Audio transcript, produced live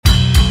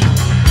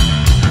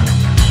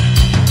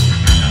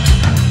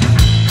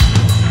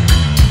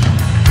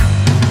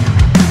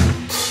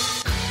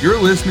You're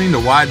listening to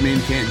Wide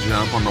Men Can't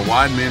Jump on the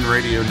Wide Men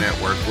Radio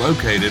Network,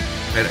 located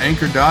at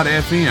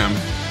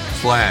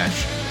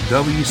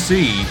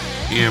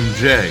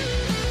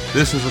anchor.fm/WCMJ.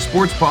 This is a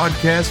sports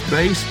podcast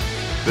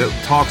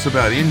that talks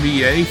about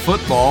NBA,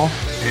 football,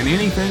 and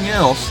anything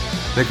else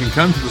that can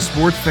come to the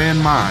sports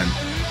fan mind.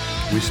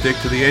 We stick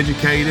to the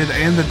educated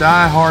and the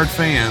die-hard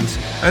fans,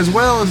 as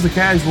well as the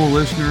casual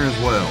listener as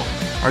well.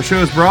 Our show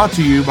is brought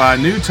to you by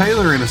New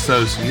Taylor &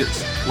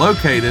 Associates,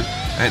 located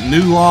at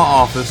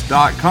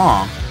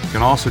newlawoffice.com. You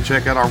can also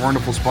check out our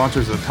wonderful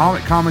sponsors,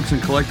 Atomic Comics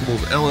and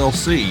Collectibles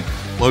LLC,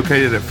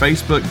 located at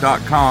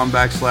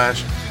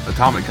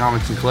facebook.com/Atomic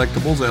Comics and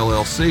Collectibles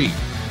LLC.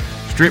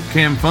 Strip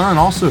Cam Fun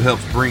also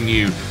helps bring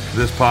you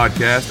this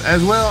podcast,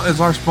 as well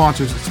as our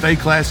sponsors at Stay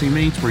Classy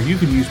Meats, where you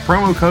can use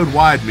promo code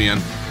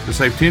WIDEMEN to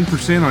save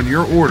 10% on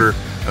your order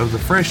of the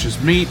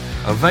freshest meat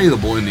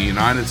available in the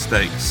United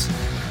States.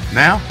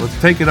 Now, let's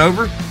take it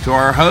over to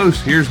our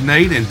hosts. Here's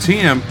Nate and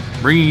Tim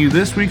bringing you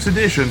this week's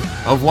edition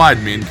of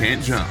Wide Men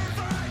Can't Jump.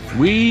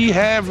 We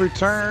have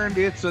returned.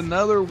 It's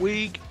another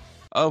week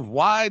of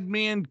Wide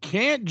Men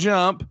Can't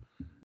Jump.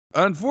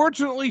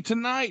 Unfortunately,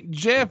 tonight,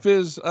 Jeff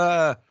is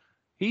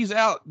he's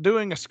out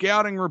doing a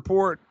scouting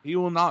report. He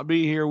will not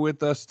be here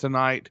with us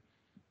tonight.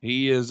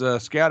 He is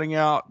scouting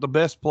out the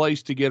best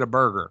place to get a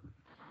burger.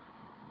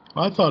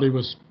 I thought he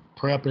was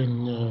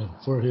prepping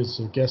for his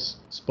guest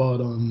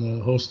spot on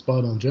host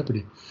spot on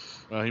Jeopardy.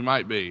 He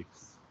might be.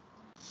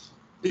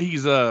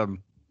 He's he'll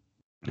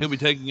be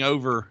taking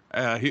over.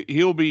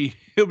 He'll be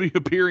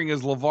appearing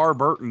as LeVar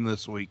Burton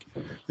this week.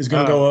 He's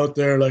gonna go out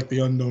there like the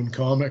unknown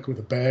comic with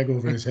a bag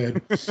over his head.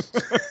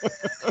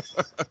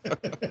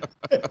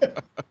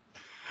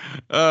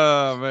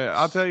 Man,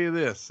 I'll tell you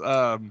this.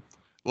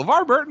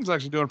 LeVar Burton's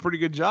actually doing a pretty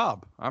good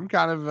job. I'm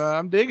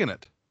digging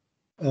it.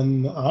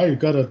 And I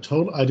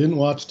didn't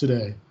watch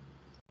today.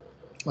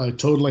 I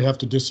totally have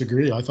to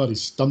disagree. I thought he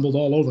stumbled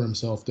all over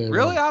himself there.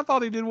 Really? I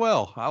thought he did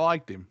well. I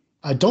liked him.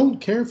 I don't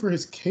care for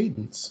his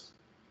cadence.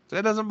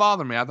 That doesn't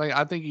bother me.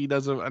 I think he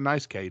does a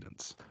nice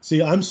cadence.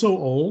 See, I'm so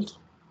old.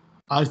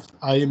 I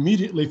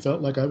immediately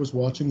felt like I was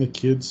watching the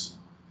kids'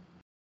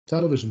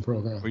 television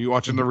program. Were you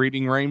watching The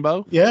Reading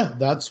Rainbow? Yeah,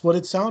 that's what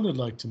it sounded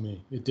like to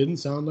me. It didn't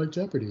sound like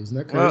Jeopardy. Isn't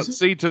that crazy? Well,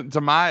 see,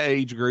 to my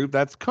age group,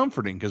 that's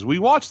comforting because we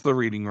watched The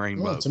Reading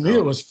Rainbow. Well, to me,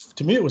 it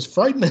was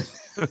frightening.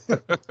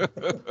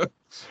 That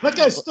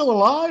guy's still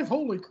alive?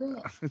 Holy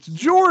crap! It's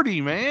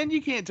Geordi, man.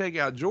 You can't take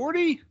out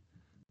Geordi.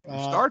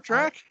 Star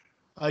Trek.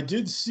 I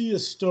did see a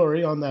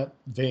story on that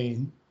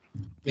vein.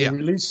 They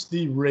released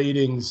the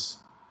ratings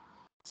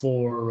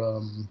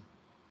for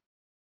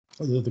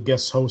the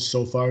guest host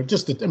so far.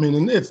 That's not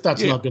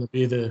going to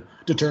be the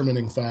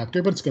determining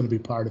factor, but it's going to be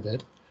part of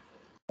it.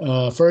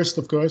 First,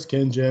 of course,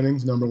 Ken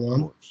Jennings, number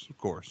one. Of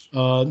course.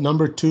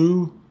 Number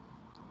two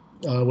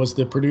was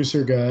the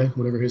producer guy,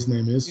 whatever his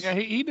name is. Yeah,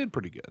 he did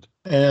pretty good.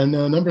 And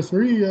number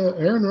three,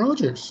 Aaron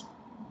Rodgers.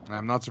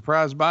 I'm not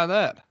surprised by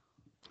that.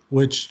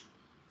 Which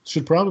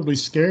should probably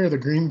scare the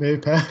Green Bay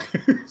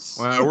Packers.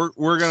 Well,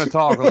 we're going to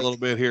talk a little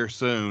bit here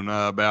soon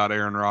about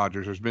Aaron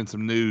Rodgers. There's been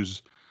some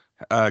news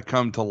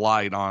come to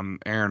light on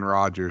Aaron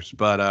Rodgers,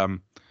 but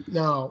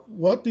now,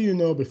 what do you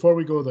know before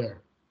we go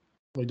there?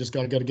 We just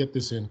got to get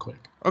this in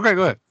quick. Okay,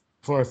 go ahead.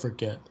 Before I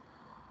forget.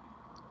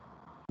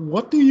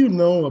 What do you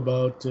know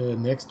about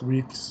next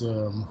week's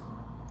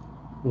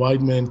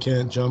Wide Men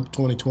Can't Jump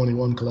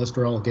 2021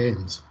 cholesterol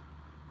games?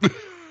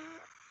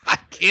 I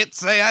can't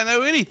say I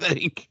know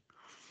anything.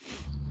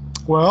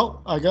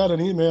 Well, I got an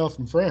email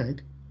from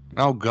Frank.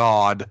 Oh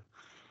God!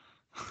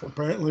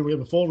 Apparently, we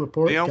have a full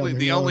report. The only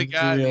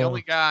guy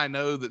I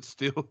know that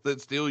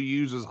still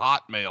uses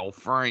Hotmail,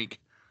 Frank.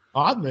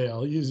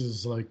 Hotmail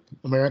uses like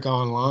America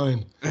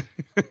Online.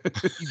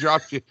 He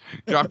dropped you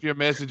a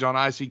message on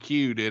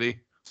ICQ, did he?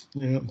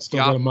 Yeah, still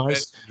got a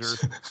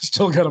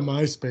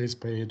MySpace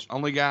page.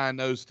 Only guy I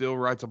know still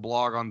writes a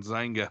blog on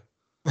Zanga.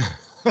 I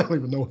don't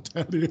even know what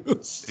that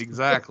is.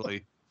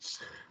 Exactly.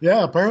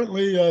 Yeah,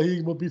 apparently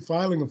he will be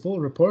filing a full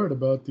report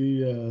about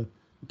the.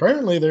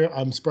 Apparently,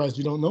 I'm surprised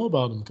you don't know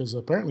about them because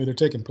apparently they're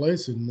taking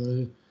place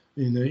in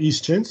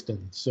East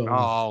Chinston. So.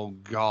 Oh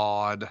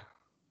God!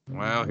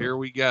 Well, here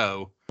we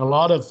go. A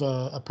lot of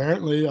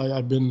apparently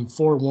I've been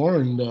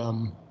forewarned,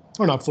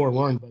 or not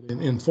forewarned, but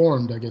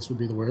informed, I guess would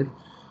be the word.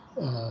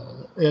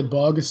 Ed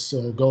Bogus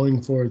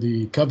going for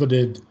the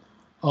coveted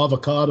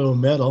avocado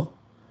medal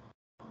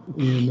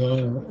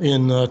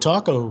in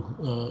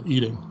taco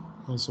eating.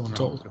 That's what I'm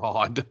told.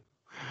 God.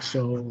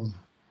 So,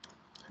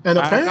 and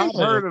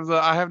apparently,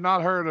 I have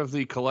not heard of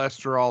the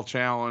cholesterol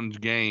challenge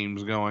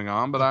games going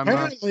on, but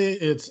apparently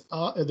it's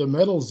the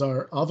medals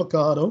are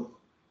avocado,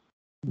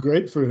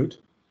 grapefruit,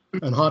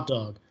 and hot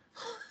dog.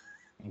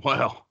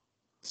 Well,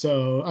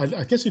 so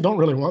I guess you don't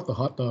really want the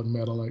hot dog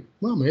medal. Like,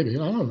 well, maybe,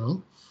 I don't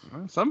know.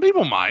 Some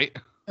people might.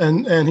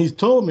 And he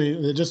told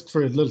me, just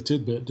for a little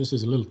tidbit, just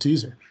as a little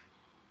teaser.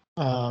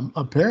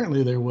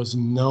 Apparently there was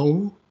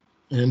no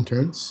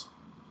entrance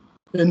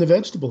in the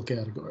vegetable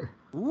category.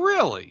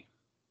 Really?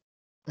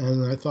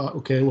 And I thought,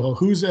 okay, well,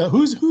 who's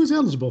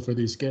eligible for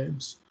these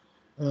games?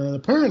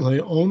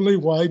 Apparently, only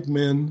white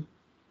men,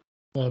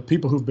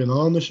 people who've been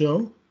on the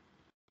show,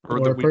 or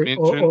that we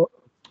mentioned,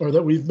 or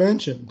that we've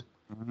mentioned.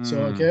 So,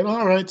 Mm. okay,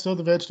 all right. So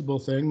the vegetable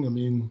thing, I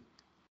mean,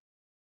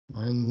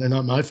 and they're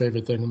not my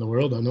favorite thing in the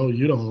world. I know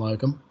you don't like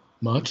them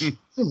much. I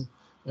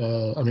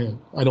mean,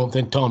 I don't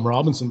think Tom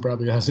Robinson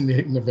probably hasn't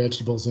eaten a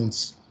vegetable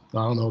since, I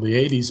don't know, the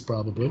 80s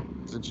probably.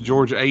 Since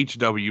George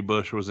H.W.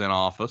 Bush was in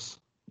office.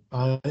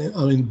 I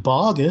mean,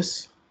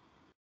 Bogus,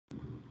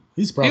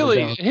 he's probably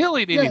down. He'll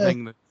eat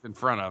anything that's in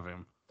front of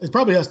him. It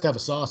probably has to have a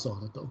sauce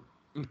on it, though.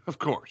 Of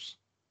course.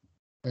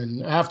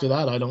 And after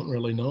that, I don't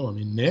really know. I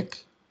mean,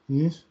 Nick,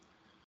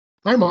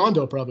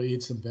 Armando probably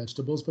eats some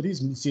vegetables, but he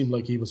seemed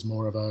like he was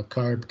more of a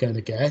carb kind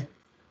of guy.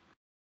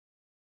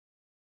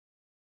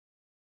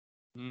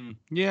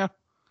 Yeah.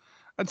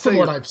 From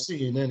what I've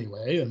seen,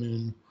 anyway. I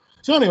mean,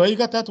 so anyway, you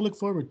got that to look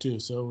forward to.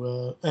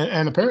 So,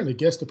 and apparently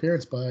guest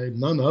appearance by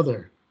none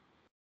other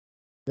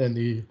than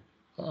the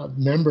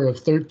member of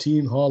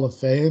 13 Hall of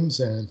Fames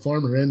and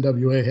former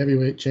NWA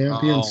heavyweight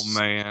champion,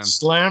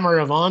 slammer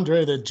of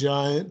Andre the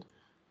Giant,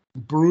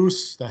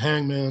 Bruce the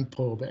Hangman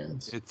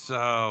Pobans.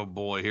 Oh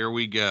boy, here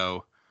we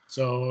go.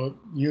 So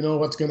you know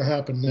what's going to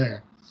happen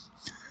there,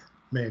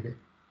 maybe.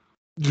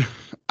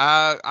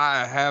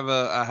 I have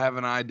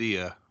an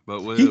idea,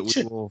 but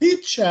he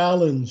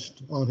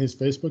challenged on his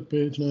Facebook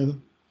page,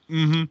 Nathan.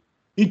 Mm-hmm.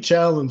 He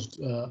challenged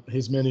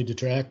his many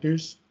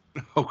detractors.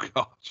 Oh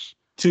gosh.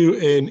 To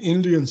an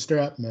Indian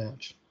strap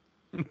match.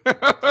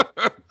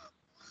 I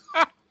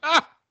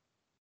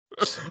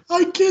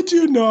kid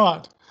you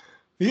not.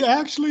 He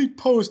actually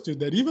posted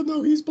that even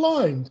though he's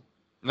blind,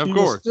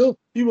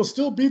 he will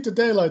still beat the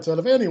daylights out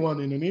of anyone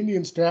in an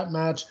Indian strap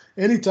match,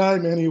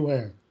 anytime,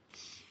 anywhere.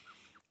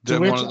 To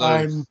which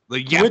I'm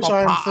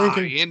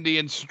thinking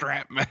Indian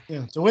strap match.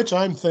 Yeah, to which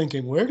I'm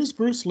thinking, where does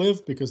Bruce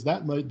live? Because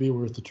that might be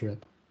worth the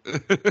trip.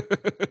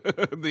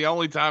 The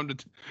only time to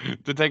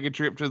take a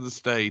trip to the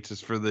States is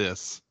for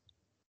this.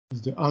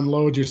 To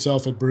unload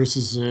yourself at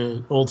Bruce's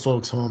old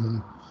folks' home.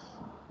 And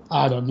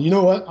Adam, you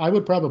know what? I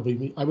would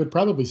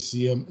probably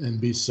see him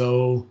and be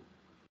so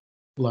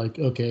like,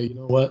 okay, you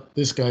know what?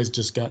 This guy's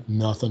just got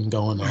nothing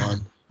going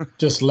on.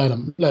 Just let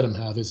him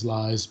have his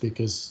lies,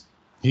 because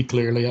he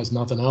clearly has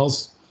nothing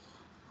else.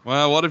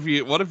 Well, what if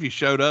you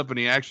showed up and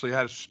he actually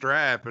had a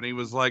strap and he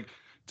was like,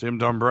 Tim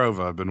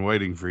Dombrova, I've been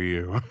waiting for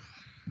you.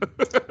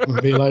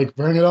 I'd be like,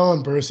 bring it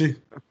on, Percy.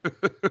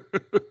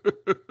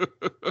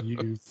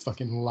 You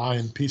fucking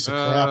lying piece of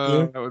crap,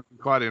 dude. That would be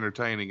quite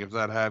entertaining if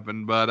that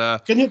happened.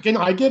 But can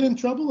I get in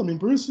trouble? I mean,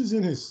 Bruce is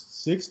in his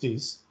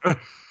 60s.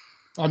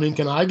 I mean,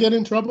 can I get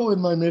in trouble in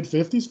my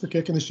mid-50s for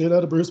kicking the shit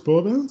out of Bruce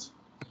Pobans?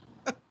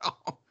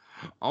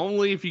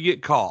 Only if you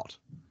get caught.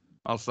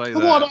 I'll say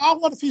that.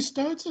 What if he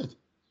starts it?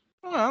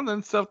 Well,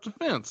 then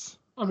self-defense.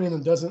 I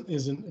mean,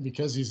 isn't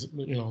because he's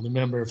the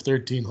member of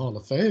 13 Hall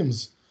of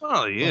Fames.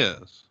 Well, he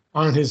is.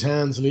 Aren't his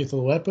hands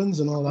lethal weapons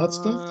and all that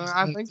stuff?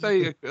 I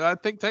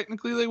think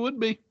technically they would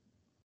be.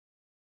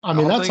 I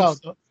mean, that's how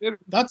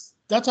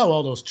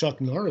all those Chuck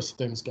Norris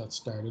things got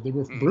started. They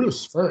were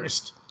Bruce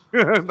first.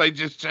 They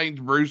just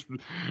changed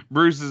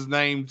Bruce's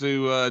name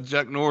to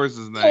Chuck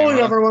Norris's name. Oh, you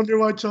ever wonder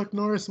why Chuck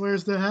Norris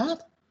wears the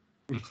hat?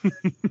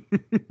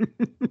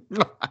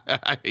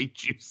 I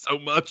hate you so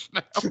much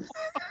now.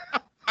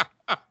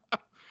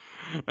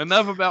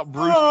 Enough about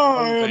Bruce.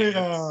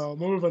 Anyhow,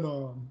 moving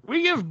on.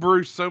 We give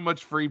Bruce so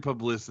much free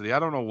publicity. I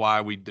don't know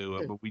why we do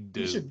it, but we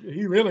do.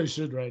 He really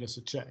should write us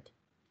a check.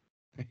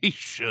 He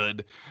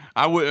should.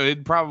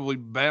 It'd probably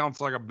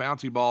bounce like a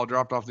bouncy ball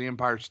dropped off the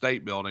Empire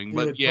State Building.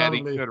 But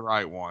he could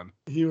write one.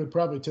 He would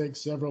probably take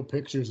several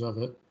pictures of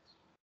it,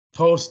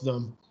 post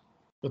them,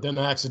 but then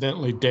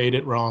accidentally date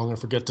it wrong or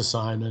forget to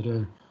sign it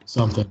or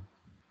something.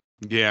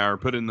 Yeah, or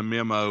put in the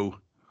memo.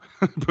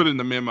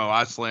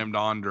 I slammed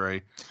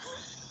Andre.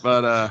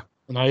 But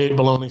and I ate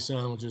bologna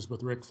sandwiches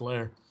with Ric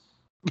Flair.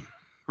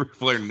 Ric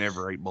Flair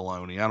never ate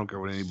bologna. I don't care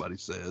what anybody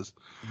says.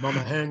 Mama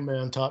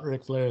Hangman taught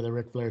Ric Flair the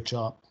Ric Flair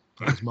chop.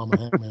 That was Mama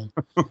Hangman.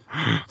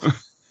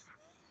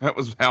 That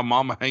was how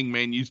Mama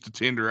Hangman used to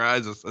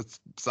tenderize a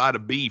side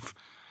of beef.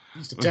 He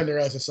used to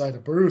tenderize a side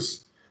of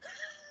Bruce.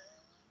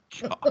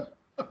 God.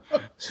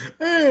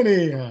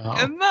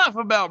 Anyhow, enough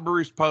about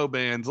Bruce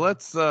Pobans.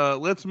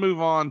 Let's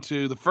move on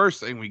to the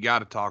first thing we got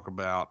to talk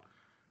about.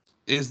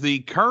 Is the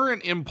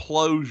current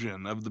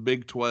implosion of the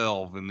Big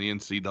 12 and the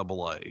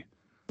NCAA.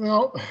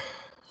 Well,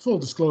 full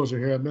disclosure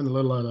here, I've been a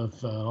little out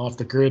of off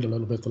the grid a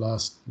little bit the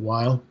last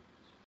while.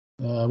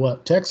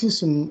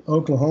 Texas and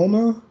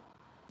Oklahoma?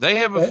 They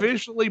have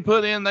officially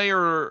put in they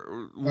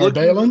are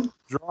looking to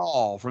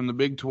draw from the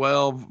Big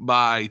 12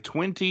 by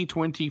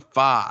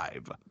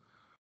 2025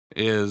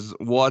 is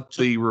what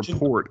the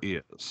report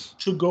is.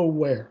 To go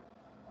where?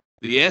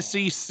 The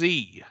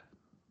SEC.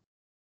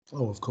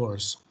 Oh, of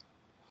course.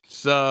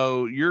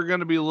 So you're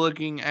going to be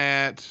looking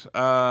at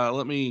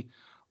let me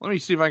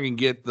see if I can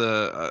get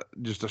the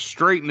just a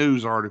straight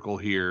news article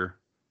here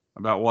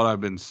about what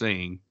I've been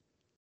seeing.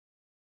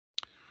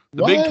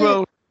 The Big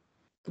 12.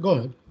 Go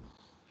ahead.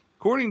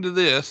 According to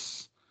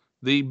this,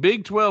 The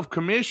Big 12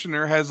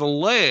 commissioner has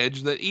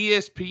alleged that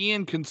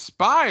ESPN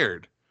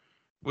conspired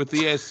with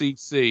the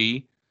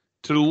SEC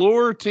to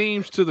lure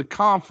teams to the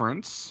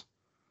conference.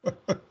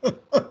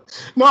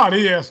 Not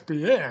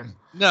ESPN.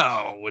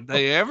 No, would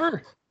they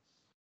ever?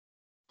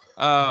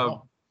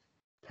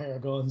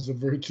 Paragons of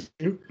virtue.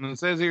 And it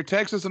says here,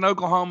 Texas and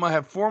Oklahoma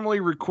have formally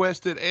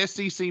requested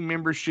SEC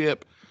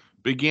membership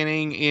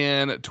beginning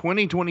in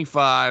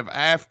 2025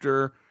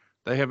 after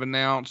they have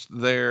announced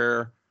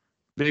their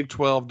Big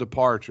 12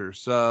 departure.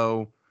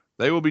 So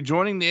they will be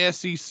joining the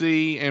SEC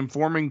and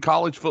forming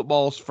college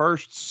football's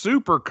first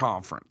super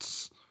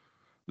conference.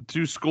 The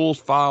two schools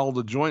filed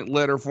a joint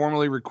letter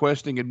formally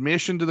requesting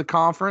admission to the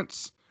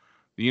conference.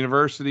 The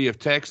University of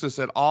Texas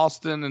at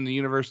Austin and the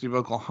University of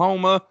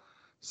Oklahoma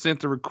sent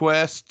the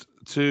request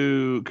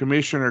to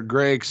Commissioner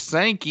Greg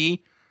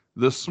Sankey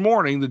this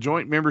morning. The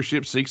joint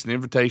membership seeks an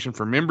invitation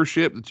for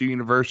membership. The two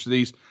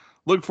universities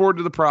look forward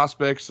to the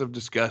prospects of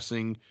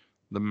discussing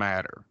the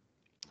matter.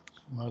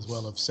 Might as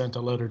well have sent a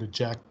letter to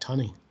Jack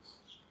Tunney.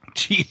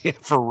 Yeah,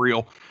 for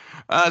real.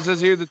 It says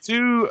here the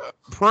two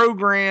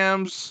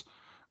programs,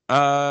 they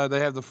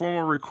have the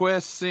formal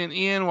request sent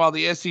in while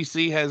the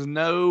SEC has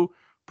not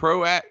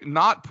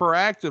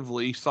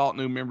proactively sought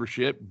new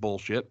membership.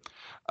 Bullshit.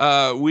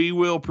 We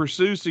will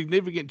pursue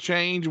significant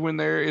change when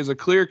there is a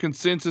clear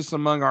consensus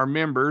among our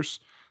members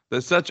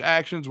that such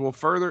actions will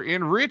further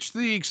enrich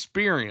the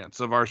experience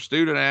of our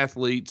student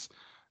athletes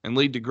and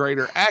lead to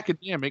greater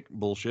academic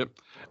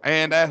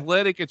and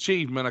athletic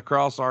achievement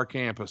across our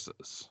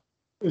campuses.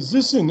 Is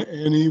this in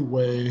any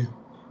way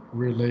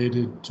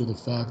related to the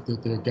fact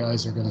that their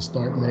guys are going to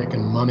start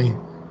making money?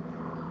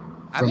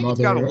 I think it's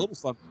got a little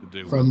something to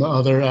do with from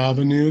other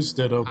avenues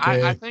that,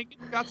 okay. I think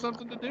it's got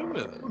something to do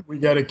with it. We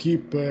got to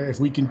keep, if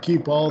we can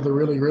keep all the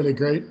really, really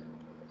great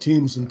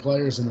teams and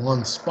players in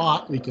one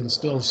spot, we can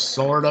still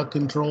sort of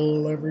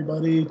control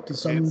everybody to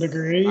some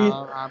degree.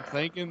 I'm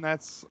thinking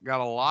that's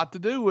got a lot to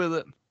do with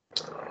it.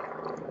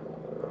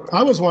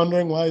 I was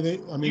wondering why they,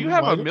 do you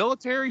have a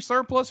military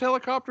surplus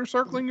helicopter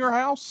circling your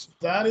house?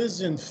 That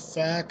is, in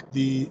fact,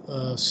 the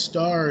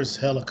STARS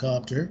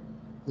helicopter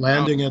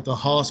landing at the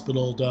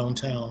hospital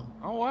downtown.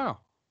 Oh, wow.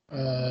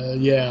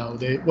 Yeah,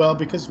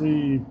 because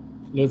we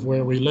live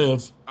where we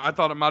live. I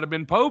thought it might have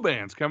been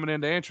Pobans coming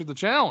in to answer the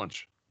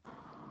challenge.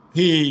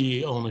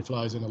 He only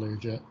flies in a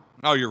Learjet.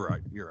 Oh, you're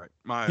right.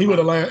 He would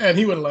have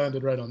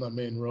landed right on that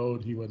main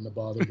road. He wouldn't have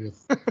bothered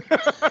with.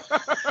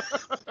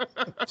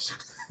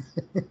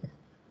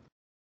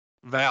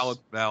 Valid.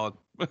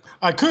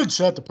 I could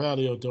shut the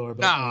patio door,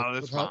 but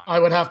that's fine. I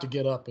would have to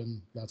get up,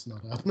 and that's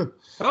not happening.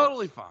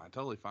 Totally fine.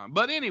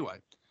 But anyway,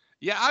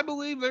 yeah, I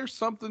believe there's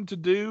something to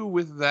do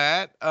with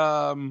that.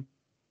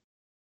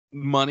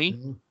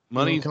 Money.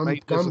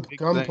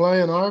 Come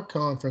play in our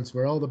conference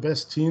where all the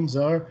best teams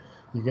are.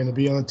 You're going to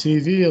be on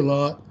TV a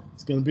lot.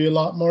 It's going to be a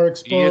lot more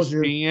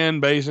exposure.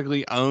 ESPN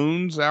basically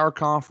owns our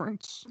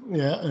conference.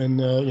 Yeah, and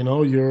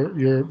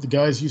the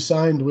guys you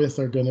signed with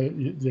you're going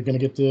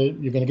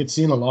to get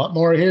seen a lot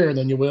more here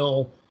than you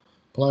will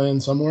playing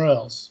somewhere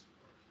else.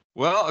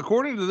 Well,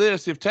 according to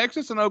this, if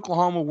Texas and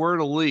Oklahoma were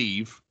to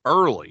leave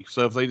early,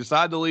 so if they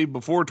decide to leave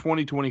before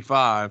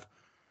 2025,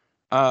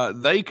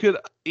 they could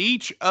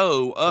each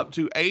owe up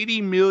to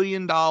 $80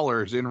 million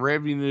in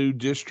revenue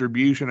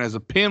distribution as a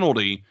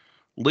penalty,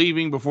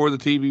 leaving before the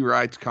TV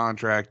rights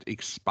contract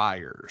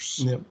expires.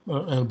 Yep,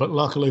 but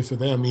luckily for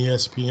them,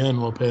 ESPN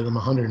will pay them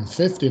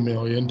 $150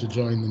 million to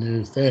join the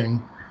new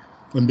thing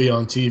and be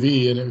on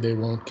TV, and they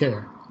won't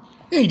care.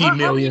 $80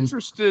 million. I'm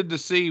interested to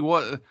see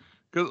what,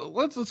 because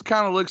let's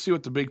kind of see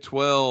what the Big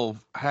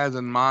 12 has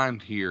in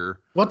mind here.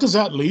 What does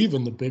that leave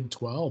in the Big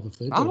 12 if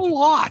they? Not a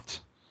lot.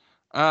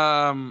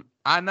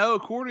 I know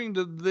according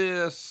to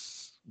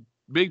this,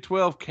 Big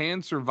 12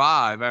 can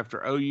survive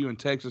after OU and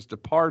Texas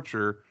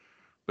departure,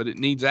 but it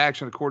needs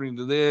action according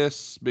to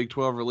this. Big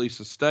 12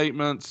 releases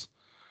statements.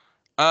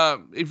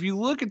 If you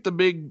look at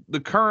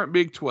the current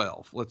Big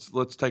 12,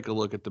 let's take a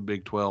look at the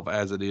Big 12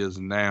 as it is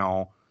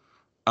now,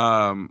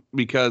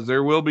 because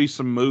there will be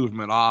some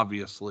movement,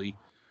 obviously.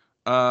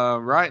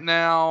 Right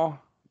now,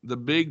 the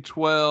Big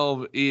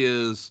 12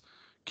 is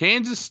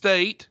Kansas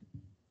State,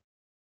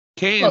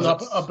 Kansas.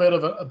 Well,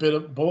 a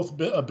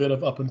bit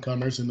of up and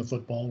comers in the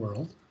football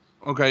world.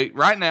 Okay,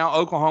 right now,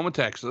 Oklahoma,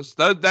 Texas.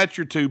 That's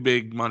your two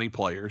big money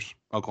players,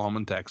 Oklahoma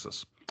and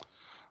Texas.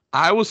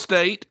 Iowa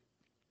State,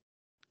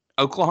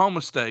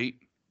 Oklahoma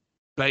State,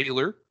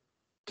 Baylor,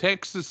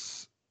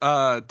 Texas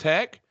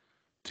Tech,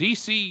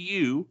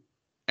 TCU,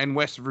 and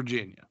West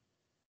Virginia.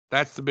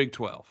 That's the Big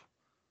 12.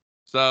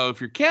 So if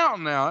you're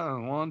counting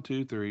now, 1,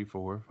 2, 3,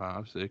 4,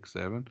 5, 6,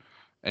 7,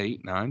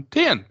 8, 9,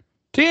 10.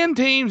 10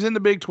 teams in the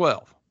Big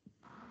 12.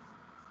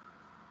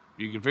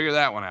 You can figure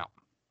that one out.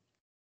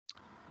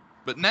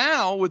 But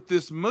now with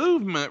this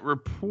movement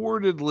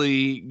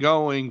reportedly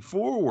going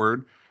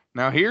forward,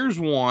 now here's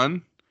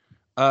one.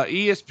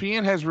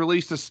 ESPN has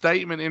released a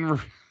statement in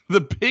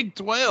the Big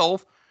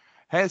 12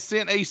 has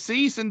sent a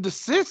cease and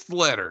desist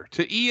letter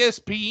to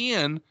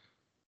ESPN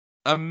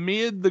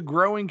amid the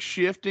growing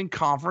shift in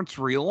conference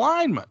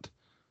realignment.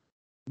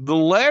 The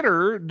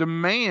letter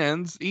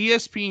demands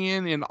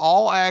ESPN in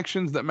all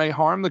actions that may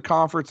harm the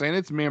conference and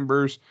its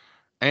members,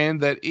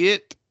 and that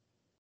it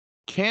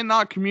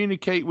cannot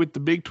communicate with the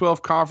Big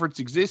 12 Conference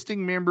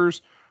existing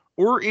members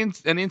or an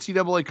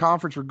NCAA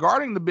conference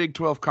regarding the Big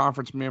 12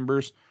 Conference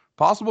members,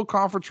 possible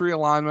conference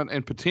realignment,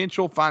 and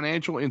potential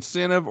financial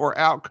incentive or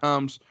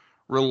outcomes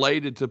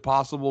related to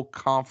possible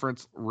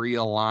conference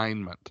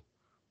realignment.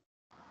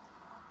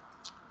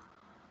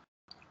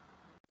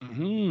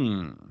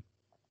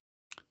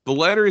 The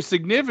letter is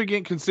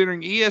significant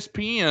considering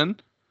ESPN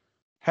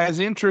has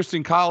interest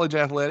in college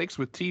athletics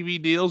with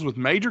TV deals with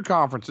major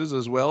conferences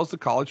as well as the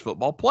college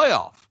football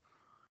playoff.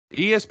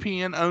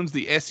 ESPN owns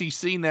the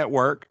SEC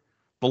network,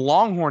 the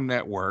Longhorn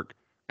Network,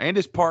 and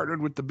is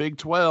partnered with the Big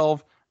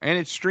 12 and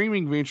its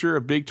streaming venture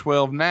of Big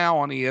 12 Now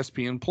on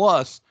ESPN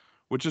Plus,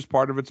 which is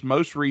part of its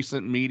most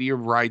recent media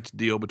rights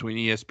deal between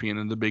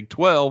ESPN and the Big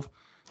 12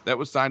 that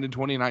was signed in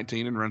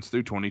 2019 and runs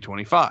through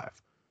 2025.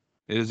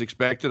 It is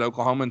expected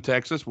Oklahoma and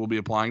Texas will be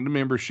applying to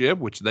membership,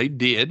 which they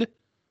did,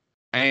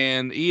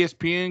 and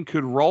ESPN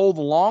could roll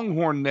the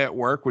Longhorn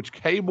Network, which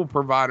cable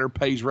provider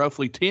pays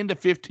roughly $10 to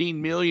 $15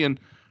 million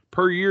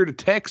per year to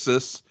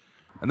Texas,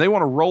 and they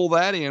want to roll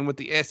that in with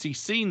the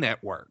SEC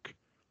network.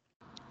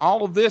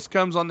 All of this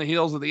comes on the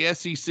heels of the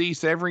SEC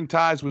severing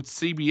ties with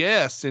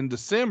CBS in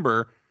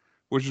December,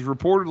 which is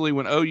reportedly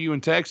when OU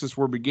and Texas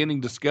were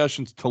beginning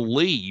discussions to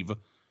leave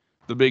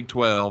the Big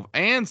 12,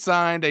 and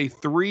signed a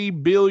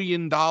 $3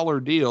 billion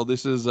deal.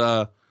 This is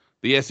the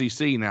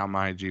SEC now,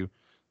 mind you.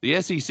 The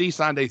SEC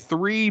signed a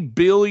 $3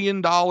 billion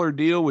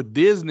deal with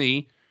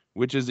Disney,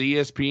 which is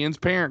ESPN's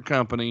parent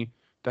company,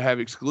 to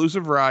have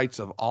exclusive rights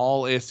of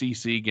all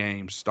SEC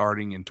games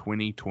starting in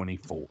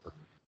 2024.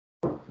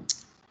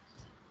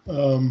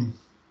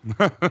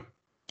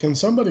 Can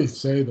somebody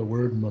say the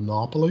word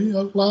monopoly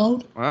out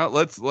loud?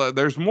 Well,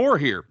 there's more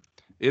here.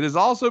 It has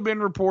also been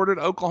reported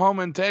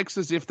Oklahoma and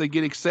Texas, if they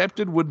get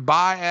accepted, would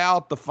buy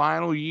out the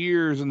final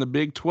years in the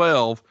Big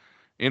 12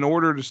 in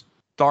order to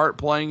start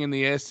playing in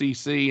the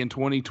SEC in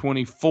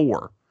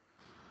 2024.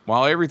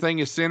 While everything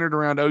is centered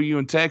around OU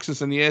and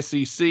Texas and the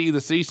SEC,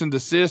 the cease and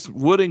desist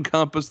would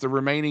encompass the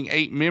remaining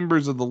 8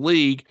 members of the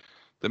league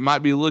that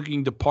might be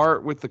looking to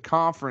part with the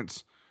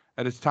conference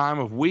at its time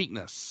of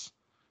weakness.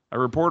 A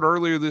report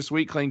earlier this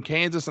week claimed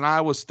Kansas and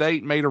Iowa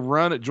State made a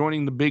run at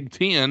joining the Big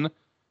 10.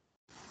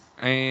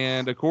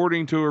 And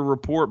according to a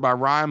report by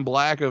Ryan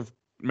Black of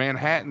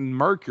Manhattan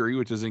Mercury,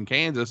 which is in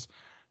Kansas,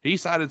 he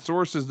cited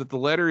sources that the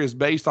letter is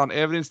based on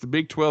evidence the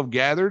Big 12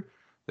 gathered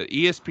that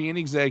ESPN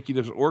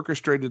executives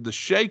orchestrated the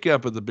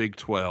shakeup of the Big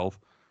 12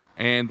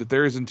 and that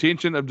there is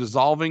intention of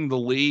dissolving the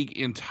league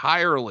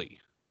entirely.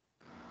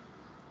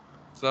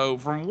 So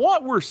from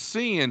what we're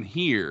seeing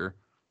here,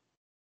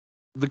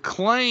 the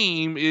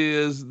claim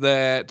is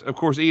that, of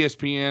course,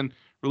 ESPN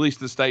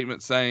released a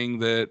statement saying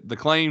that the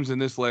claims in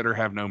this letter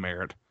have no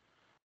merit.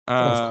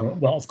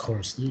 Of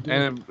course they do.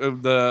 And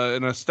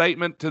in a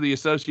statement to the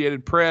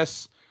Associated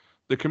Press,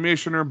 the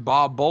commissioner,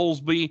 Bob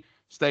Bowlesby,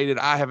 stated,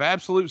 "I have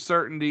absolute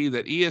certainty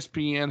that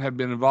ESPN have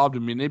been involved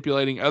in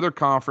manipulating other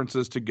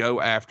conferences to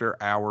go after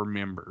our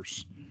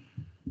members."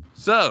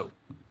 So,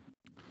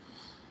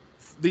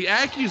 the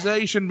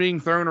accusation being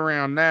thrown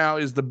around now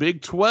is the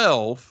Big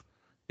 12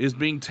 is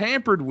being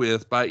tampered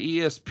with by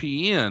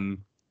ESPN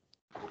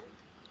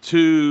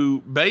to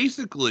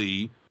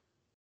basically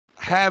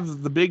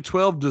have the Big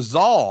 12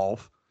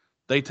 dissolve.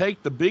 They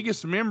take the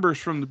biggest members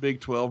from the Big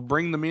 12,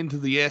 bring them into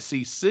the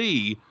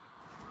SEC.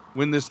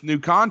 When this new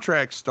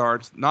contract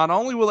starts, not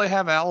only will they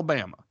have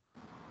Alabama,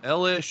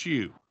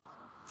 LSU,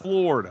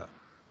 Florida.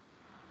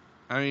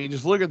 I mean,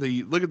 just look at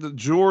the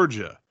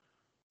Georgia.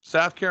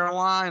 South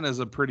Carolina is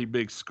a pretty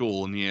big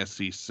school in the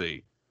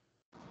SEC.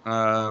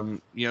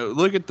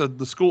 Look at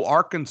the school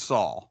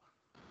Arkansas,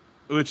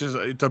 which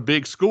it's a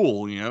big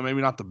school,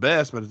 maybe not the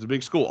best, but it's a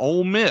big school.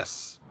 Ole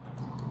Miss,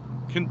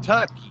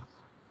 Kentucky.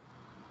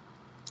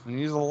 And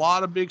there's a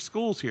lot of big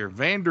schools here.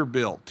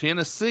 Vanderbilt,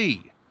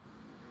 Tennessee.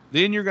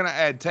 Then you're going to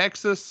add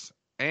Texas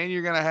and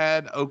you're going to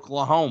add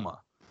Oklahoma.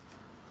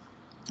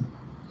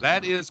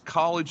 That is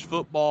college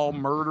football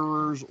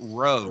murderers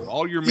row.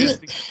 All you're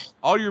missing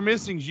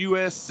is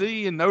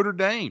USC and Notre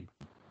Dame.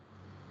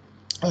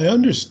 I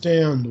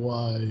understand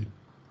why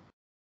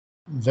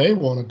they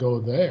want to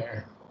go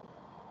there.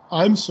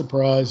 I'm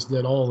surprised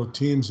that all the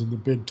teams in the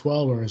Big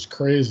 12 are as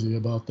crazy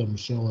about them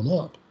showing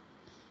up.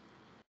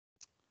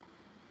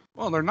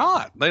 Well, they're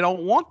not. They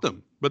don't want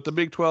them. But the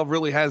Big 12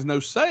 really has no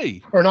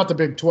say. Or not the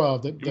Big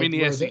 12. You mean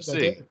the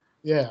SEC?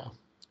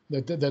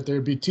 That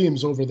there'd be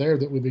teams over there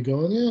that would be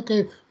going, yeah,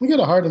 okay, we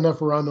get a hard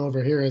enough run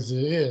over here as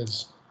it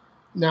is.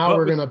 Now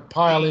we're going to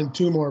pile in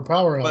 2 more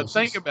powerhouses. But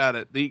think about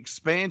it. The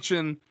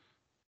expansion,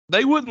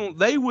 they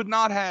would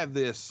not have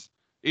this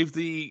if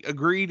the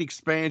agreed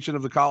expansion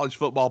of the college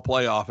football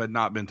playoff had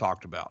not been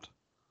talked about.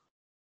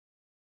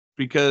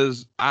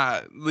 Because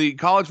the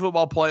college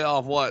football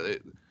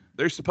playoff,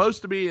 there's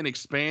supposed to be an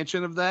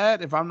expansion of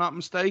that, if I'm not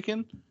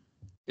mistaken.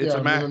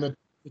 The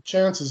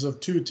chances of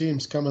 2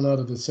 teams coming out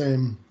of the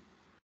same,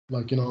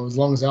 as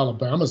long as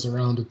Alabama's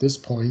around at this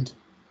point.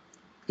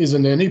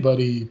 isn't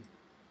anybody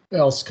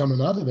else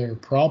coming out of there,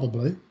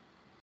 probably.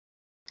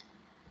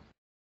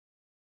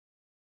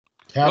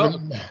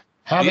 Haven't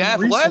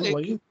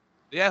recently.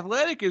 The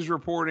Athletic is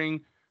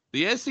reporting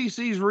the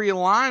SEC's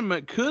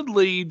realignment could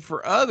lead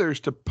for others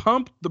to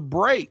pump the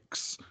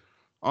brakes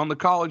on the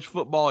college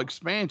football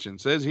expansion.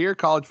 It says here,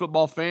 college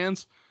football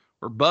fans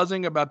were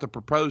buzzing about the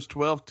proposed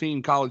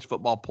 12-team college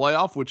football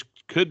playoff, which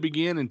could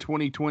begin in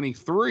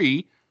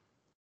 2023.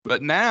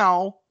 But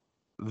now,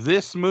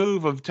 this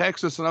move of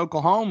Texas and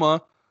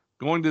Oklahoma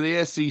going to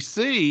the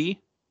SEC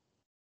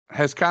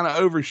has kind of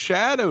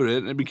overshadowed it,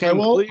 and it became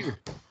clear.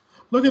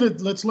 Look at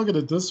it. Let's look at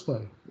it this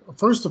way.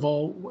 First of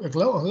all,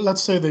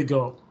 let's say they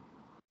go.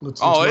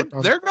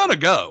 They're going to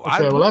go.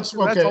 Okay, let's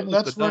work on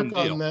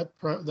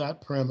that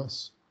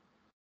premise.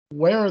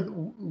 Where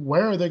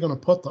are they going to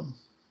put them?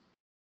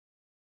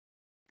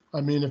 I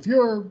mean, if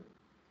you're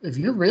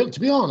real, to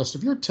be honest,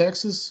 if you're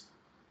Texas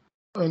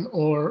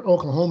or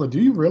Oklahoma, do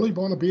you really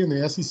want to be in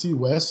the SEC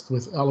West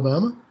with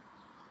Alabama?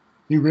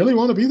 You really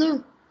want to be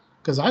there?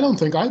 Because I don't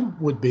think I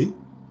would be.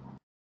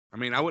 I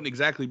mean, I wouldn't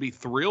exactly be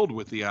thrilled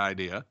with the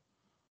idea.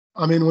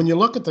 I mean, when you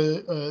look at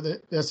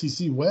the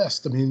SEC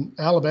West, I mean,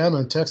 Alabama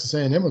and Texas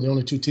A&M were the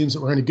only two teams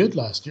that were any good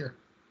last year.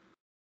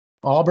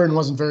 Auburn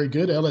wasn't very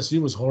good.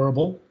 LSU was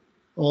horrible.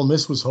 Ole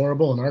Miss was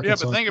horrible, and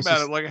Arkansas. Yeah, but think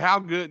about it. Like, how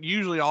good?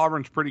 Usually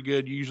Auburn's pretty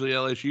good. Usually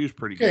LSU's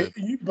pretty good.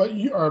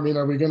 I mean,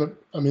 are we going to?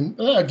 I mean,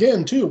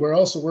 again, too, we're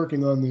also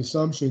working on the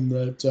assumption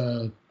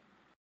that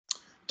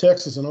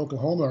Texas and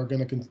Oklahoma are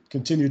going to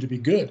continue to be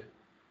good.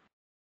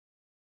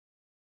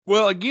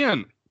 Well,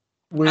 again,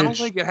 I don't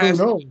think it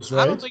has.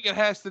 I don't think it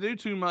has to do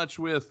too much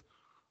with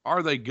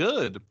are they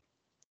good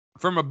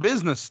from a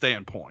business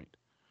standpoint.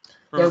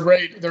 Their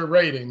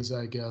ratings,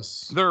 I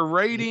guess. Their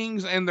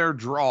ratings and their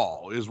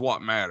draw is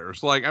what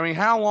matters. Like, I mean,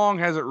 how long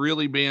has it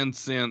really been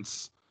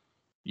since,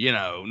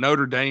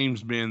 Notre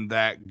Dame's been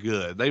that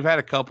good? They've had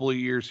a couple of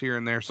years here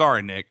and there.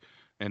 Sorry, Nick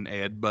and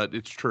Ed, but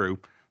it's true.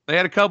 They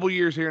had a couple of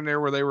years here and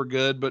there where they were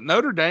good, but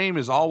Notre Dame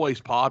is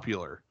always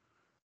popular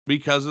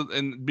because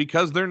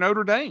they're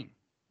Notre Dame,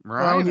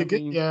 right? Well,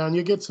 and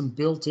you get some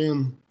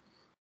built-in.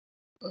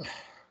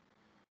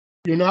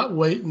 You're not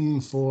waiting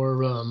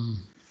for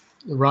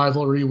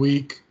rivalry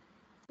week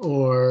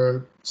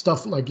or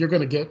stuff like you're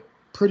going to get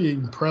pretty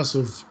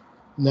impressive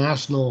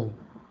national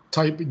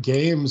type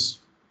games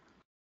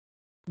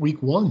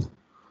week one.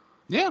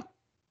 Yeah.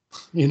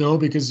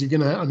 Because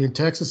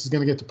Texas is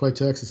going to get to play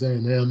Texas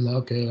A&M.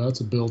 Okay,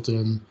 that's a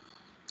built-in.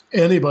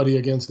 Anybody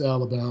against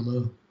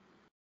Alabama,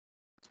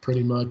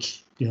 pretty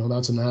much,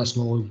 that's a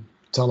national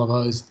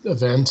televised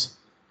event.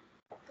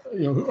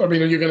 You're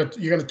going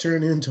to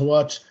turn in to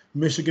watch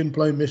Michigan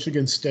play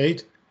Michigan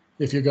State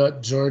if you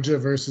got Georgia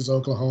versus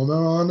Oklahoma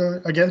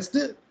on against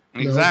it.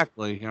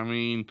 Exactly. I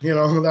mean,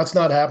 that's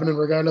not happening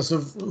regardless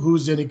of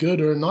who's any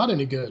good or not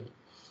any good.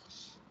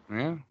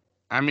 Yeah.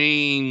 I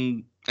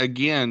mean,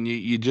 again,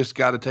 you just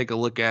got to take a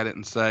look at it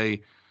and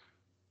say,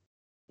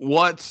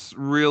 what's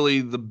really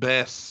the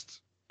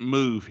best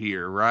move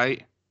here,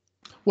 right?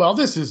 Well,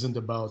 this isn't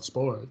about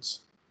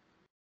sports.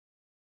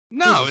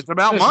 No, it's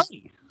about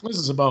money. This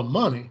is about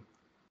money.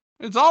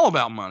 It's all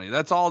about money.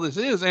 That's all this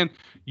is. And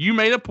you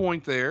made a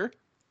point there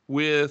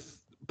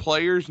with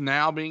players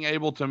now being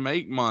able to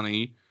make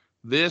money.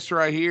 This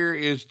right here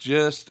is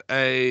just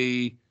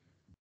a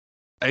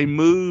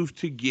move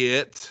to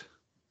get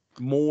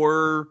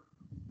more.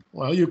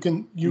 Well, you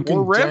can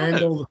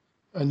dangle,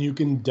 and you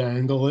can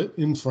dangle it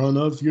in front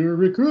of your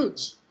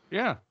recruits.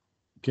 Yeah.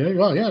 Okay.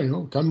 Well, yeah.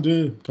 Come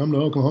to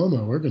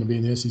Oklahoma. We're going to be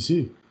in the SEC.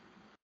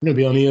 We're going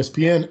to be on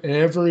ESPN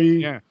every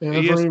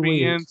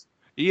week.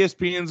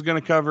 ESPN's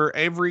going to cover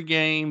every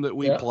game that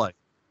we play.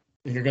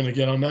 And you're going to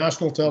get on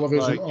national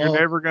television. Like, you're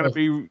never going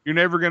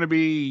to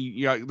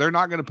be. They're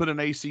not going to put an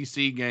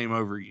ACC game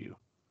over you.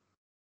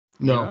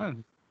 No. Yeah.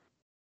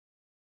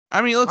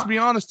 I mean, let's be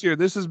honest here.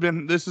 This has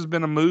been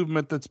a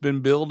movement that's been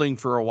building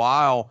for a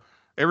while,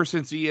 ever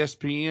since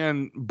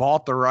ESPN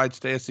bought the rights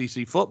to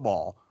SEC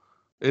football.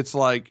 It's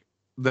like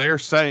they're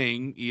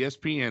saying,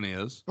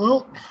 ESPN is,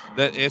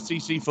 that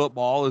SEC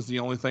football is the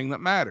only thing that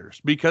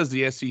matters because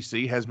the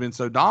SEC has been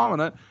so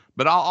dominant.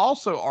 But I'll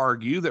also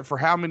argue that for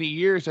how many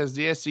years has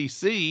the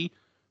SEC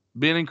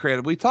been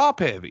incredibly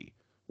top-heavy,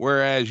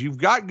 whereas you've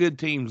got good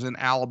teams in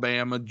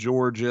Alabama,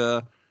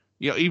 Georgia,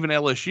 even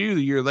LSU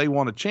the year they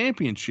won a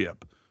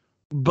championship.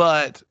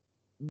 But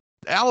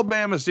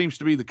Alabama seems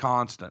to be the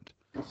constant.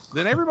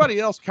 Then everybody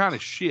else kind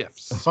of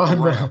shifts.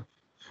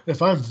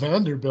 If I'm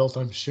Vanderbilt,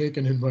 I'm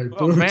shaking in my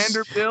boots.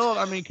 Vanderbilt,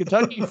 I mean,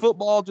 Kentucky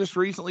football just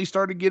recently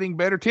started getting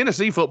better.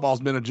 Tennessee football's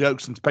been a joke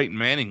since Peyton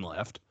Manning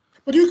left.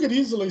 But you could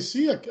easily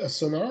see a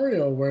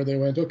scenario where they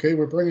went, okay,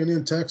 we're bringing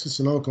in Texas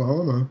and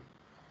Oklahoma.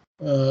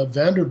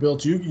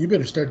 Vanderbilt, you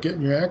better start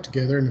getting your act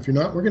together, and if you're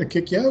not, we're going to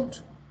kick you out.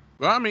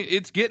 Well, I mean,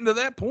 it's getting to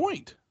that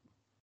point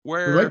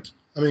where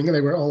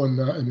they were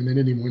 0-9. I mean, they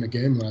didn't even win a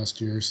game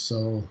last year,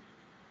 so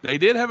they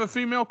did have a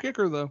female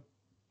kicker, though.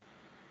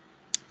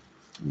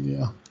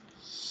 Yeah,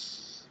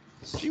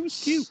 she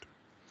was cute.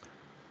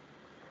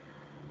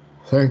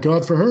 Thank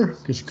God for her,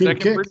 because she couldn't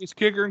Second kick. prettiest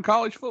kicker in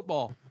college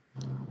football.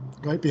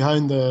 Right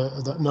behind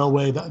the no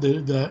way,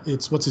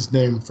 it's what's his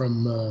name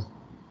from, and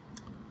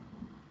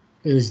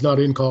he's not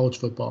in college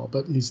football,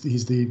 but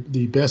he's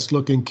the best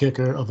looking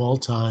kicker of all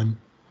time.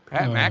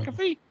 Pat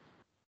McAfee?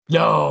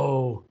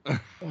 No.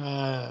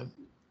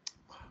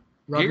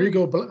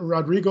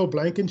 Rodrigo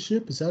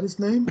Blankenship, is that his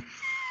name?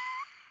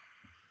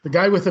 The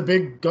guy with the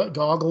big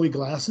goggly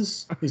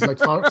glasses. He's like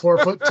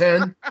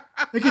 4'10".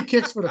 I think he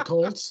kicks for the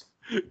Colts.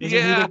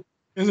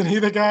 Isn't he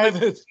the guy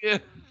that? Yeah.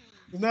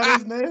 Isn't that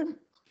his name?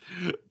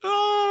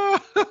 Oh,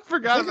 I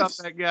forgot about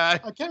that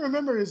guy. I can't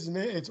remember his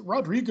name. It's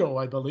Rodrigo,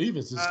 I believe,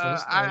 is his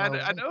first name.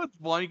 I know it's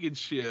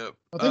Blankenship.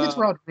 I think it's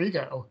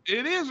Rodrigo.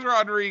 It is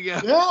Rodrigo.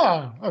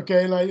 Yeah.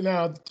 Okay.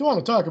 Now, do you want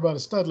to talk about a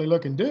studly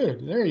looking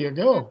dude? There you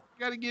go.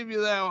 I got to give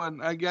you that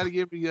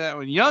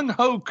one. Young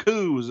Ho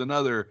Koo is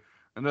another.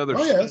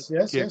 Oh yes,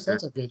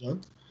 that's a good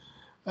one.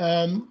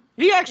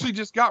 He actually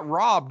just got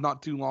robbed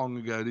not too long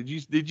ago. Did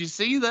you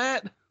see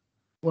that?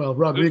 Well,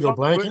 Rodrigo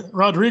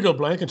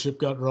Blankenship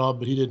got robbed,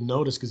 but he didn't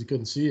notice because he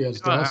couldn't see. He had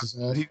his glasses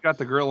on. He's got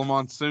the Gorilla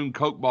Monsoon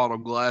Coke bottle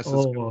glasses.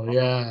 Oh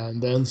yeah,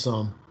 and then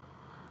some.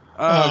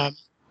 No,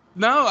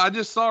 I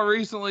just saw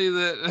recently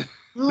that.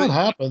 Well, it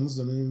happens.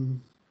 I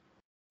mean,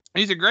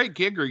 he's a great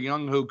kicker.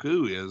 Young Ho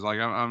Koo is. Like,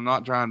 I'm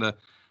not trying to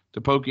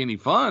poke any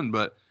fun,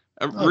 but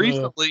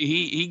recently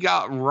he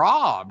got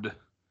robbed.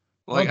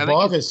 Like,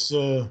 Bogus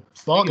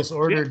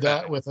ordered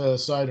that with a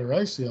side of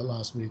rice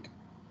last week.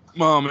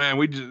 Oh man,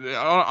 we just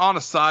on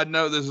a side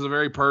note, this is a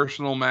very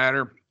personal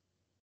matter.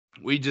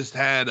 We just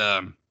had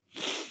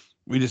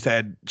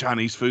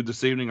Chinese food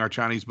this evening. Our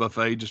Chinese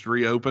buffet just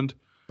reopened.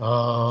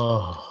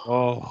 Yeah.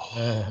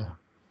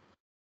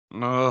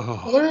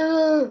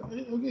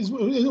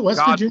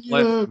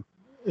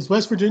 Is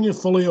West Virginia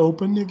fully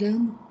open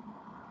again?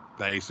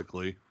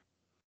 Basically.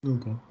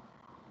 Okay.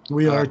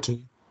 We are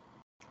too.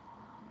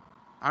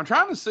 I'm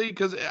trying to see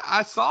because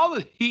I saw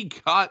that he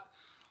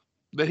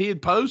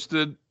had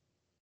posted.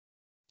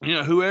 You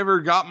know,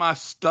 whoever got my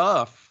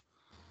stuff,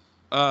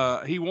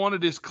 he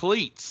wanted his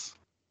cleats.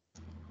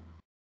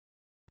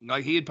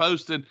 Like he had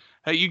posted,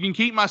 "Hey, you can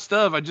keep my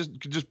stuff. I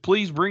just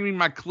please bring me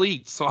my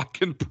cleats so I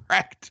can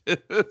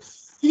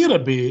practice." You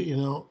gotta be,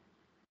 it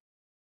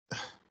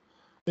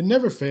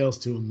never fails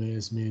to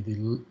amaze me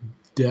the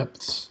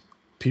depths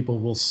people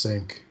will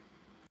sink.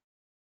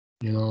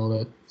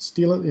 That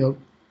stealing.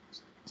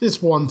 It's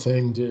one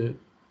thing to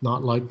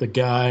not like the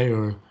guy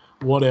or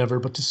whatever,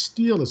 but to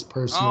steal his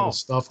personal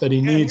stuff that he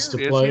needs to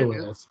play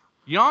with.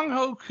 Young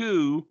Ho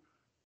Koo,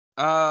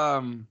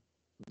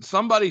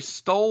 somebody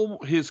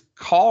stole his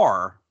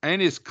car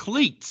and his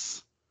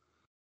cleats.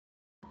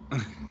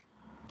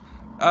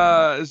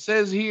 It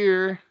says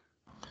here,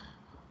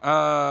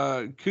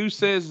 Koo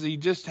says he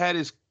just had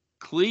his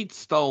cleats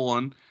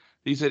stolen.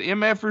 He said,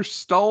 MFer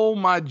stole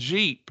my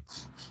Jeep.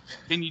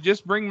 Can you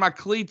just bring my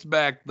cleats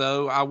back,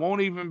 though? I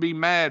won't even be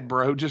mad,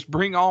 bro. Just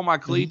bring all my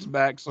cleats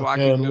back so I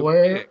can go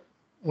kick.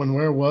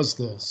 Where was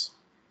this?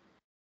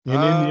 In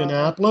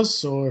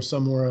Indianapolis or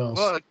somewhere else?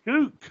 Well,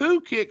 Koo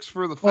kicks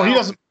for the Falcons. He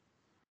doesn't.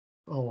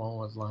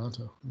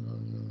 Atlanta. All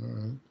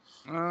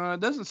right.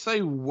 It doesn't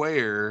say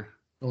where.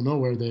 Don't know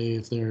where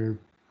if they're.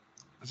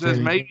 It says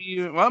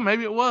maybe. Well,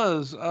 maybe it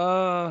was.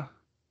 It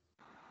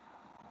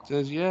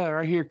says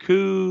right here.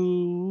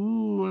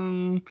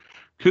 Koo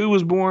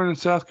was born in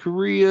South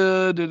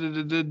Korea.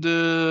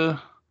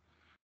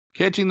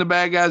 Catching the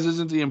bad guys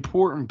isn't the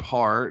important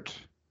part.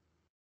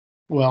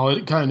 Well,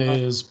 it kind of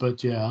is,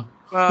 but yeah.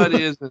 Well, it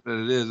is. It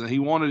is. And he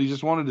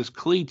just wanted his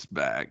cleats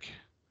back.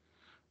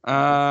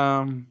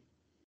 Okay.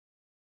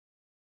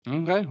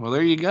 Well,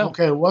 there you go.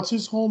 Okay. What's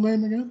his whole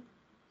name again?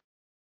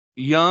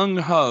 Young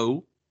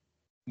Ho,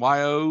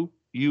 Younghoe,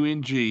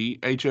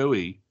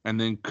 and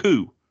then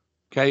Koo,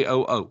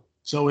 Koo.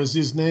 So is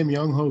his name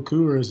Young Ho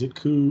Koo, or is it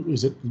Koo?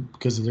 Is it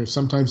because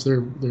sometimes their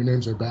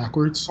names are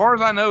backwards? As far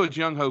as I know, it's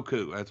Young Ho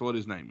Koo. That's what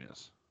his name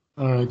is.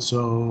 All right.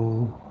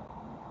 So.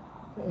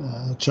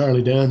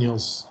 Charlie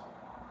Daniels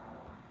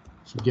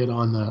should get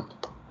on that.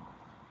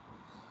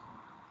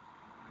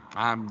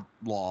 I'm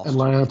lost.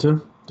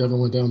 Atlanta. Devin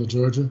went down to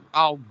Georgia.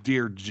 Oh,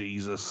 dear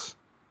Jesus.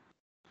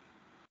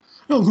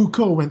 Young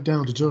Ho went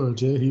down to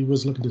Georgia. He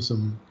was looking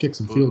to kick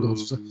some field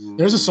goals.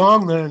 There's a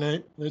song there,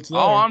 Nate. It's there.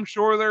 Oh, I'm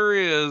sure there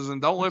is. And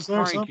don't let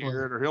Frank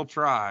hear it or he'll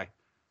try.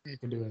 He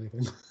can do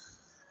anything.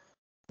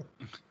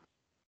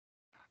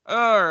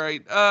 All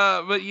right.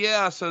 But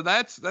yeah, so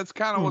that's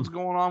kind of what's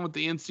going on with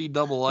the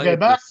NCAA. Okay,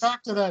 back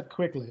to that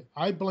quickly.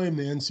 I blame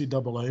the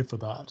NCAA for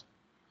that.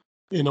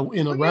 In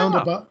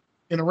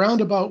a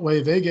roundabout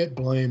way, they get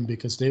blamed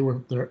because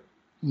they're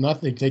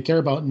nothing. They care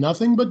about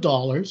nothing but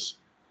dollars.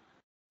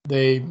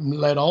 They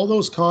let all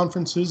those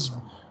conferences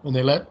and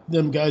they let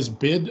them guys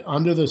bid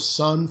under the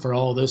sun for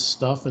all this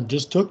stuff and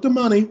just took the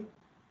money.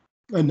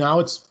 And now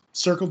it's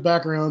circled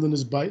back around and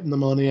is biting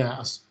them on the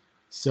ass.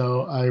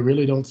 So I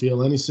really don't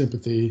feel any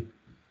sympathy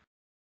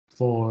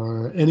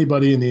for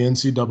anybody in the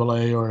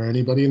NCAA or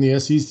anybody in the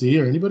SEC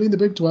or anybody in the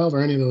Big 12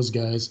 or any of those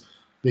guys,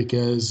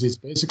 because it's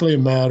basically a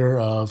matter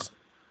of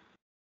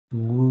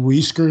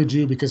We screwed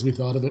you because we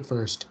thought of it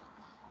first.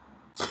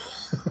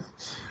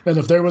 And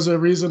if there was a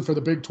reason for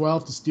the Big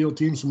 12 to steal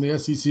teams from the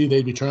SEC,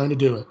 they'd be trying to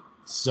do it.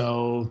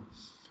 So,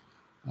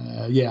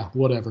 yeah,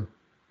 whatever.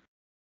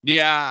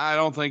 Yeah, I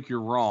don't think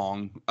you're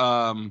wrong.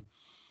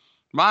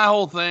 My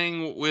whole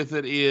thing with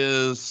it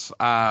is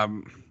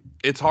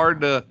it's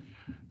hard to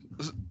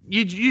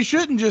you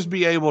shouldn't just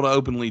be able to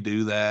openly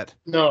do that.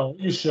 No,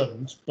 you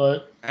shouldn't.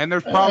 And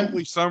there's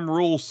probably some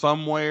rule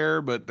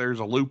somewhere, but there's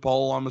a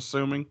loophole, I'm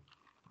assuming.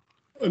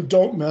 And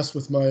don't mess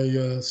with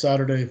my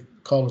Saturday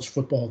college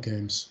football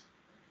games.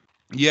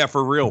 Yeah,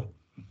 for real.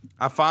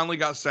 I finally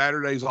got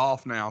Saturdays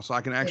off now, so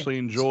I can actually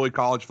enjoy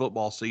college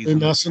football season.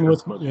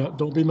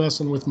 Don't be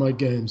messing with my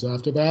games.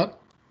 After that,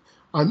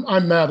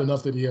 I'm mad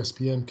enough that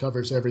ESPN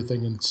covers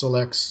everything and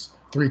selects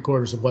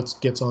 3/4 of what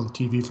gets on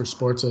TV for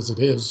sports as it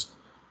is,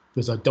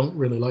 because I don't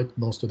really like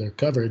most of their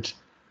coverage.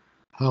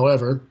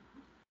 However,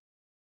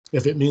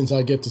 if it means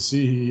I get to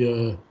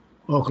see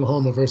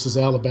Oklahoma versus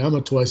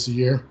Alabama twice a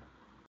year,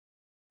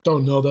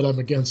 don't know that I'm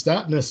against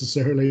that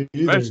necessarily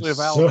either. Especially if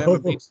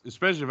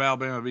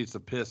Alabama beats the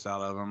piss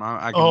out of them.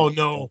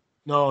 No.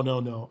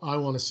 I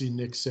want to see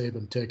Nick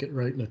Saban take it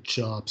right in the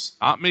chops.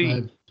 Not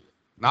me.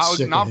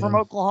 Not from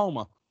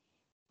Oklahoma.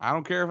 I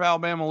don't care if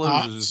Alabama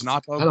loses. It's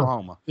not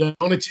Oklahoma. The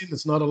only team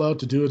that's not allowed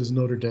to do it is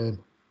Notre Dame.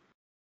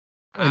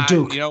 And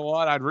Duke. You know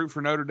what? I'd root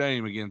for Notre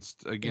Dame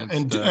against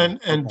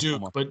and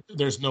Duke, but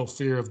there's no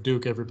fear of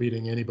Duke ever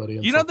beating anybody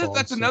in football.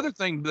 That's another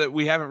thing that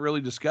we haven't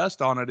really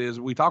discussed on it is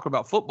we talk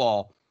about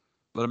football,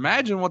 but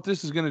imagine what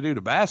this is going to do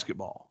to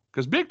basketball,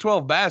 because Big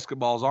 12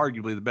 basketball is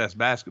arguably the best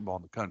basketball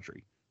in the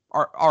country,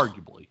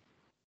 arguably.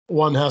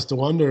 One has to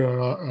wonder,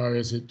 or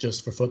is it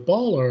just for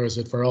football, or is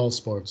it for all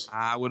sports?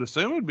 I would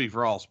assume it'd be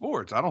for all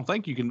sports. I don't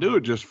think you can do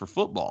it just for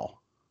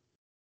football.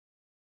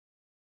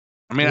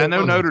 I mean, I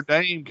know Notre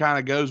Dame kind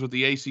of goes with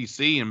the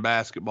ACC in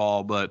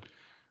basketball, but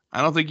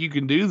I don't think you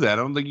can do that. I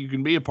don't think you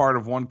can be a part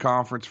of one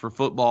conference for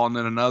football and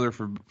then another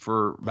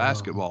for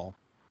basketball.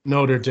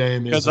 Notre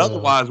Dame is... Because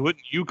otherwise,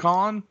 wouldn't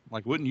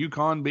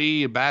UConn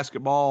be a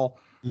basketball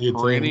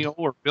perennial,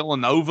 or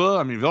Villanova?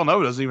 I mean,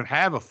 Villanova doesn't even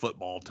have a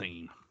football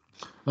team.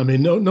 I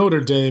mean,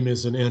 Notre Dame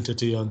is an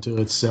entity unto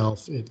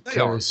itself. It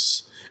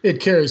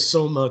carries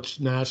so much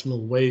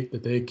national weight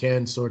that they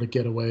can sort of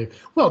get away.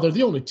 Well, they're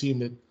the only team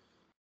that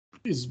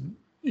is...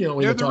 they're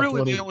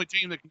really the only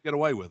team that can get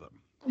away with it.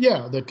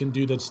 Yeah, that can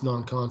do this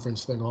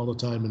non-conference thing all the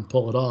time and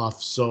pull it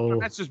off. So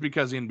that's just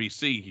because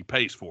NBC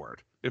pays for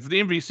it. If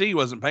the NBC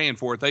wasn't paying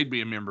for it, they'd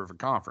be a member of a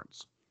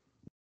conference.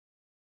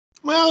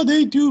 Well,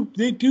 they do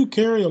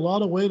carry a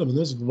lot of weight. I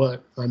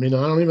mean,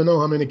 I don't even know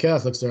how many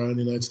Catholics there are in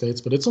the United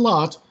States, but it's a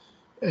lot,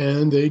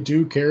 and they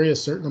do carry a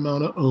certain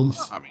amount of oomph.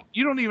 I mean,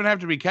 you don't even have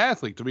to be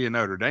Catholic to be a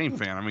Notre Dame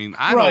fan. I mean,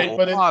 I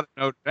know a lot of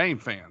Notre Dame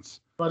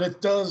fans. But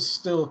it does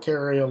still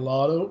carry a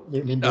lot of.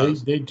 I mean,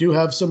 they do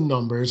have some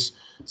numbers,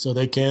 so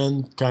they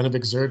can kind of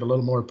exert a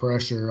little more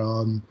pressure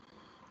on,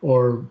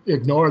 or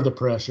ignore the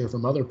pressure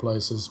from other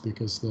places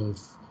because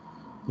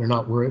they're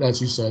not worried.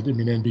 As you said, I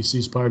mean,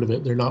 NBC's part of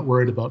it. They're not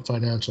worried about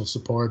financial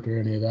support or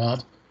any of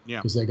that. Yeah.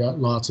 Because they got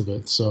lots of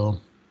it.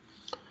 So,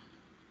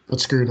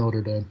 but screw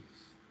Notre Dame.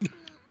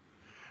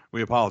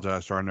 We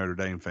apologize to our Notre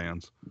Dame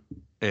fans.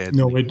 Ed.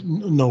 No,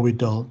 we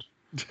don't.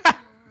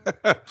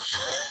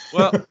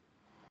 Well.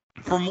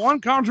 From one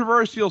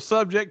controversial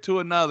subject to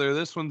another,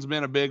 this one's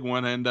been a big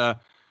one, and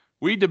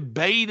we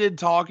debated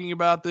talking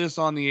about this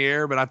on the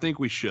air, but I think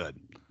we should.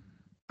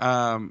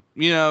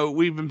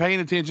 We've been paying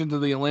attention to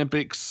the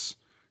Olympics.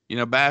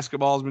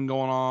 Basketball's been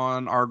going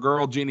on. Our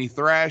girl Jenny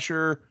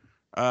Thrasher,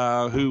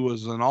 who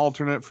was an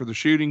alternate for the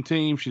shooting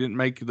team, she didn't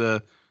make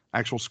the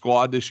actual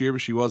squad this year,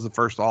 but she was the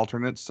first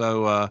alternate.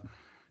 So,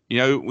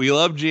 we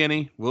love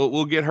Jenny.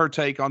 We'll get her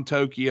take on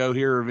Tokyo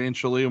here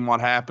eventually and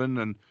what happened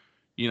and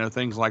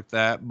things like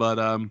that.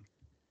 But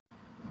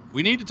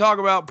we need to talk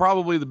about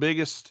probably the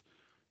biggest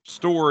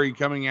story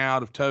coming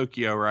out of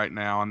Tokyo right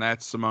now, and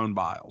that's Simone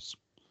Biles.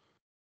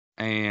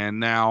 And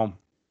now,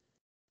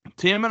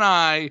 Tim and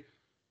I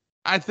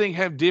think,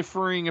 have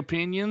differing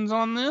opinions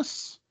on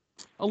this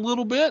a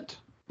little bit.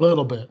 A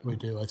little bit, we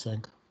do, I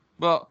think.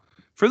 Well,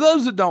 for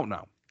those that don't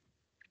know,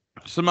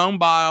 Simone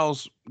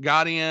Biles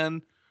got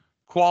in,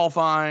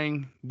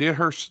 qualifying, did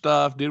her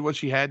stuff, did what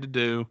she had to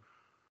do.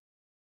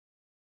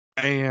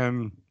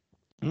 And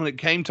when it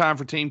came time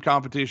for team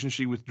competition,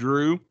 she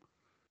withdrew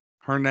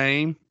her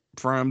name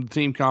from the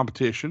team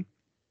competition.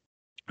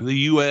 The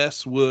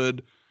U.S.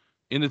 would,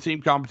 in the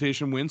team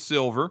competition, win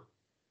silver.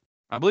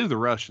 I believe the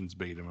Russians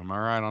beat them. Am I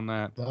right on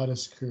that? That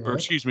is correct. Or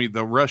excuse me,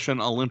 the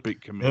Russian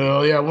Olympic Committee.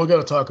 Oh, yeah, we're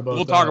going to talk about that.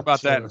 We'll talk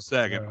about that in a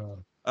second.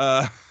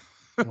 What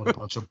a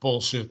bunch of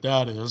bullshit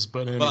that is,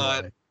 but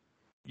anyway.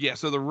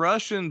 So the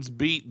Russians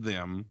beat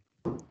them.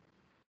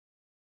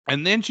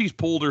 And then she's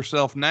pulled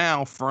herself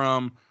now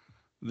from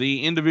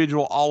the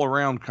individual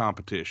all-around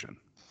competition,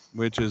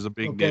 which is a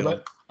big deal.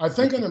 But I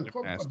think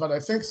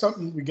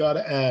something we got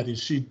to add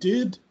is she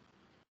did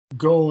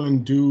go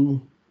and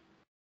do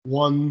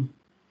one.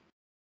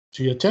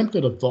 She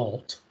attempted a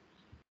vault,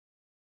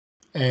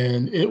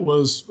 and it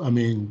was,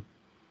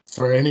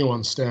 for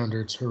anyone's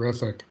standards,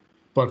 horrific.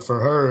 But for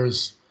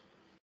hers,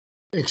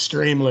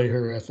 extremely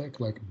horrific,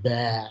 like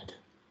bad.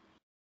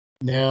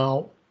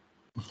 Now,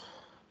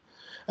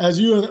 as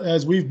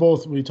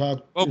we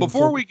talked. Well,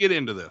 before we get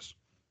into this,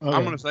 okay.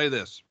 I'm going to say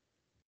this.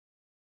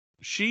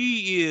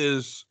 She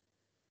is,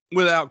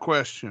 without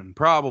question,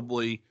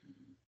 probably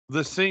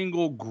the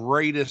single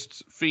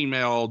greatest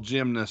female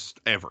gymnast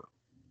ever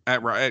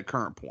at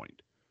current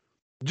point.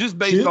 Just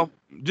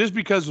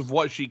because of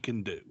what she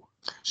can do.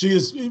 She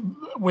is,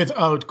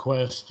 without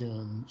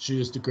question, she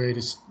is the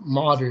greatest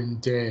modern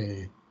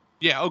day.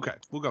 Yeah, okay,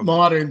 we'll go.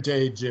 Modern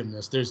day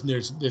gymnast. There's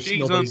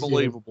she's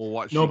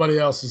unbelievable. Nobody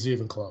else is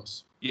even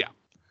close. Yeah,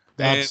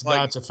 that's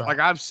a fact. Like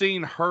I've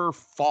seen her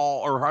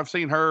fall, or I've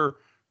seen her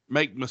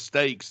make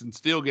mistakes and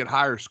still get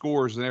higher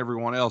scores than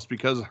everyone else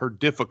because her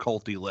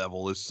difficulty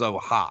level is so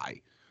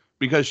high,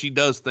 because she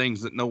does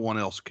things that no one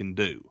else can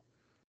do.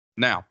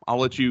 Now, I'll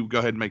let you go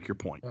ahead and make your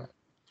point.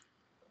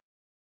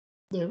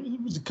 There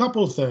was a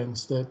couple of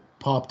things that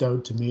popped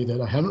out to me that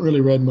I haven't really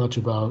read much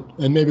about,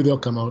 and maybe they'll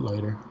come out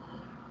later.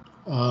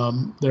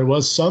 There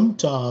was some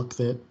talk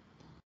that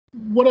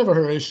whatever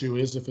her issue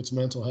is, if it's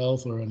mental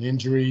health or an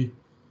injury,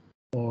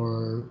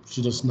 or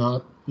she just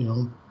not,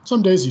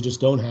 some days you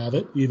just don't have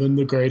it. Even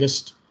the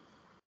greatest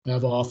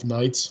have off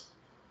nights.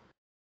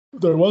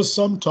 There was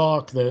some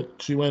talk that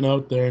she went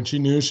out there and she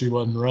knew she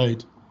wasn't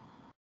right,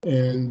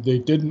 and they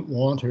didn't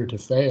want her to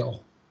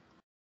fail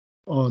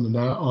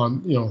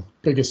on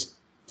biggest.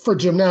 For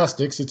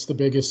gymnastics, it's the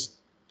biggest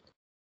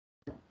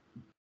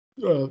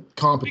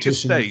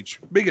competition.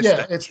 Biggest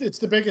stage. It's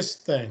the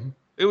biggest thing.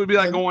 It would be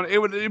like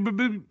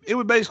it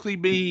would basically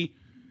be,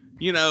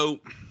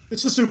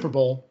 it's the Super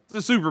Bowl.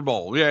 The Super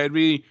Bowl. Yeah, it'd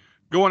be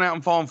going out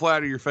and falling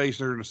flat on your face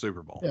during the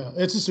Super Bowl. Yeah,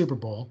 it's a Super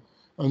Bowl.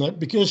 And that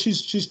because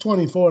she's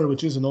 24,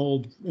 which isn't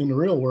old in the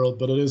real world,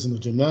 but it is in the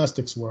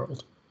gymnastics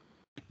world.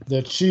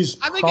 That she's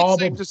I think it's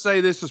safe to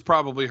say this is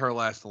probably her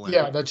last Olympics.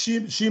 Yeah, that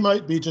she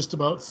might be just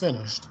about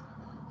finished.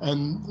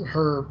 And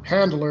her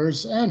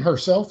handlers and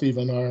herself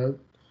even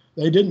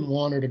they didn't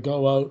want her to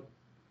go out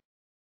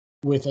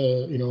with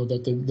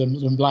that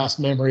the last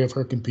memory of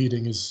her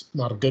competing is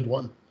not a good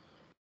one.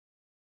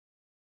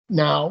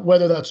 Now,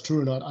 whether that's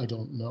true or not, I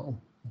don't know.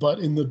 But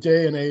in the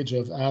day and age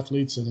of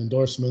athletes and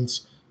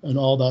endorsements and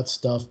all that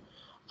stuff,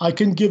 I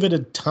can give it a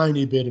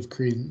tiny bit of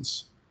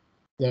credence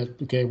that,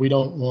 okay, we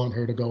don't want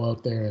her to go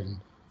out there and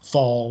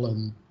fall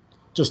and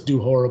just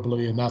do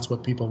horribly, and that's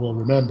what people will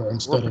remember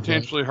instead of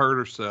potentially hurt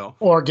herself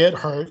or get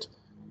hurt.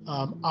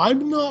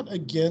 I'm not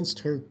against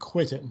her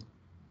quitting.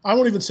 I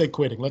won't even say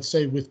quitting. Let's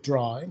say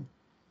withdrawing.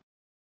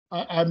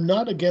 I'm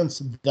not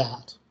against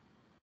that.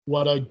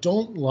 What I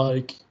don't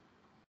like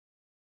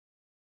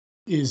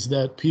is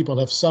that people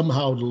have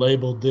somehow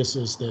labeled this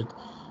as that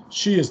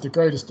she is the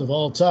greatest of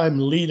all time,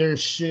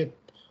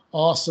 leadership,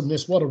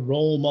 awesomeness, what a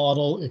role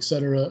model,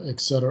 etc.,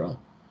 etc.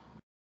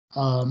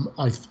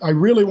 I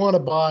really want to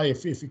buy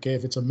if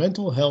it's a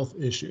mental health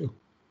issue,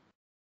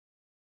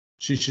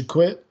 she should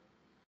quit.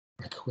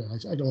 I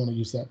don't want to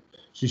use that.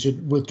 She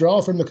should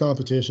withdraw from the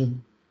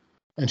competition,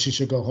 and she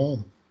should go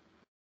home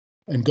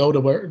and go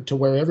to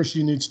wherever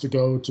she needs to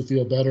go to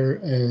feel better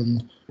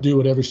and do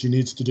whatever she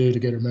needs to do to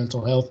get her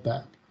mental health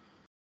back.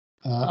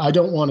 I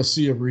don't want to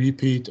see a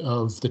repeat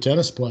of the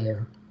tennis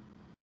player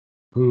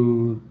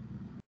who,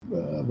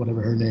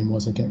 whatever her name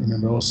was, I can't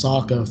remember,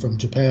 Osaka from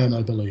Japan,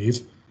 I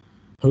believe,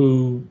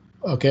 who,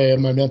 okay,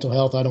 my mental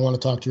health, I don't want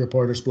to talk to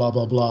reporters, blah,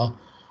 blah, blah.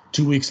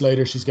 2 weeks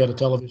later, she's got a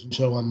television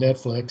show on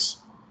Netflix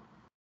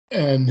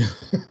and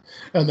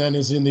then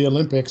is in the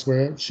Olympics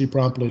where she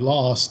promptly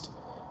lost,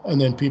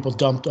 and then people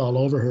dumped all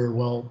over her.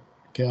 Well,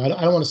 okay, I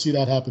don't want to see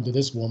that happen to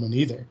this woman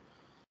either.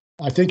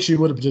 I think she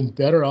would have been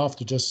better off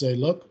to just say,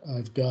 look,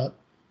 I've got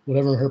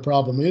whatever her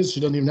problem is. She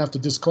doesn't even have to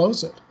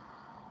disclose it.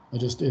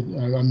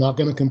 I'm not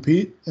going to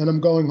compete, and I'm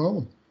going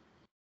home.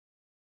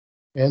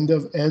 End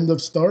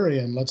of story.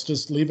 And let's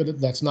just leave it at,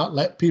 let's not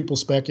let people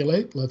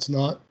speculate. Let's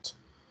not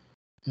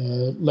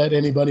let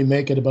anybody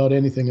make it about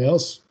anything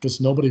else, because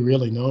nobody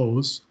really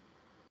knows.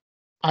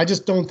 I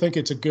just don't think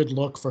it's a good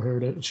look for her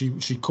to,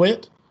 she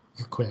quit.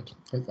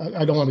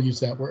 I don't want to use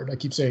that word. I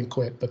keep saying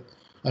quit, but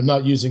I'm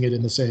not using it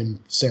in the same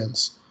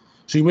sense.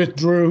 She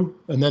withdrew,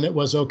 and then it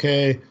was,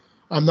 okay,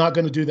 I'm not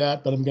going to do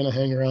that, but I'm going to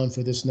hang around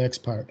for this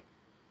next part.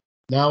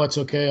 Now it's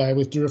okay, I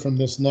withdrew from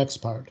this next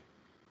part,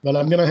 but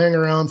I'm going to hang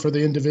around for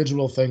the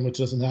individual thing, which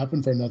doesn't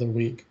happen for another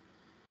week.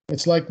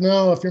 It's like,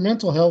 no, if your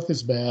mental health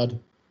is bad,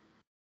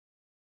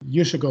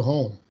 you should go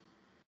home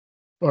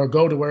or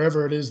go to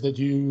wherever it is that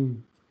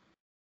you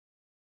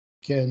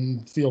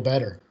can feel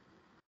better.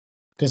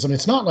 Because, I mean,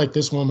 it's not like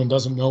this woman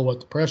doesn't know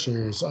what the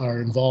pressures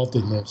are involved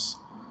in this.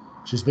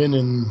 She's been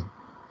in,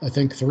 I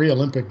think, 3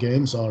 Olympic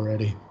Games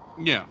already.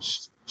 Yeah.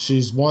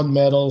 She's won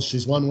medals.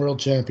 She's won world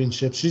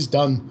championships. She's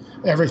done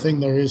everything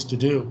there is to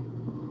do.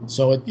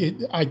 So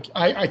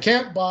I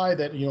can't buy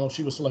that, you know, if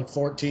she was like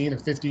 14 or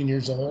 15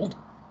 years old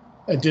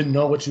and didn't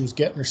know what she was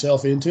getting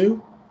herself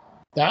into,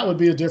 that would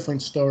be a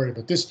different story.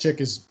 But this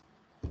chick is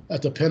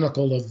at the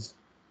pinnacle of,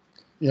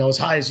 you know, as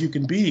high as you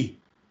can be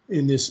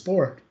in this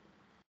sport.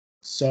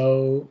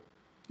 So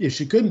if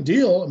she couldn't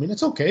deal, I mean,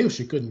 it's okay if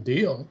she couldn't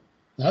deal.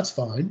 That's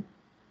fine.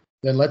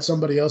 Then let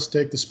somebody else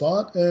take the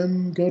spot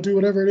and go do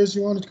whatever it is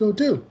you wanted to go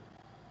do.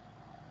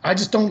 I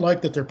just don't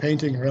like that they're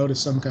painting her out as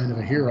some kind of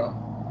a hero.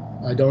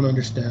 I don't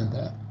understand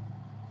that.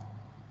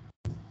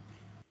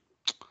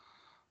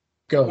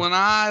 Go. When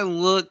I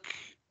look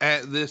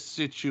at this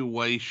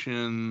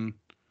situation,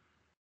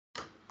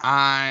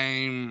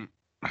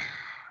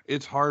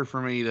 it's hard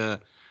for me to.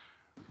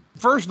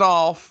 First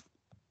off,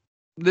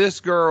 this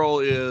girl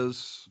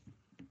is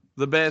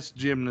the best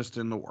gymnast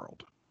in the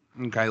world.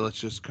 Okay, let's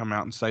just come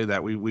out and say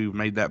that. We've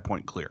made that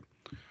point clear.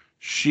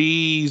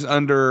 She's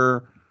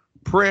under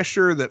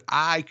pressure that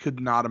I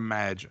could not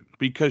imagine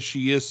because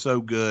she is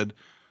so good.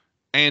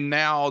 And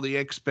now the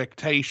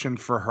expectation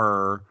for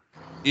her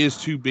is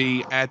to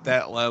be at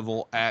that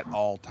level at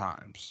all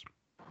times.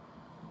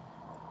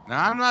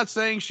 Now, I'm not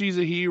saying she's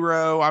a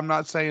hero. I'm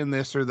not saying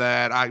this or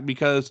that.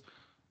 Because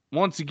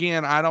once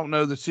again, I don't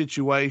know the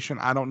situation.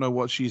 I don't know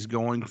what she's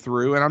going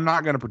through. And I'm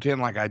not going to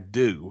pretend like I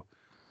do.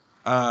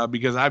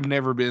 Because I've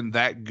never been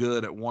that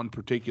good at one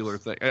particular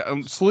thing.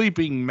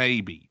 Sleeping,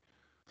 maybe.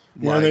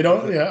 Yeah, they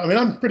don't. Yeah, I mean,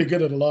 I'm pretty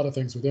good at a lot of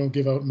things, but they don't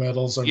give out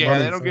medals. Or money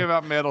they don't give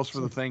out medals for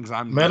the things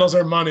I'm. Medals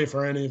or money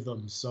for any of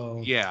them.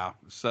 So yeah,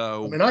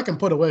 so I mean, I can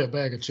put away a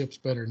bag of chips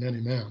better than any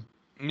man.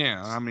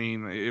 Yeah, I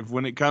mean,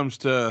 when it comes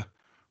to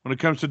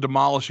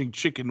demolishing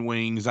chicken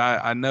wings,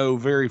 I know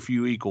very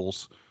few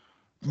equals.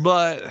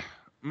 But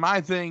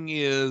my thing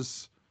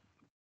is,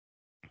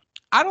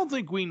 I don't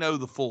think we know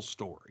the full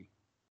story.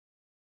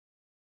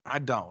 I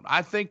don't.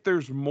 I think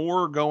there's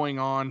more going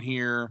on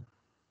here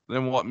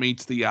than what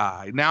meets the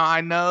eye. Now,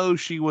 I know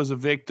she was a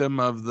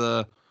victim of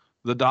the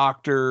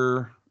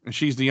doctor, and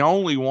she's the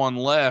only one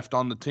left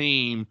on the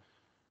team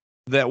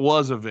that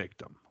was a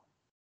victim.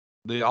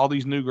 All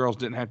these new girls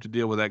didn't have to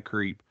deal with that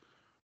creep.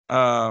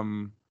 By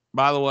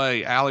the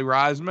way, Aly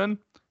Raisman,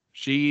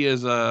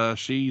 she's a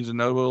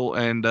noble,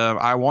 and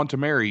I want to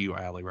marry you,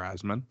 Aly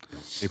Raisman,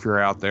 if you're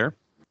out there.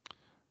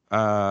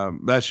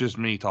 That's just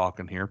me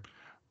talking here.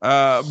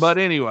 But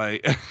anyway,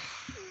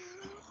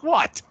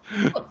 what?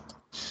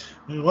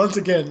 Once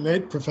again,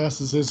 Nate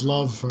professes his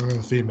love for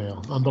a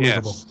female.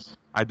 Unbelievable. Yes,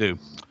 I do.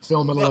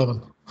 Film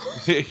 11.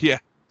 Yeah,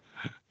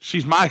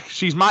 she's my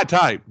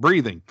type.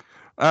 Breathing.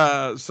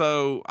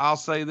 So I'll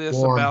say this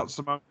about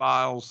Simone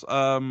Biles.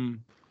 I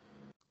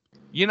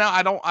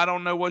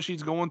don't know what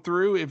she's going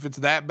through. If it's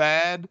that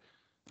bad,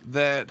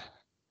 that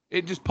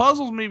it just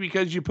puzzles me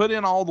because you put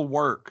in all the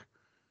work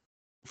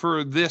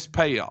for this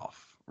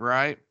payoff,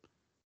 right?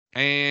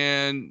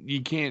 And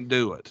you can't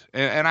do it.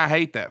 And I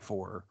hate that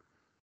for her.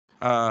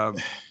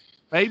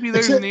 Maybe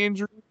there's an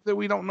injury that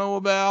we don't know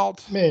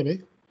about.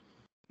 Maybe.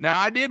 Now,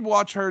 I did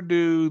watch her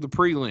do the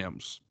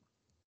prelims.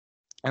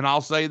 And I'll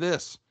say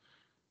this.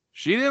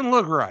 She didn't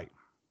look right.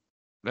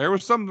 There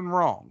was something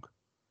wrong.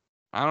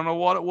 I don't know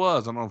what it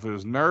was. I don't know if it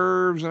was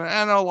nerves. And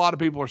I know a lot of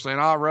people are saying,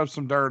 rub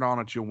some dirt on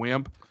it, you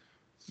wimp.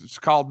 It's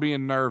called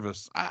being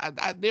nervous.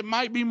 It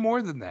might be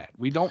more than that.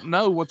 We don't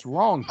know what's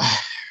wrong.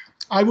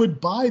 I would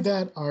buy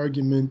that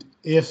argument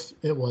if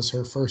it was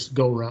her first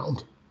go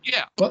round.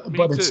 Yeah, but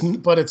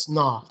it's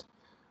not.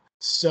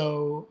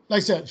 So, like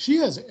I said, she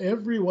has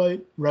every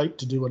right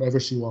to do whatever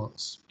she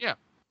wants. Yeah,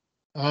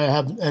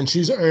 and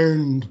she's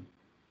earned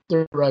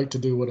the right to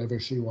do whatever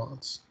she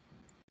wants.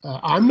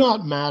 I'm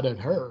not mad at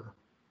her.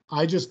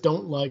 I just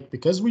don't like,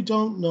 because we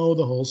don't know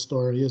the whole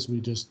story, as we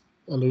just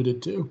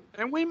alluded to.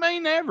 And we may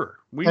never.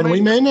 We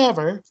may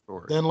never.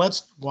 Then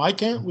why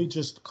can't we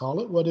just call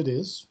it what it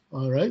is?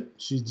 All right.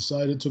 She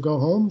decided to go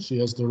home. She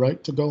has the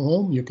right to go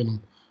home. You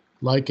can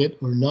like it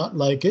or not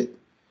like it.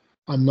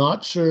 I'm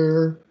not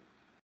sure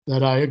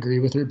that I agree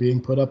with her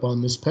being put up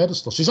on this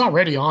pedestal. She's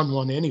already on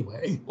one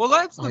anyway. Well,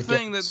 that's the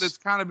thing that's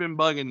kind of been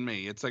bugging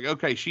me. It's like,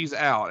 okay, she's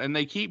out, and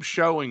they keep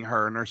showing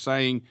her, and they're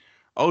saying,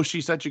 oh,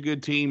 she's such a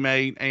good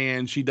teammate,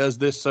 and she does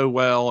this so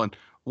well, and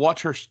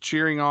watch her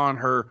cheering on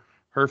her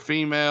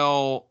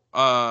female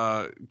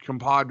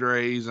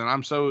compadres,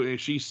 and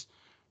she's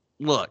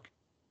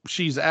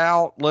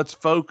out. Let's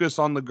focus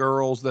on the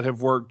girls that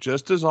have worked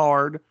just as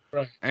hard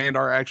and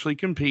are actually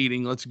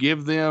competing. Let's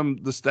give them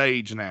the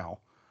stage now.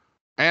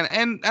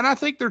 And I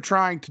think they're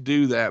trying to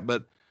do that,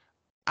 but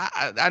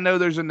I know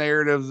there's a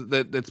narrative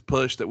that's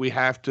pushed that we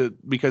have to,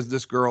 because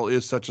this girl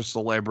is such a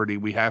celebrity,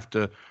 we have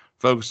to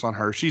focus on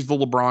her. She's the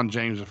LeBron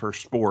James of her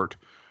sport.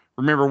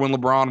 Remember when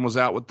LeBron was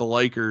out with the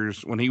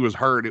Lakers, when he was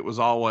hurt, it was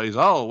always,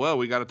 oh, well,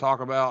 we got to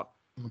talk about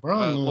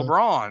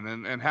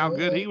LeBron and how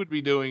good he would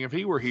be doing if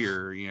he were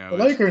here. The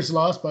Lakers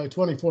lost by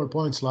 24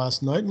 points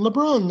last night, and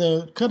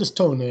LeBron cut his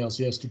toenails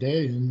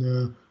yesterday,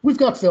 and we've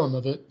got film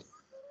of it.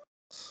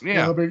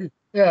 Yeah.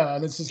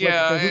 And it's just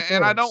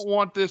and I don't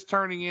want this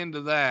turning into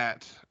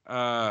that.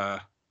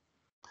 But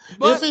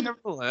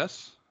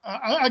nevertheless,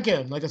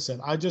 again, like I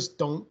said, I just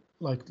don't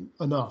like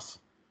enough.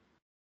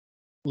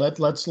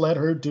 Let's let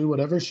her do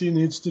whatever she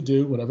needs to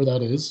do, whatever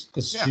that is,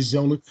 because she's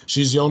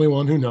the only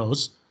one who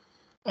knows.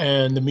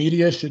 And the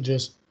media should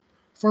just,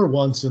 for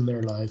once in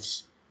their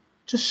lives,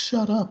 just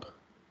shut up.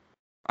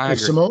 I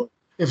agree.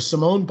 if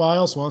Simone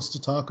Biles wants to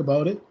talk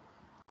about it,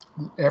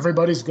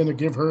 everybody's going to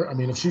give her. I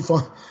mean, if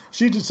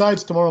she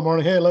decides tomorrow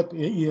morning, hey, look,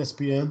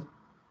 ESPN,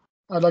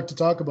 I'd like to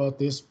talk about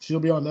this. She'll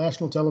be on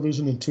national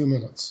television in 2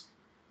 minutes.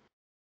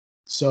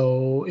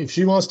 So if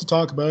she wants to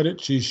talk about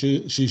it, she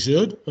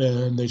should,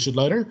 and they should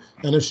let her.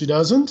 And if she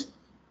doesn't,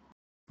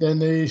 then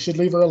they should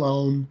leave her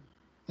alone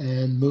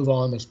and move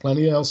on. There's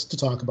plenty else to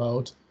talk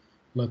about.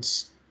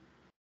 Let's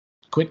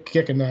quit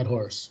kicking that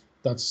horse.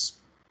 That's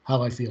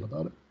how I feel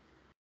about it.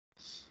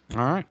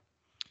 All right.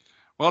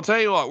 Well, I'll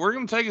tell you what, we're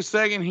going to take a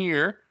second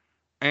here,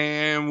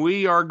 and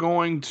we are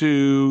going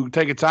to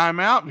take a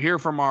timeout, hear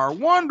from our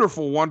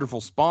wonderful,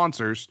 wonderful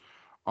sponsors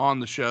on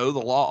the show, the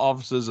law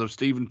offices of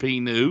Stephen P.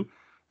 New,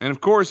 and,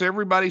 of course,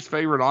 everybody's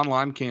favorite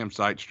online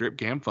campsite, Strip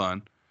Cam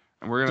Fun.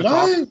 And we're going to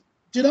talk.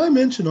 Did I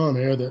mention on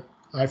air that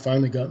I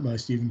finally got my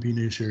Stephen P.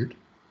 New shirt?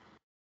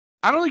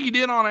 I don't think you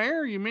did on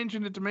air. You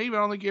mentioned it to me, but I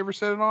don't think you ever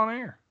said it on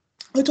air.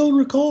 I don't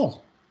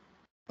recall.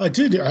 I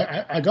did.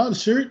 I got a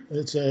shirt.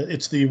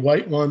 It's the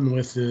white one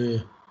with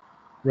the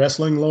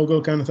wrestling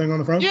logo kind of thing on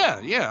the front.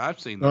 Yeah, I've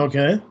seen that.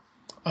 Okay,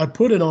 I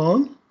put it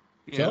on.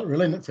 Yeah. Felt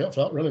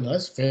really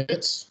nice.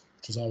 Fits,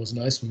 which is always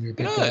nice when you're a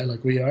big guy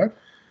like we are.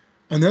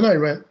 And then I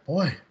went,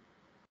 boy,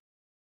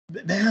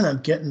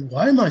 man,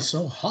 why am I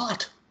so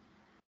hot?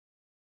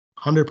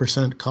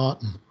 100%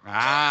 cotton.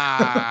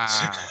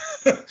 Ah.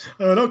 I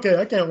went, okay,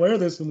 I can't wear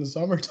this in the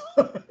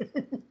summertime.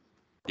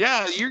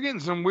 Yeah, you're getting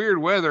some weird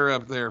weather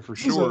up there for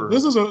sure.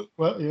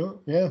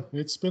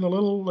 It's been a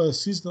little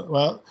seasonal.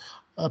 Well,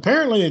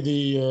 apparently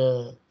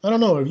I don't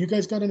know. Have you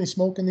guys got any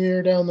smoke in the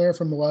air down there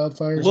from the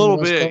wildfires? A little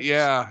bit,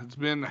 yeah. It's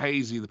been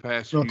hazy the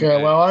past few days.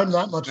 Okay, well, I'm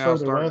not much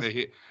further west.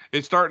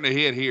 It's starting to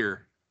hit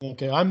here.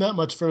 Okay, I'm not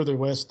much further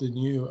west than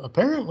you.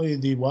 Apparently,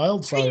 the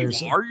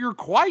wildfires. You're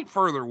quite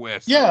further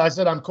west. Yeah, I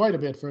said I'm quite a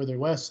bit further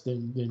west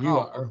than you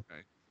are.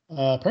 Okay.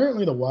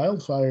 Apparently, the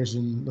wildfires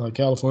in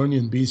California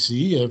and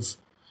BC have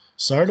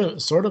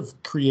sort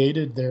of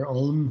created their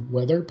own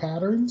weather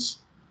patterns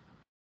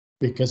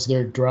because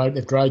they've dried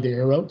the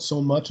air out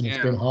so much and it's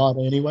been hot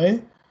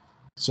anyway.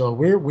 So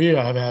we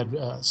have had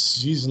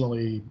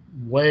seasonally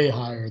way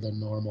higher than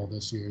normal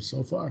this year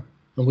so far,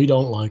 and we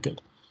don't like it.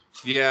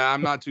 Yeah,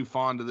 I'm not too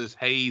fond of this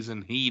haze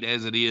and heat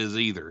as it is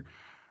either.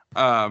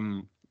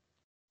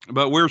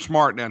 But we're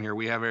smart down here.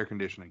 We have air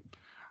conditioning.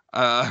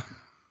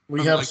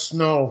 We have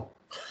snow.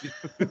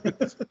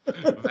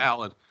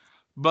 Valid.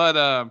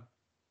 But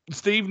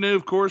Steve New,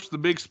 of course, the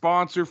big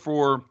sponsor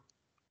for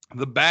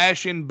the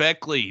Bash in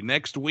Beckley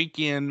next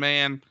weekend,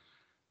 man.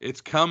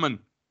 It's coming.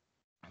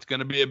 It's going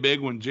to be a big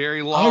one.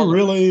 Jerry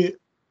Lawler.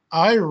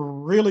 I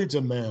really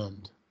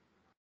demand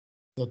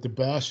that the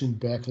Bash in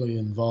Beckley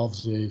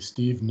involves a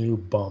Steve New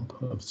bump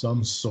of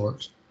some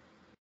sort.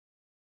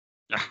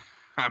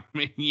 I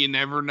mean, you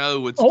never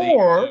know what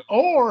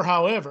or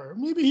however,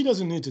 maybe he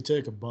doesn't need to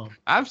take a bump.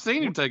 I've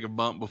seen him take a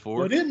bump before.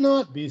 Would it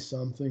not be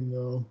something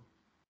though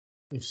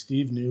if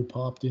Steve New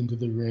popped into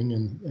the ring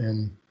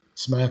and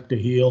smacked a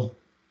heel,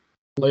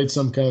 played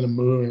some kind of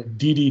move,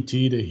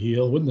 DDT to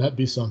heel? Wouldn't that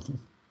be something?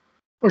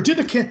 Or did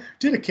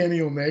a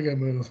Kenny Omega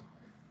move?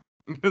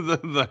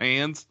 the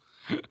hands.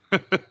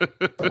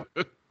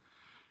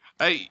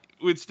 Hey,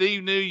 with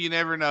Steve New, you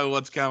never know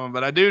what's coming,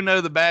 but I do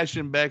know the Bash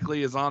in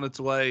Beckley is on its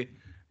way,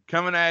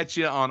 coming at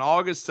you on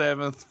August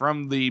 7th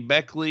from the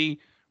Beckley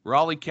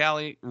Raleigh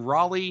County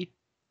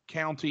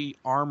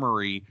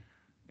Armory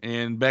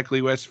in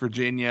Beckley, West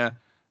Virginia,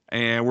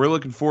 and we're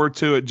looking forward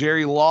to it.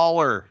 Jerry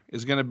Lawler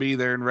is going to be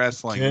there in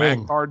wrestling.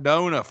 Matt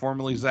Cardona,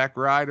 formerly Zack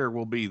Ryder,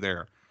 will be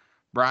there.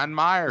 Brian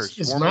Myers.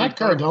 Is Matt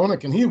Cardona,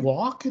 can he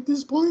walk at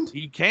this point?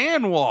 He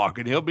can walk,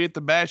 and he'll be at the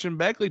Bash in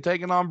Beckley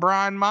taking on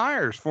Brian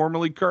Myers,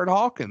 formerly Kurt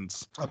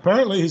Hawkins.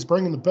 Apparently, he's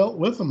bringing the belt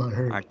with him, I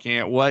heard. I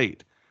can't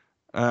wait.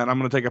 And I'm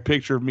going to take a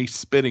picture of me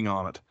spitting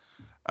on it.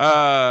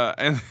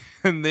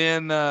 And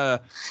then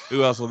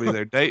who else will be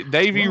there?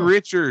 Davey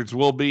Richards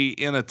will be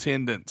in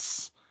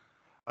attendance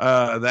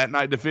that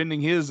night defending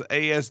his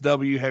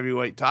ASW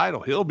heavyweight title.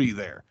 He'll be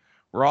there.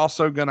 We're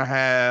also going to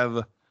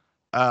have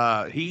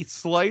Heath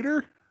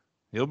Slater.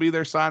 He'll be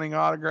there signing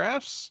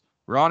autographs.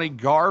 Ronnie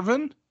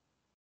Garvin.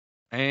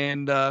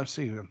 And I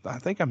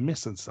think I'm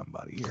missing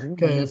somebody here.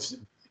 Okay,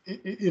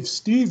 if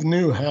Steve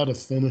New had a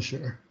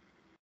finisher,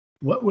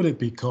 what would it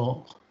be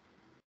called?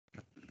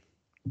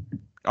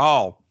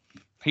 Oh,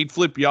 he'd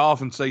flip you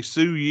off and say,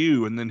 "Sue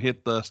you," and then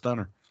hit the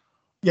stunner.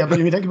 Yeah, but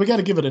we got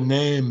to give it a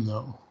name,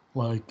 though.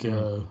 Like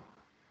I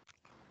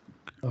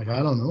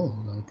don't know,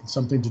 like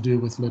something to do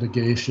with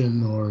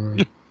litigation or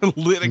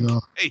litigation.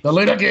 The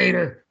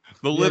litigator.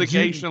 The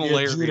litigation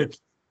lawyer. The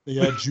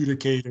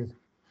adjudicator.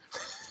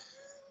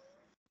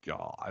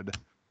 God.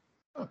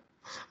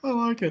 I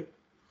like it.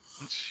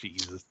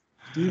 Jesus.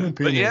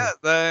 But yeah,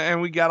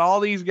 and we got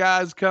all these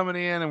guys coming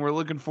in, and we're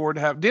looking forward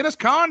to have Dennis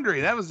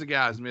Condrey. That was the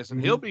guy's missing.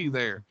 He'll be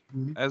there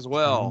as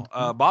well.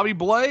 Bobby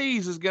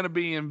Blaze is going to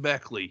be in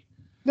Beckley.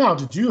 Now,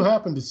 did you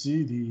happen to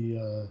see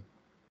the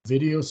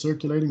video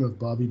circulating of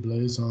Bobby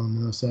Blaze on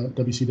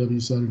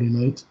WCW Saturday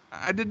Night?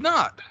 I did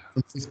not.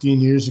 From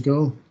 15 years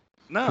ago.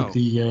 No. Like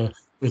the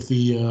with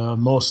the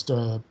most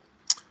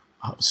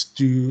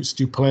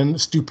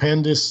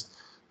stupendous.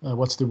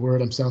 What's the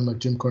word? I'm sounding like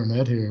Jim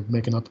Cornette here,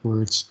 making up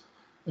words.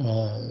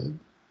 Was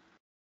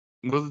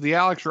it the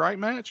Alex Wright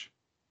match?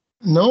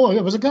 No,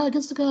 it was a guy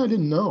against a guy I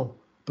didn't know,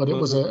 but it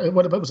was a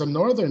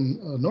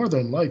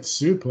Northern Lights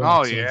suplex.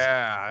 Oh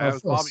yeah, that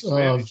was Bobby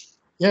Spanish.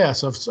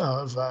 Yes, of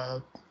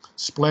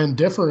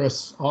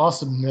splendiferous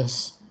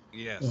awesomeness.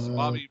 Yes,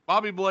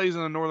 Bobby Blaze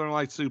and a Northern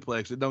Lights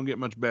suplex. It don't get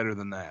much better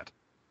than that.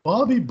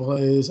 Bobby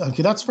Blaze.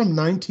 Okay, that's from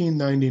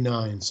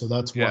 1999, so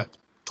that's what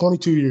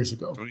 22 years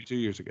ago. 22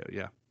 years ago,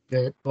 yeah.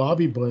 Okay,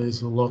 Bobby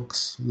Blaze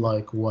looks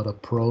like what a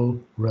pro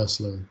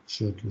wrestler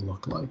should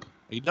look like.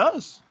 He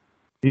does.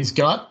 He's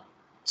got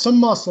some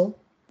muscle.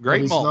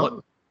 Great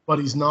mullet. But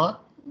he's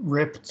not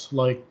ripped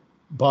like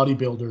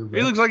bodybuilder ripped.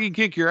 He looks like he'd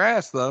kick your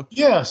ass, though.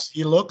 Yes,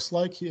 he looks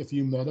like if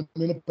you met him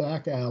in a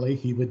back alley,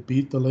 he would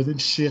beat the living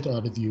shit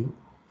out of you,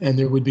 and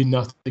there would be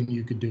nothing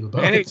you could do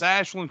about it. And it's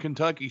Ashland,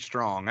 Kentucky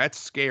strong. That's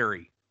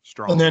scary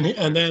strong.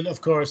 And then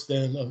of course,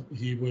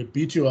 he would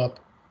beat you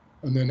up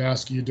and then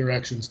ask you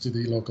directions to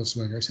the local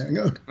swingers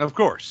hangout. Of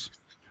course.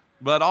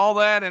 But all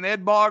that and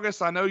Ed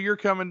Bogus, I know you're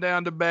coming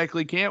down to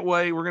Beckley. Can't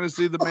wait. We're going to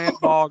see the man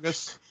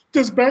Bogus.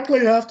 Does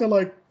Beckley have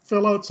to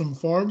fill out some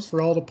forms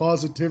for all the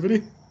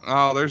positivity?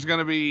 Oh, there's going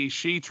to be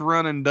sheets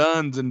running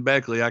duns in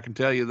Beckley. I can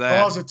tell you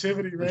that.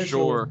 Positivity ratio.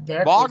 Sure.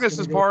 Bogus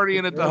is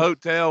partying at the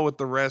hotel with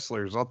the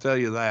wrestlers. I'll tell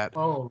you that.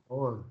 Oh,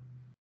 Lord.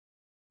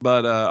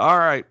 But, all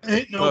right.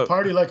 Ain't no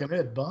party like an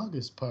Ed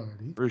Bogus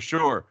party. For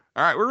sure.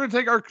 All right. We're going to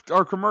take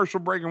our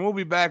commercial break and we'll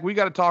be back. We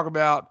got to talk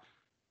about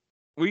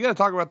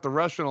the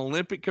Russian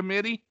Olympic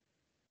Committee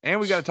and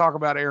we got to talk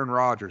about Aaron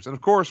Rodgers. And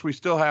of course, we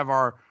still have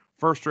our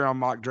first round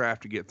mock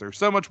draft to get through.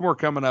 So much more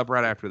coming up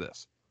right after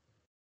this.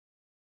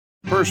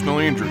 Personal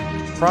injury,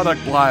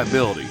 product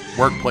liability,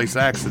 workplace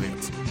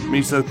accidents,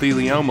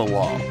 mesothelioma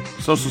law,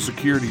 Social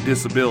Security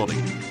disability,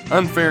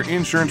 unfair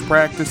insurance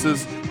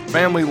practices,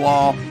 family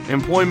law,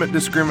 employment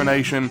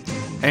discrimination,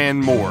 and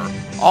more.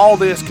 All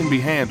this can be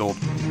handled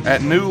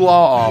at New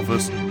Law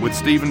Office with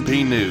Stephen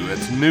P. New.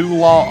 It's New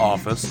Law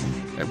Office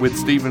with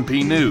Stephen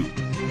P. New.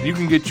 You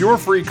can get your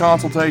free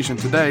consultation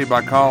today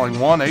by calling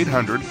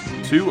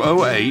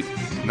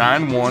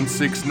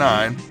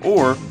 1-800-208-9169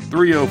 or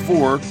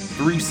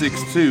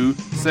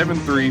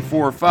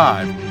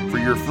 304-362-7345 for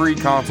your free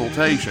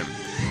consultation.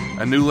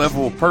 A new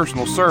level of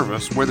personal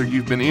service. Whether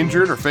you've been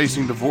injured or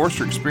facing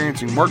divorce or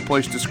experiencing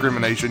workplace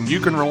discrimination,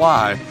 you can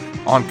rely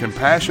on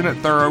compassionate,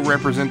 thorough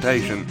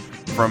representation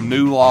from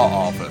New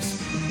Law Office.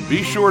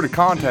 Be sure to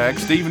contact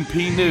Stephen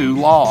P. New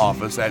Law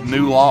Office at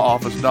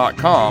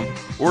newlawoffice.com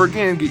or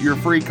again get your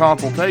free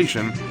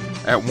consultation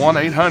at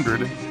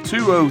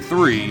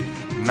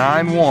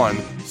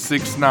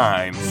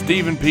 1-800-203-9169.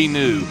 Stephen P.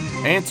 New,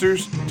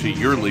 answers to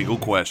your legal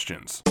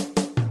questions.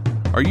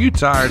 Are you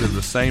tired of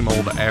the same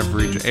old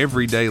average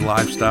everyday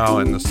lifestyle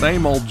and the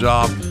same old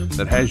job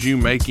that has you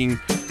making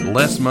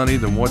less money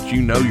than what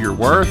you know you're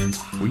worth?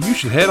 Well, you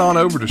should head on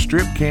over to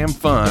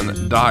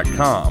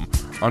stripcamfun.com.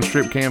 On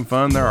Strip Cam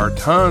Fun, there are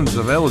tons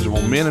of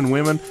eligible men and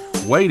women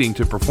waiting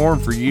to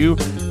perform for you,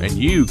 and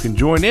you can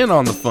join in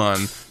on the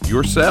fun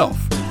yourself.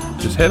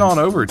 Just head on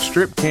over at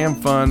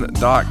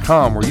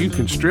stripcamfun.com where you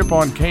can strip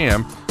on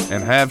cam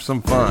and have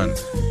some fun.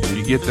 If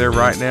you get there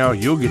right now,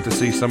 you'll get to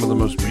see some of the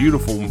most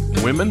beautiful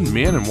women,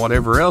 men, and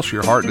whatever else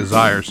your heart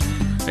desires.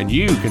 And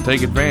you can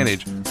take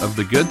advantage of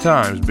the good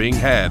times being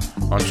had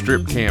on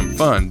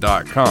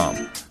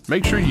stripcamfun.com.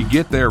 Make sure you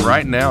get there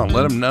right now and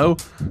let them know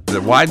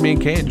that Wide Men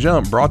Can't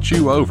Jump brought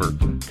you over,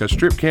 because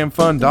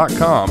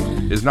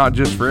stripcamfun.com is not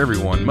just for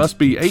everyone. Must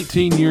be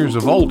 18 years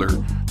of older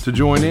to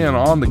join in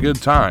on the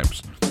good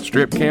times.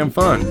 Strip Cam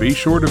Fun. Be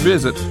sure to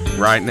visit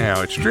right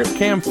now at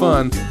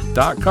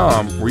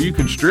stripcamfun.com where you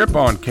can strip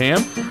on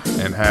cam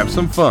and have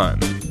some fun.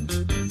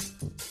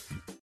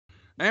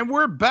 And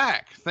we're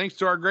back. Thanks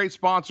to our great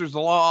sponsors, the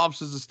law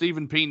offices of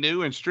Stephen P.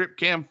 New and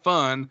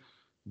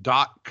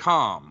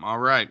stripcamfun.com. All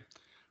right.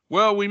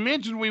 Well, we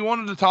mentioned we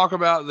wanted to talk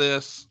about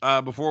this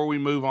before we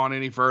move on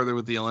any further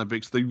with the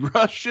Olympics. The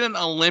Russian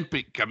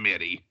Olympic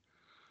Committee.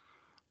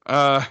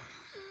 Does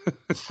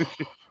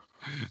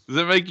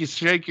that make you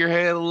shake your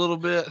head a little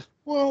bit?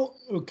 Well,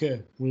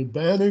 okay. We're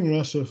banning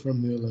Russia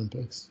from the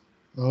Olympics.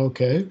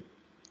 Okay.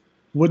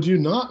 Would you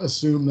not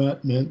assume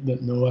that meant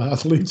that no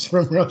athletes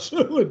from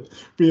Russia would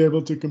be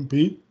able to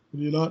compete?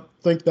 Do you not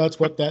think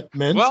that's what that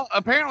meant? Well,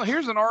 apparently,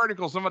 here's an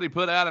article somebody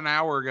put out an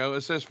hour ago.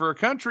 It says, for a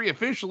country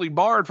officially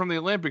barred from the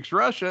Olympics,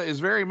 Russia is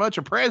very much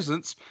a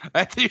presence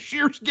at this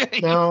year's game.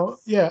 Now,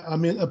 yeah, I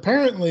mean,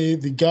 apparently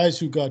the guys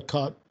who got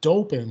caught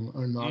doping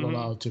are not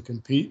allowed to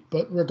compete.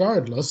 But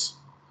regardless,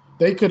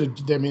 they could have,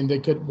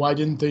 why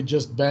didn't they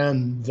just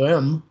ban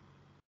them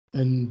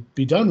and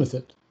be done with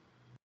it?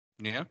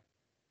 Yeah.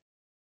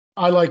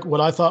 I like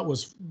what I thought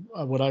was,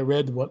 what I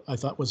read, what I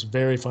thought was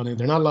very funny.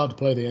 They're not allowed to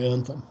play the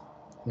anthem.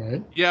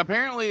 Right. Yeah,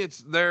 apparently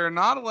they're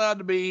not allowed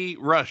to be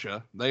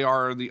Russia. They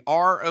are the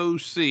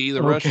ROC, the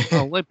Russian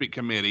Olympic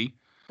Committee.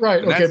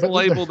 Right. And that's the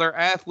label their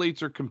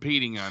athletes are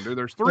competing under.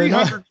 There's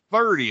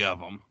 330 of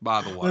them,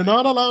 by the way. They're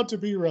not allowed to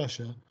be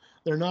Russia.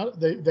 They're not.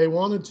 They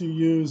wanted to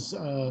use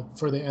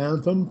for the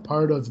anthem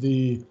part of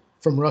the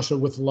 "From Russia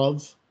with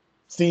Love"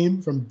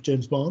 theme from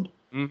James Bond,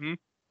 Mm-hmm.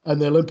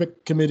 and the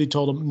Olympic Committee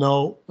told them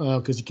no,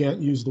 because you can't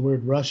use the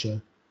word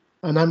Russia.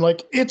 And I'm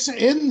like, it's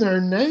in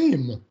their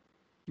name.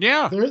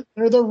 Yeah.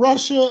 They're the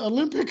Russia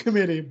Olympic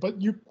Committee, but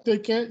they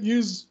can't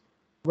use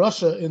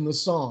Russia in the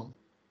song.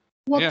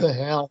 What the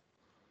hell?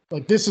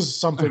 Like, this is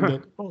something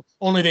that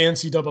only the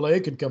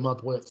NCAA could come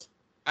up with.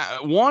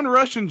 One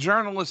Russian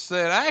journalist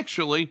said,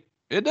 actually,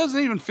 it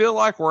doesn't even feel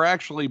like we're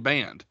actually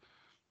banned.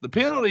 The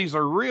penalties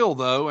are real,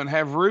 though, and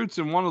have roots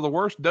in one of the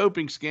worst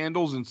doping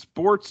scandals in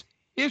sports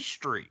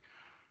history.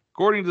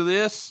 According to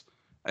this,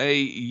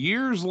 a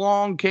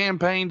years-long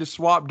campaign to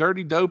swap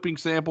dirty doping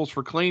samples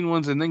for clean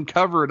ones and then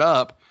cover it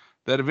up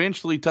that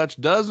eventually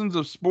touched dozens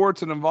of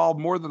sports and involved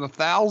more than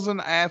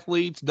 1,000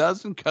 athletes,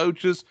 dozen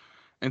coaches,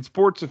 and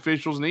sports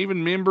officials, and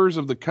even members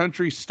of the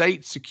country's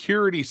state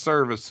security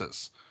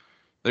services.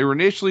 They were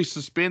initially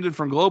suspended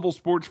from global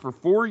sports for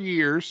 4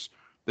 years.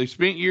 They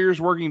spent years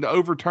working to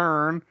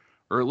overturn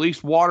or at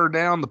least water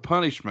down the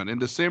punishment. In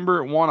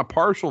December, it won a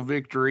partial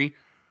victory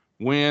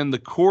when the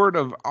Court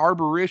of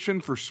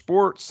Arbitration for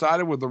Sports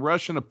sided with the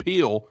Russian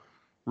appeal,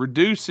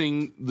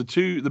 reducing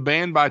the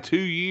ban by 2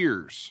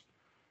 years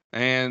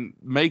and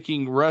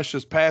making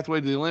Russia's pathway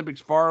to the Olympics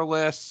far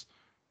less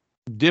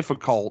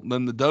difficult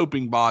than the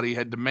doping body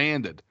had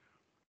demanded.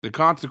 The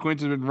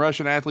consequences have been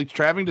Russian athletes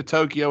traveling to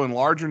Tokyo in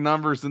larger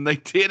numbers than they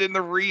did in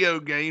the Rio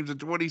Games in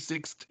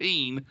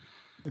 2016,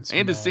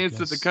 and a sense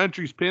that the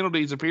country's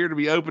penalties appear to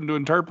be open to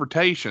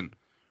interpretation.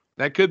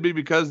 That could be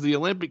because the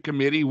Olympic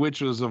Committee,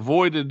 which was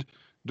avoided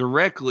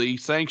directly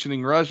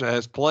sanctioning Russia,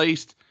 has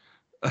placed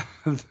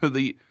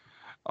the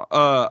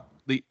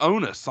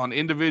onus on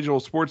individual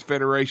sports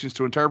federations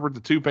to interpret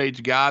the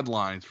 2-page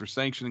guidelines for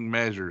sanctioning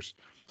measures.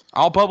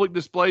 All public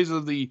displays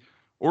of the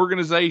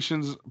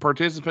organization's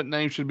participant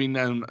name should be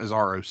known as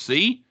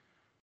ROC,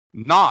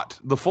 not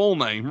the full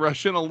name,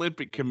 Russian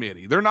Olympic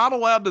Committee. They're not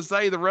allowed to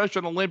say the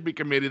Russian Olympic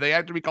Committee. They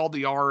have to be called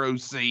the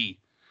ROC.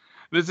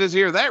 This says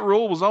here, that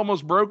rule was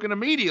almost broken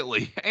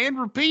immediately and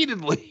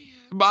repeatedly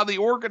by the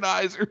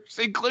organizers,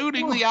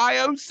 including the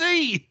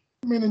IOC.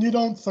 I mean, and you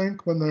don't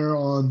think when they're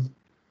on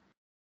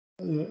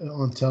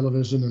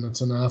television and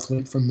it's an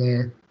athlete from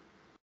there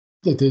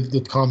that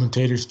the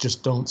commentators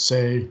just don't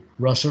say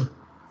Russia?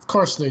 Of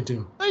course they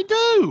do. They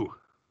do.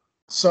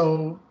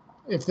 So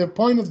if the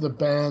point of the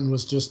ban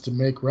was just to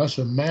make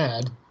Russia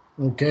mad,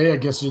 okay, I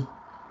guess it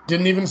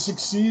didn't even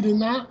succeed in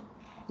that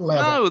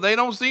level. No, they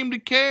don't seem to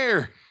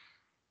care.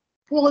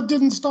 Well, it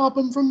didn't stop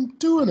them from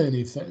doing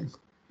anything.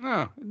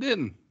 No, it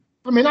didn't.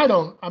 I mean, I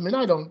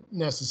don't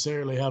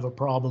necessarily have a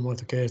problem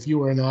with, okay, if you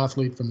were an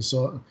athlete from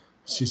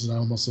I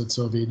almost said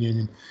Soviet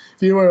Union.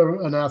 If you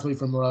were an athlete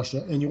from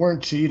Russia and you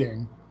weren't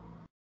cheating,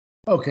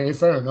 okay,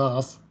 fair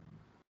enough.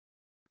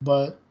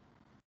 But,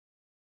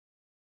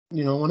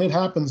 you know, when it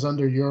happens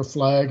under your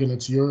flag and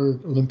it's your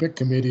Olympic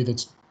Committee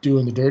that's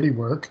doing the dirty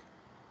work,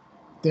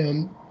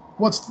 then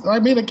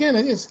again,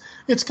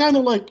 it's kind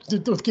of like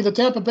the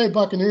Tampa Bay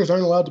Buccaneers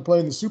aren't allowed to play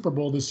in the Super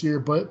Bowl this year,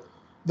 but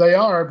they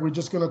are. We're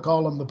just going to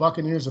call them the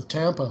Buccaneers of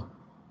Tampa.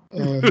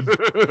 And let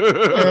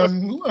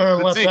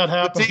that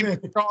happen.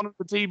 We're calling them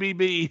the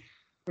TBB.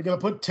 We're going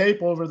to put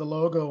tape over the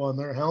logo on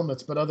their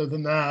helmets, but other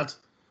than that,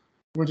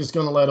 we're just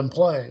going to let them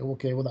play.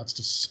 Okay, well, that's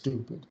just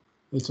stupid.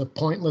 It's a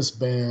pointless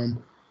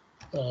ban.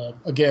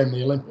 Again,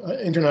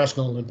 the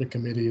International Olympic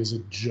Committee is a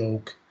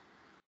joke.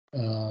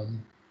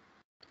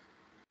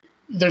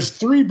 There's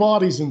 3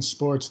 bodies in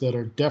sports that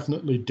are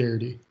definitely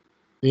dirty.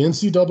 The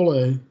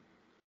NCAA,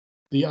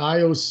 the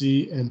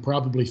IOC, and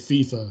probably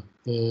FIFA,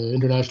 the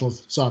International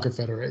Soccer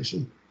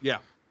Federation. Yeah.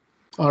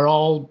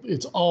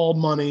 It's all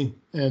money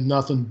and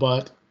nothing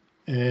but,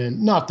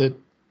 and not that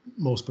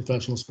most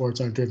professional sports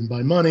aren't driven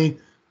by money,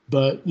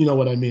 but you know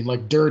what I mean,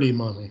 like dirty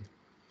money.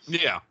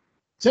 Yeah.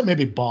 Except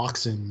maybe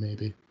boxing,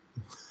 maybe.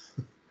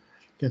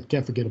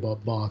 Can't forget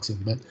about boxing,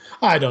 but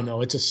I don't know.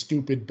 It's a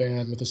stupid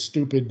ban with a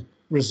stupid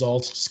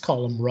results. Just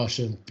call them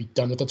Russia and be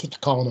done with it. That's what they're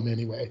calling them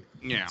anyway.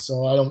 Yeah.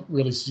 So I don't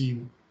really see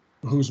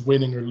who's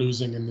winning or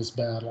losing in this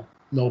battle.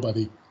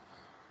 Nobody.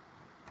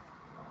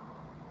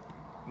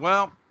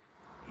 Well,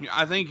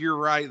 I think you're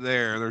right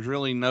there. There's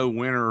really no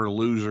winner or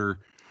loser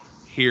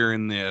here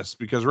in this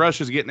because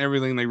Russia's getting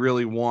everything they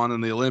really want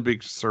and the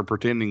Olympics are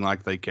pretending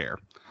like they care.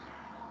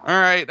 All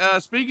right.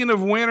 Speaking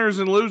of winners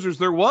and losers,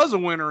 there was a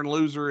winner and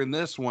loser in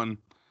this one.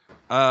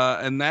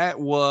 And that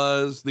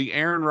was the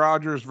Aaron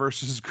Rodgers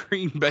versus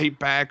Green Bay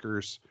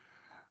Packers.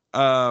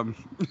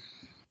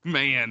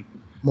 Man.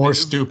 More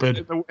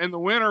stupid. And the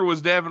winner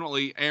was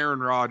definitely Aaron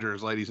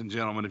Rodgers, ladies and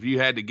gentlemen. If you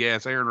had to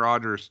guess, Aaron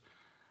Rodgers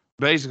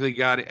basically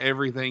got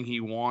everything he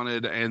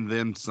wanted and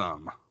then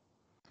some.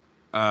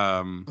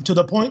 To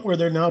the point where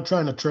they're now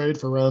trying to trade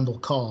for Randall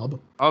Cobb.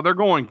 Oh, they're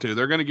going to.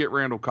 They're going to get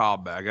Randall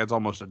Cobb back. That's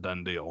almost a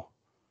done deal.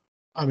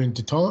 I mean,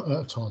 did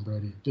Tom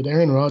Brady, did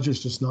Aaron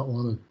Rodgers just not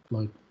want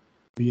to,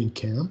 be in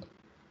camp?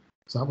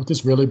 Is that what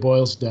this really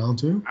boils down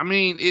to? I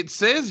mean, it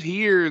says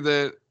here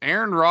that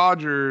Aaron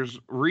Rodgers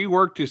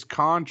reworked his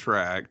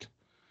contract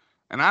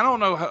And I don't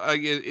know,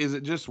 is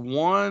it just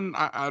one?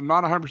 I'm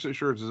not 100%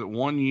 sure. Is it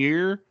 1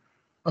 year?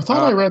 I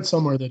thought I read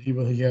somewhere that he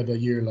had a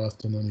year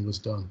left and then he was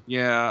done.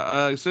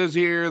 Yeah, it says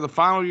here the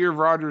final year of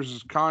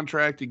Rodgers'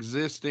 contract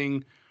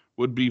existing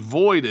would be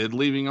voided,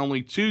 leaving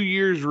only 2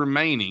 years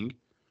remaining.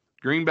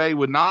 Green Bay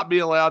would not be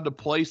allowed to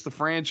place the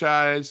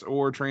franchise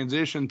or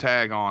transition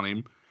tag on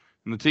him,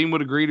 and the team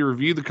would agree to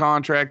review the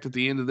contract at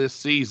the end of this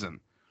season.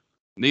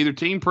 Neither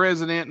team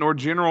president nor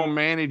general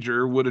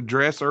manager would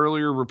address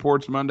earlier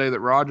reports Monday that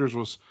Rodgers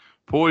was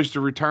poised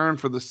to return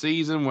for the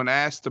season when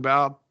asked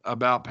about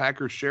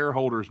Packers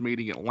shareholders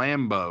meeting at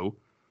Lambeau.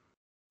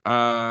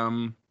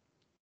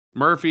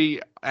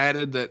 Murphy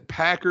added that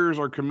Packers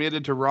are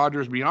committed to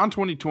Rodgers beyond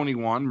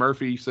 2021.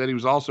 Murphy said he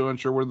was also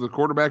unsure whether the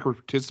quarterback would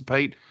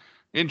participate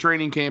in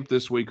training camp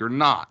this week or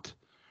not.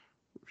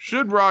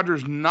 Should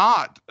Rodgers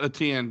not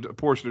attend a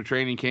portion of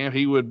training camp,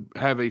 he would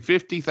have a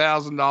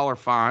 $50,000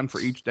 fine for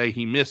each day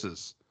he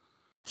misses.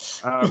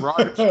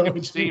 Rodgers skipped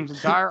the team's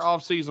entire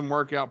offseason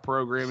workout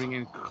programming,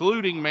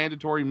 including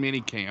mandatory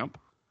minicamp.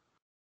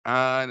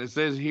 And it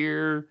says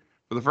here,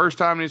 for the first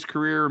time in his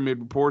career, amid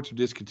reports of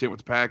discontent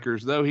with the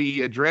Packers, though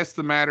he addressed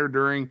the matter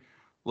during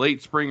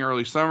late spring,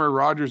 early summer,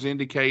 Rodgers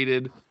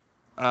indicated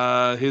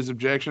his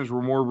objections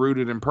were more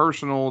rooted in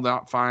personal,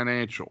 not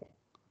financial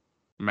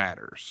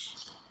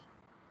matters.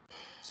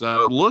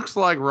 So it looks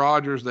like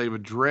Rodgers, they've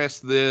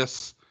addressed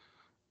this,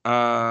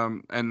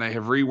 and they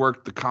have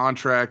reworked the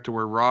contract to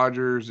where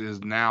Rodgers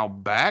is now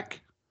back.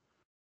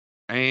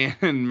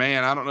 And,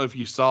 man, I don't know if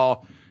you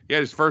saw, he had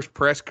his first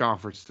press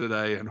conference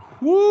today, and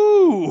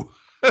whoo!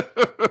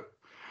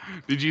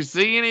 Did you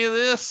see any of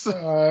this?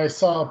 I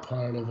saw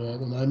part of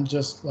it, and I'm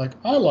just like,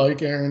 I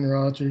like Aaron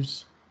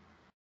Rodgers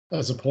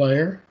as a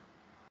player.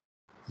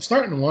 I'm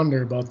starting to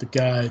wonder about the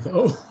guy,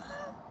 though.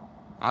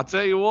 I'll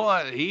tell you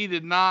what, he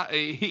did not.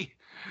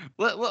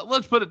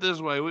 Let's put it this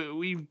way: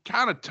 we've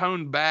kind of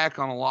toned back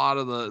on a lot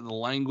of the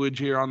language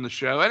here on the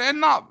show, and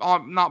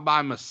not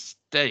by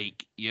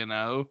mistake, you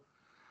know.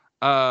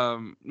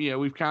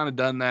 We've kind of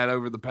done that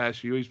over the past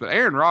few weeks. But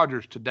Aaron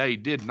Rodgers today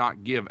did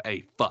not give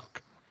a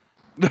fuck.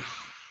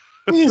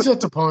 He's at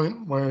the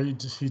point where he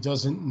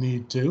doesn't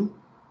need to.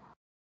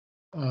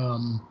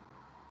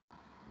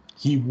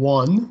 He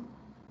won.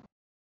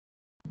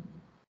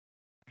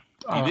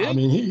 He did?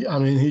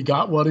 He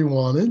got what he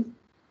wanted.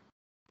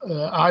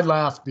 I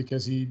laughed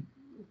because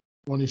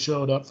when he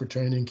showed up for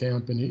training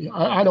camp, and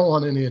I don't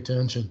want any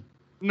attention.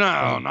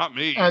 No, not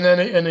me. And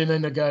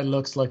then the guy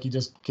looks like he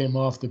just came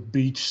off the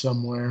beach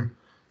somewhere.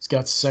 He's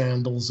got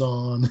sandals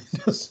on.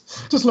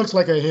 just looks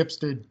like a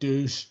hipster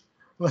douche.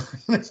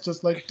 It's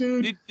just like,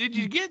 dude. Did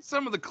you get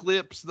some of the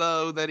clips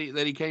though that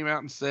he came out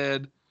and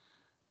said?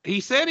 He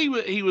said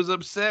he was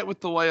upset with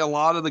the way a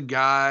lot of the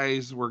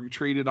guys were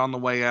treated on the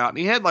way out. And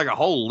he had like a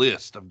whole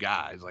list of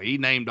guys. Like he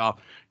named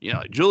off,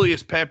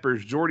 Julius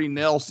Peppers, Jordy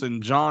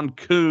Nelson, John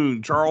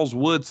Kuhn, Charles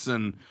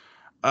Woodson,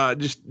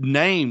 just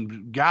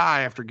named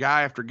guy after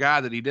guy after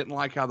guy that he didn't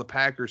like how the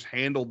Packers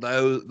handled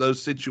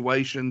those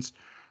situations.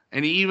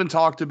 And he even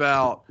talked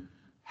about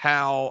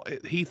how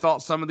he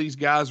thought some of these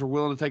guys were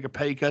willing to take a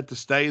pay cut to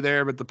stay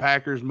there, but the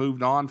Packers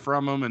moved on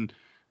from them and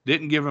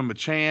didn't give him a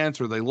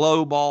chance, or they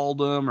lowballed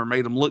him or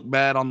made him look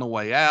bad on the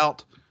way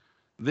out.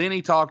 Then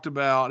he talked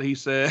about, he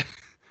said,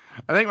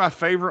 I think my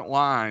favorite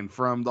line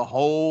from the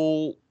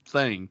whole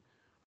thing,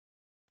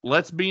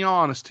 let's be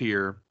honest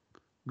here,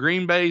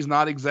 Green Bay's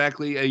not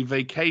exactly a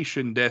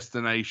vacation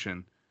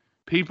destination.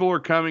 People are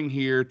coming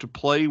here to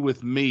play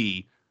with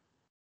me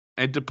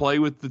and to play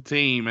with the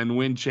team and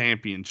win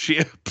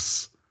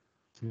championships.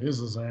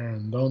 Jesus,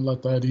 Aaron, don't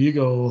let that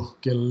ego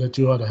let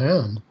you out of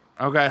hand.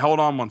 Okay,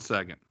 hold on one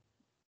second.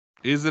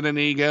 Is it an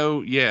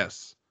ego?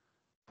 Yes.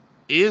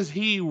 Is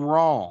he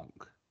wrong?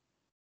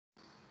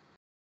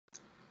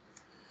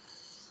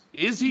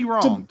 Is he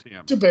wrong,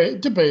 Tim?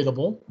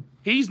 Debatable.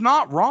 He's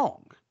not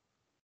wrong.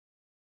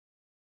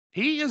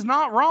 He is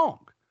not wrong.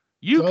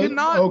 You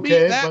cannot be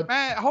that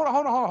mad. Hold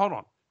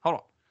on.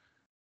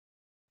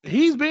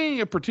 He's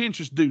being a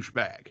pretentious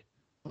douchebag.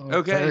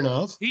 Okay? Fair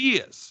enough. He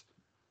is.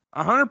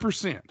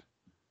 100%.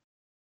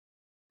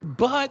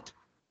 But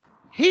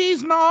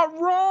he's not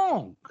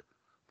wrong.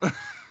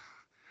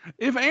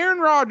 If Aaron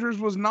Rodgers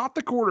was not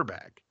the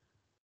quarterback,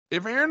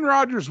 if Aaron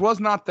Rodgers was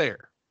not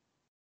there,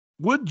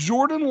 would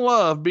Jordan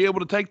Love be able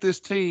to take this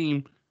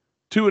team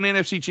to an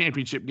NFC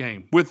Championship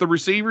game with the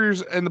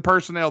receivers and the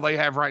personnel they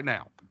have right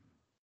now?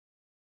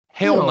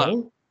 Hell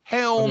no.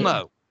 Hell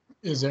no.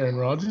 Is Aaron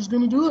Rodgers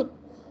going to do it?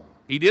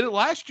 He did it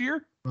last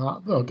year.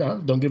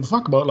 Don't give a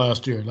fuck about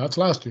last year. That's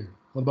last year.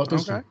 What about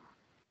this year?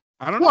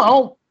 I don't know.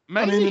 Well,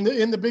 maybe. I mean,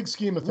 in the big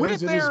scheme of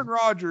things, with Aaron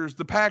Rodgers,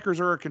 the Packers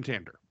are a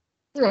contender.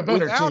 They're a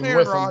better team Aaron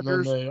with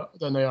Rodgers, him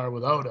than they are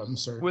without him,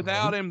 certainly.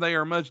 Without him, they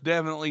are much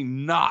definitely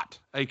not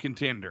a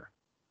contender.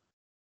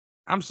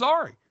 I'm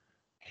sorry.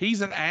 He's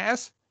an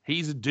ass.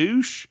 He's a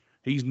douche.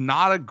 He's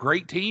not a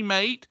great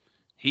teammate.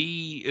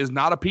 He is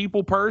not a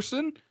people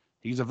person.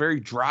 He's a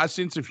very dry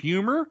sense of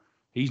humor.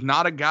 He's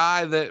not a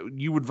guy that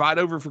you would invite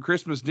over for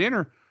Christmas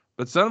dinner.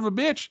 But son of a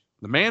bitch,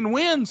 the man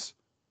wins.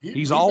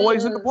 He's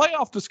always in the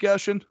playoff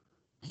discussion.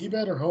 He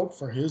better hope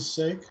for his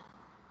sake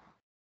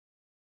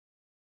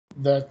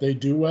that they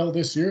do well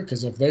this year,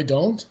 because if they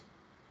don't,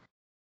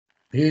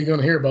 he ain't going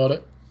to hear about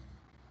it.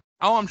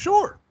 Oh, I'm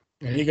sure.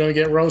 And he's going to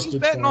get roasted.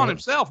 He's betting on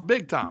himself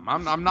big time.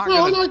 I'm not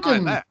going to deny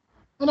that.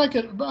 And I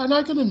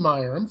can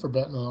admire him for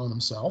betting on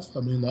himself. I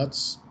mean,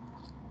 that's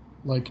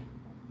like,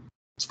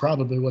 it's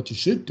probably what you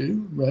should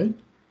do, right?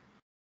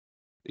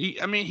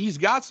 He's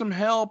got some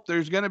help.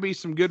 There's going to be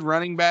some good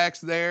running backs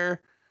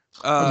there.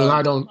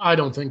 I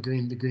don't think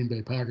the Green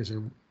Bay Packers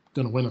are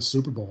going to win a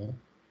Super Bowl.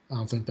 I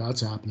don't think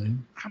that's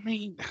happening. I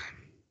mean,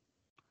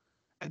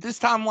 at this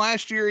time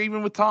last year,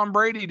 even with Tom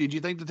Brady, did you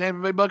think the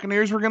Tampa Bay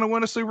Buccaneers were going to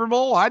win a Super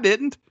Bowl? I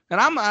didn't, and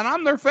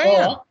I'm their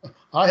fan.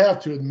 I have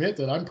to admit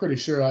that I'm pretty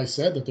sure I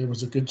said that there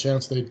was a good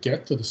chance they'd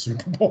get to the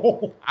Super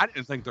Bowl. I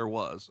didn't think there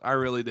was. I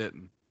really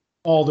didn't.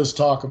 All this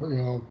talk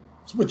about,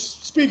 which,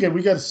 speaking,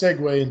 we got to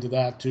segue into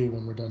that too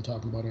when we're done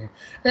talking about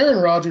Aaron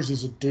Rodgers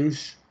is a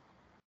douche.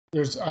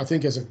 I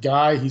think as a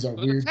guy, he's a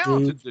weird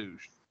dude.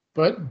 Douche.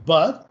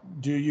 But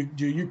do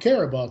you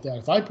care about that?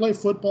 If I play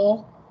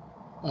football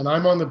and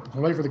I'm on the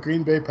play for the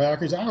Green Bay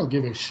Packers, I don't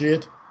give a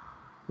shit.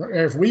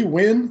 If we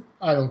win,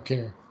 I don't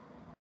care.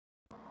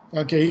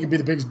 Okay, he can be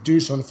the biggest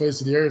douche on the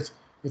face of the earth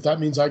if that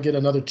means I get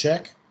another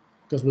check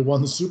because we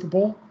won the Super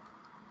Bowl,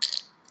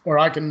 or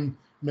I can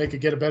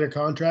get a better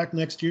contract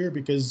next year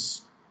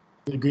because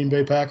the Green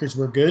Bay Packers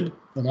were good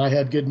and I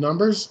had good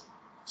numbers.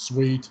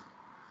 Sweet.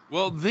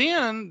 Well,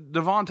 then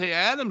Davante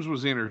Adams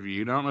was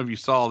interviewed. I don't know if you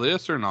saw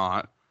this or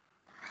not.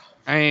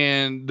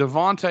 And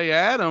Davante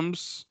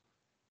Adams,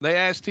 they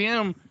asked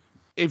him,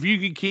 if you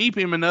could keep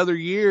him another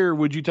year,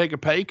 would you take a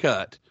pay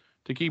cut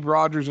to keep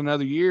Rodgers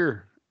another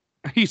year?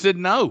 He said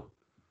no.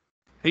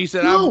 He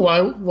said, no,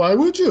 why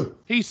would you?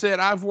 He said,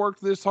 I've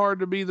worked this hard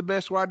to be the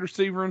best wide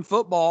receiver in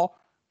football,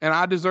 and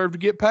I deserve to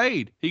get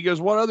paid. He goes,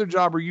 what other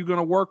job are you going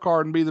to work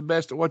hard and be the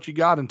best at what you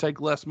got and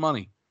take less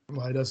money?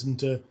 Why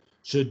doesn't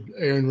should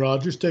Aaron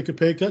Rodgers take a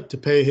pay cut to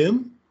pay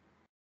him?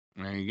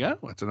 There you go.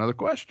 That's another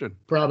question.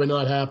 Probably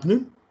not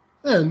happening.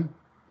 And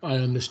I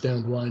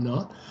understand why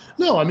not.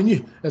 No, I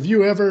mean, have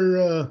you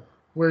ever,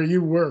 where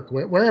you work,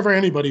 wherever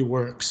anybody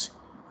works,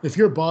 if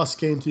your boss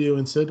came to you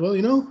and said, well,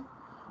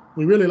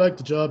 we really like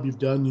the job you've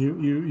done.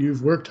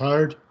 You've worked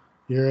hard.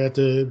 You're at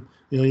you're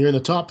in the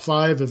top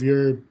 5 of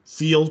your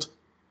field,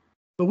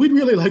 but we'd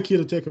really like you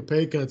to take a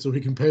pay cut so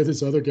we can pay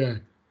this other guy.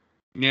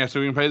 Yeah, so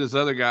we can pay this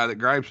other guy that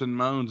gripes and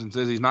moans and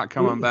says he's not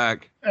coming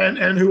back. And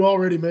who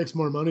already makes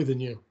more money than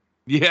you.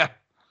 Yeah,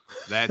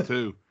 that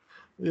too.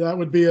 That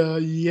would be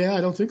I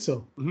don't think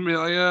so. Be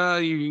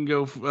like, you can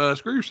go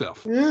screw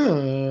yourself.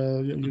 Yeah,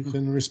 you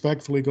can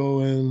respectfully go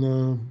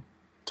and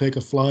take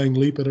a flying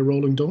leap at a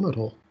rolling donut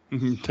hole.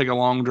 Take a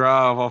long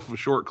drive off a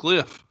short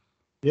cliff.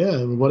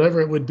 Yeah,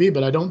 whatever it would be,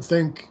 but I don't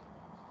think...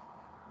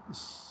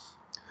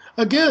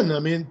 Again, I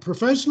mean,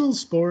 professional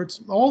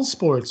sports, all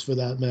sports for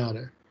that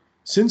matter,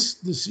 since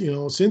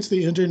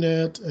the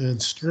internet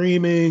and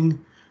streaming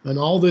and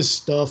all this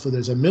stuff,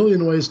 there's a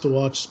million ways to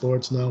watch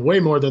sports now, way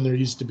more than there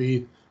used to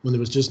be when there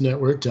was just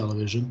network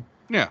television.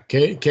 Yeah.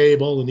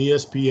 Cable and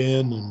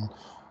ESPN and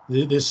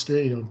this,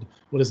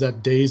 what is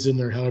that, DAZN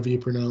or however you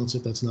pronounce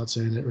it? That's not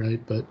saying it right,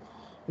 but,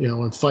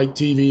 and Fight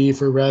TV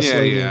for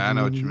wrestling. Yeah, I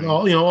know what you mean.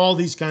 All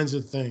these kinds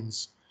of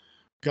things.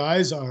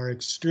 Guys are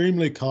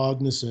extremely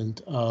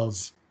cognizant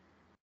of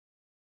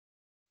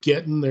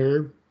getting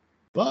their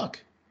buck.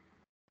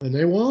 And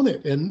they want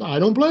it, and I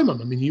don't blame them.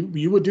 I mean,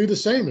 you would do the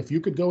same if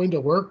you could go into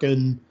work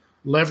and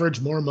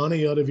leverage more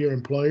money out of your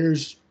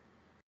employers.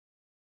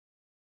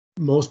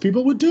 Most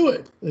people would do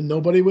it, and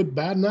nobody would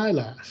bat an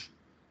eyelash.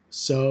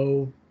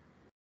 So,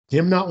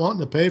 him not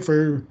wanting to pay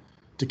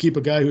to keep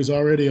a guy who's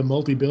already a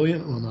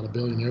multi-billion, well, not a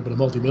billionaire, but a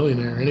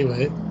multi-millionaire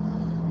anyway,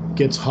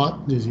 gets hot.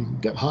 You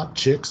got hot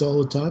chicks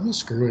all the time.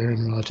 Screw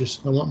Aaron Rodgers.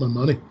 I want my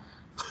money.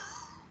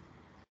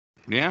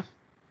 Yeah.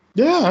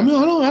 Yeah, I mean,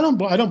 I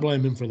don't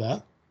blame him for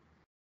that.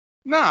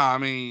 No, I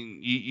mean,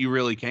 you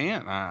really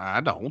can't. I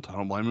don't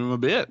blame him a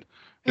bit.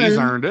 He's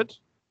earned it.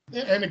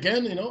 And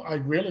again, I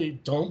really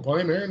don't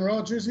blame Aaron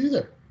Rodgers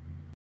either.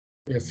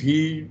 At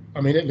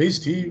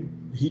least he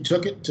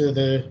took it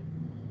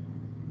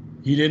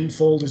he didn't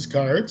fold his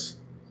cards.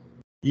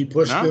 He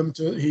pushed them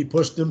to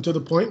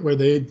the point where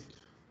they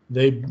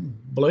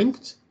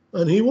blinked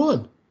and he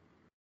won.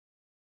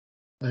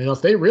 And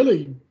if they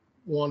really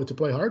wanted to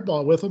play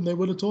hardball with him, they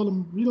would have told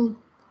him,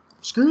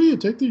 screw you,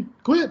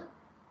 quit.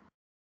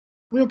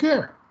 We don't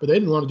care. But they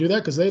didn't want to do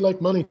that because they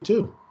like money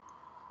too.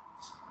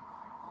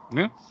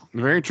 Yeah,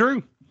 very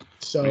true.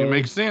 So it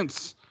makes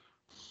sense.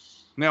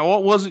 Now,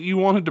 what was it you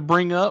wanted to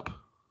bring up?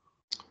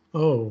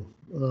 Oh,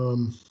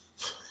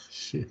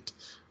 shit.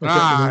 I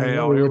can't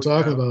remember what we were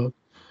talking about.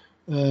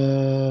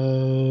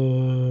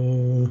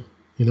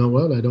 You know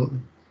what? I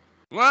don't.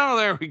 Well,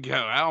 there we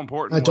go. How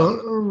important I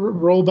don't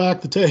roll back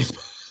the tape.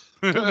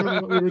 I don't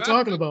remember what we were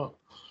talking about.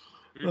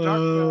 You're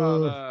talking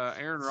about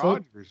Aaron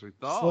Rodgers, we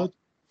thought.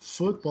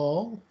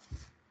 Football.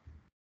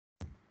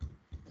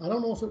 I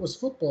don't know if it was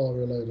football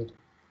related.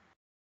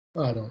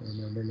 I don't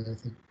remember,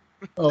 Nathan.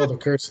 Oh, the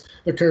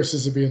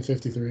curses of being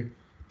 53.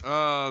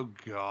 Oh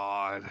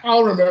God.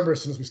 I'll remember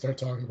as soon as we start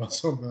talking about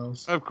something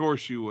else. Of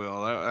course you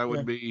will. That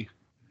would be.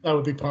 That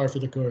would be par for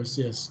the course.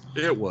 Yes.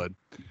 It would.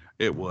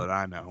 It would.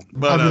 I know.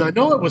 But I mean, I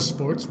know it was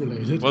sports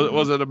related.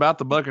 was it about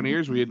the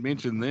Buccaneers? We had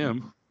mentioned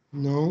them.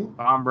 No.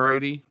 Tom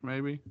Brady,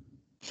 maybe.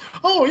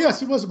 Oh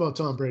yes, it was about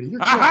Tom Brady. You're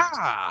correct.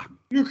 Aha!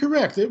 You're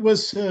correct. It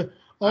was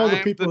all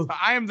the people.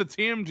 I am the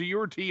Tim to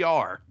your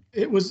TR.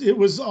 It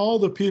was all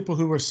the people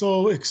who were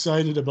so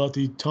excited about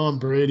the Tom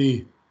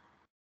Brady,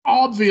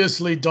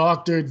 obviously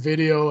doctored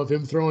video of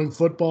him throwing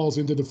footballs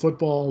into the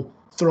football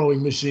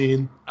throwing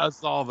machine. I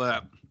saw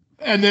that.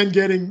 And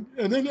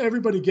then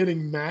everybody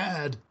getting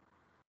mad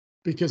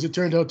because it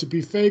turned out to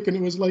be fake, and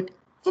it was like,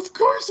 of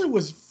course it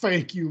was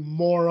fake, you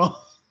morons.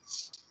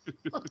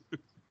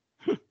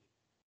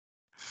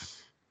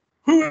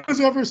 Who has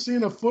ever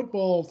seen a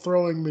football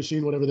throwing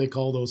machine, whatever they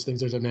call those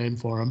things? There's a name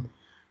for them.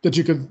 That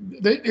you can.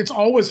 It's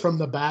always from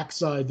the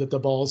backside that the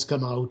balls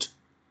come out.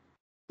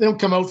 They don't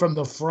come out from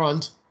the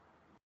front.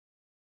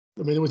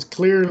 I mean, it was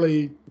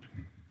clearly.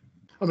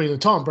 I mean,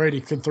 Tom Brady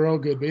can throw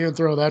good, but he didn't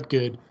throw that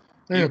good.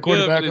 There ain't a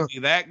quarterback. Is he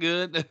that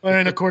good? There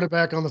ain't a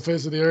quarterback on the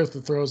face of the earth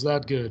that throws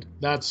that good.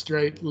 That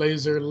straight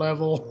laser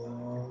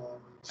level.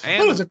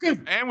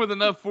 And with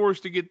enough force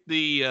to get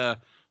the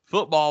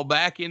football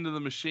back into the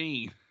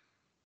machine.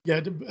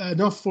 Yeah,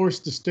 enough force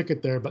to stick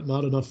it there, but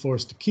not enough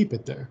force to keep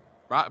it there.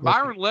 Right,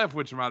 Byron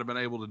Leftwich might have been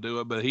able to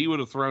do it, but he would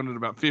have thrown it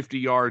about 50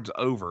 yards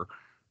over.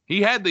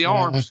 He had the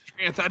arm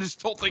strength. I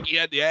just don't think he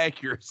had the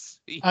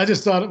accuracy. I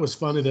just thought it was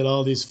funny that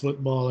all these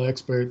football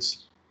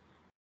experts,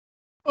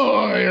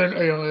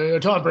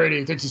 Tom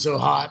Brady thinks he's so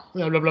hot,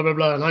 blah, blah, blah, blah,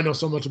 blah, and I know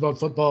so much about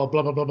football,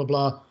 blah, blah, blah, blah,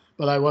 blah,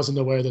 but I wasn't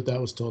aware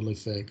that was totally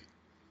fake.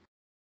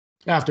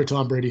 After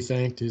Tom Brady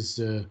thanked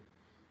his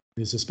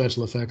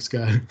special effects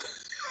guy.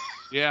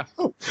 Yeah.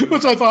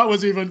 Which I thought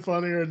was even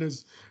funnier, and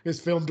his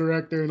film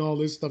director and all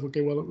this stuff.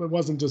 Okay, well, it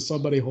wasn't just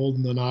somebody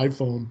holding an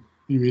iPhone,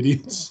 you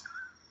idiots.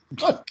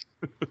 It's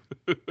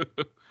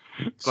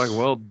like,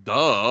 well,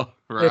 duh,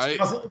 right?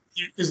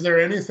 Is there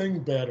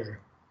anything better,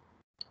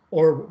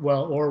 or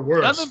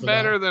worse? Nothing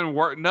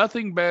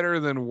better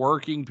than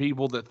working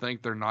people that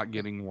think they're not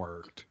getting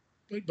worked.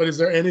 But is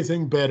there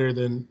anything better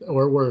than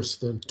or worse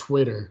than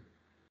Twitter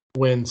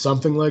when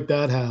something like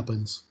that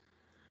happens?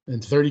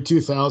 And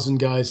 32,000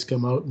 guys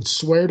come out and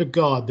swear to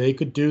God they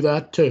could do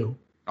that too.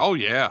 Oh,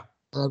 yeah.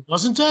 It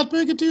wasn't that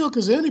big a deal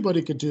because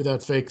anybody could do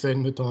that fake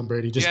thing that Tom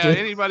Brady just did.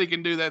 Yeah, anybody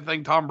can do that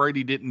thing Tom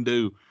Brady didn't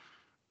do.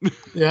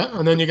 Yeah,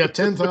 and then you got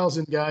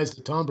 10,000 guys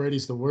that Tom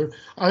Brady's the worst.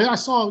 I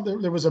saw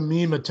there was a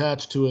meme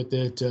attached to it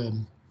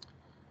that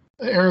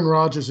Aaron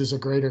Rodgers is a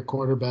greater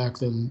quarterback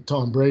than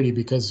Tom Brady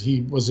because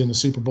he was in the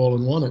Super Bowl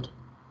and won it.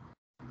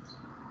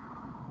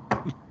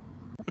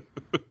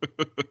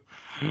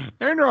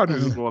 Aaron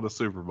Rodgers has won a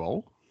Super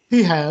Bowl.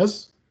 He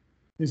has.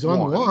 He's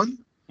won one.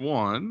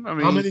 One. I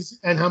mean, how many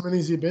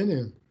has he been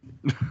in?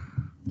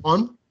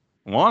 One?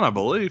 One, I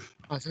believe.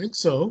 I think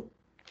so.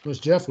 Because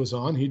Jeff was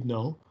on, he'd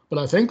know. But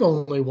I think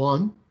only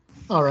one.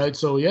 All right,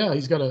 so yeah,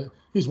 he's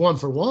 1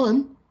 for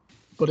 1.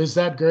 But is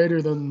that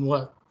greater than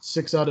what?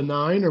 6 out of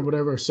 9 or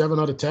whatever, 7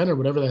 out of 10 or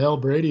whatever the hell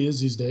Brady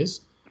is these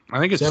days? I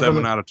think it's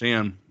 7 out of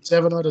 10.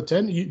 7 out of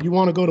 10. You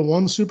want to go to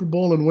one Super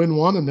Bowl and win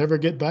one and never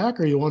get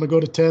back, or you want to go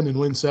to 10 and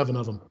win 7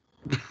 of them?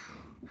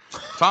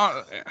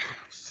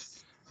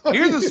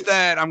 Here's a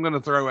stat I'm going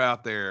to throw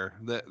out there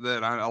that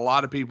a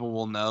lot of people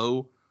will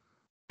know,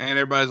 and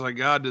everybody's like,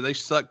 God, do they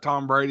suck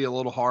Tom Brady a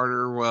little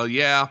harder? Well,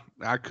 yeah,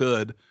 I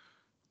could.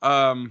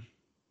 Tom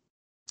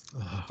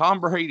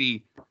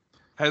Brady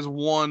has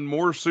won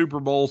more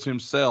Super Bowls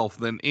himself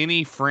than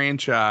any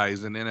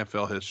franchise in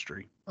NFL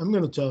history. I'm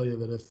going to tell you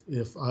that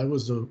if I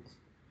was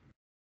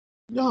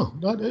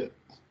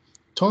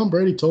Tom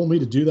Brady told me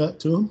to do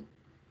that to him.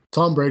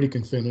 Tom Brady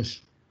can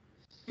finish.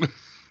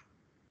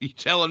 You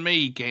telling me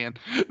he can?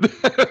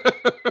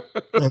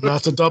 And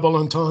that's a double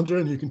entendre,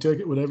 and you can take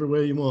it whatever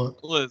way you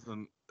want.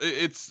 Listen,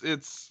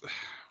 it's.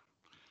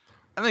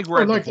 I think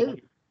we're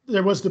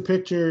there was the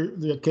picture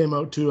that came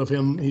out too of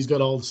him. He's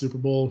got all the Super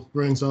Bowl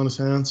rings on his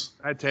hands.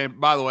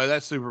 By the way,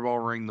 that Super Bowl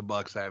ring the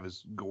Bucs have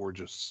is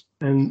gorgeous.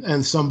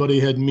 And somebody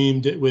had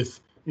memed it with,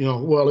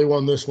 well, he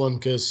won this one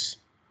because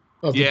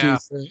of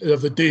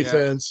the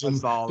defense, and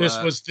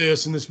this was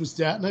this and this was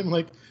that, and I'm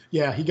like,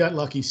 yeah, he got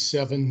lucky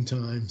 7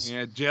 times.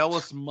 Yeah,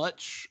 jealous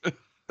much.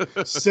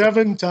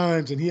 7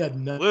 times, and he had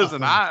nothing.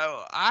 Listen,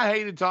 I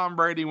hated Tom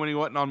Brady when he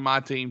wasn't on my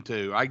team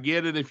too. I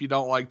get it if you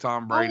don't like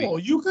Tom Brady. Oh,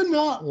 you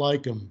cannot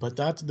like him, but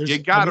you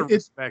gotta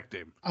respect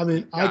him. I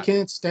mean, I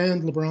can't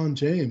stand LeBron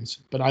James,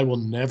 but I will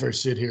never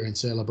sit here and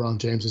say LeBron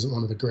James isn't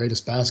one of the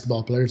greatest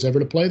basketball players ever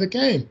to play the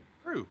game.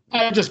 True.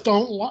 I just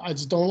don't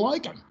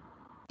like him.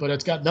 But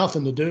it's got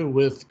nothing to do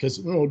with because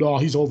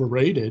he's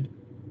overrated.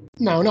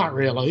 No, not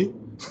really.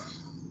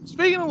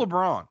 Speaking of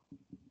LeBron,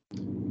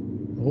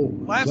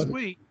 last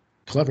week.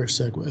 Clever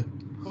segue.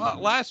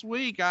 Well, last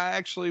week I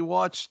actually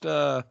watched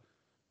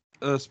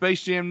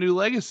Space Jam: New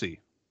Legacy.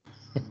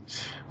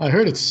 I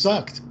heard it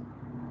sucked.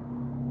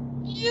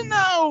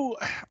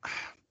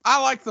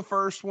 I like the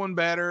first one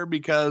better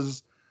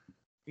because,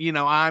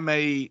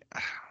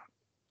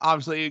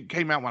 obviously it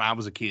came out when I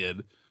was a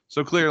kid,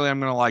 so clearly I'm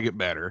going to like it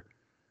better.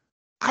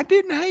 I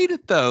didn't hate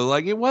it though.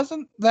 Like, it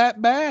wasn't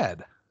that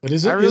bad. But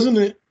isn't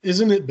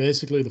it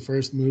basically the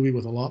first movie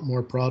with a lot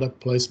more product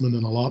placement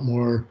and a lot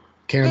more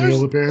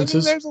cameo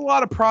appearances? There's a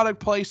lot of product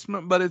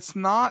placement, but it's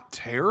not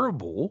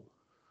terrible.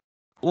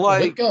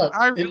 Like,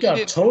 it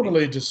got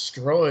totally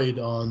destroyed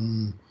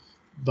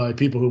by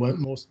people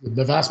who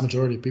the vast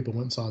majority of people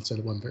went and saw it and said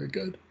it wasn't very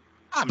good.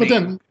 But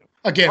then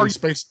again,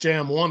 Space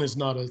Jam 1 is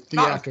not a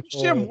theatrical.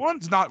 Space Jam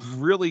 1's not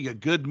really a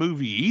good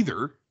movie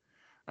either.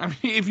 I mean,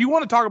 if you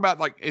want to talk about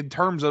like in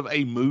terms of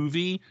a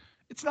movie,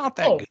 it's not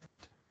that good.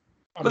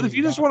 But if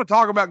you just want to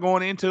talk about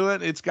going into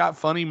it, it's got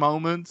funny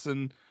moments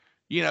and,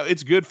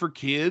 it's good for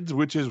kids,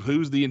 which is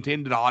who's the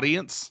intended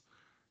audience.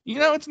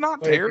 It's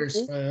not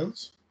terrible.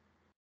 Fans.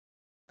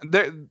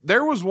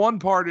 There was one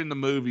part in the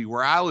movie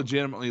where I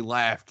legitimately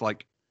laughed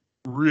like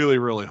really,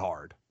 really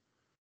hard.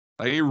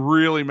 Like, it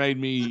really made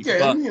me.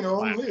 Again,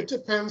 it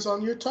depends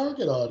on your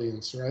target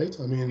audience, right?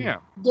 I mean,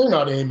 they're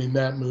not aiming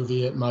that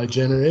movie at my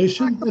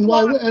generation, and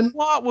why? And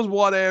plot was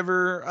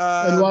whatever.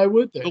 And why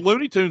would they? The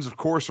Looney Tunes, of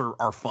course,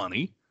 are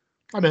funny.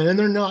 I mean, and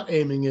they're not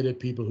aiming it at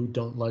people who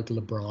don't like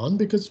LeBron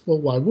because, well,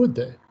 why would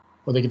they?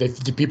 Well,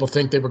 did people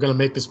think they were going to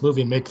make this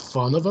movie and make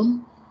fun of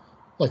him?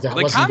 Like that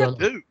wasn't going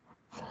to.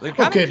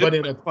 Okay, but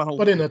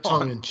in a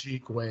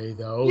tongue-in-cheek way,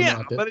 though.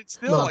 Yeah, but it's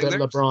still not that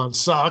LeBron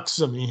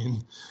sucks. I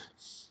mean,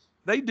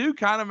 they do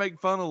kind of make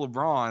fun of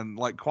LeBron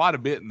like quite a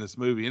bit in this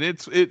movie, and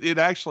it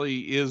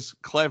actually is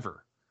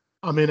clever.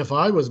 I mean, if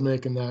I was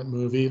making that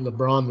movie,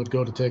 LeBron would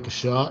go to take a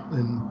shot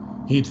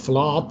and he'd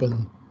flop,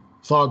 and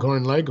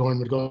Foghorn Leghorn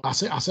would go, I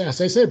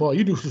say, boy,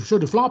 you sure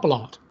do flop a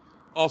lot.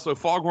 Also,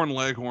 Foghorn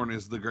Leghorn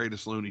is the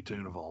greatest Looney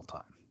Tune of all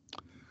time.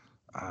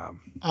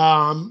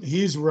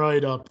 He's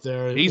right up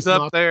there. He's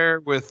up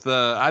there with,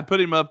 I'd put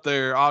him up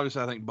there.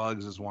 Obviously, I think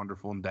Bugs is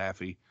wonderful and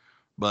Daffy,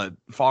 but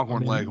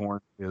Foghorn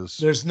Leghorn is.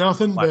 There's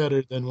nothing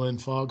better than when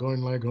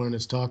Foghorn Leghorn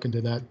is talking to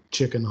that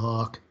chicken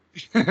hawk.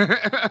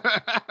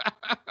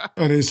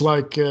 And he's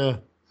like,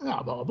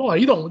 boy,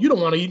 you don't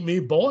want to eat me,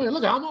 boy.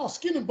 Look, I'm all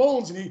skin and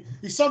bones. And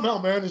he somehow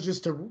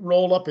manages to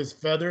roll up his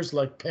feathers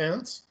like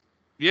pants.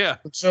 Yeah.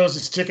 It shows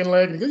his chicken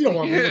leg. And he goes, you don't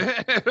want me.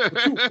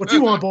 What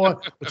you want, boy?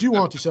 What you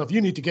want yourself?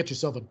 You need to get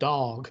yourself a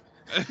dog.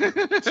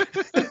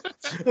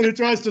 And he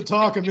tries to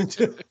talk him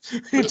into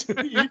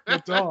eating a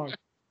dog.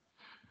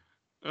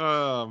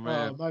 Oh,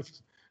 man.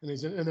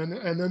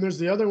 And then there's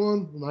the other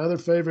one. My other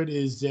favorite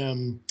is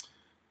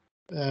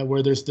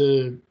where there's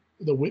the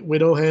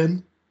widow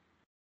hen.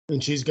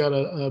 And she's got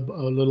a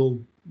little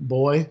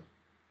boy,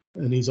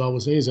 and he's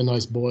a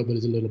nice boy, but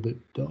he's a little bit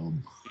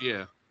dumb.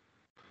 Yeah,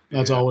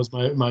 that's always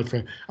my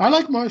friend. I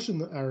like Marvin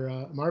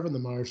the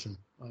Martian.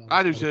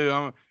 I do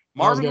too.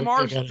 Marvin the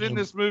Martian's in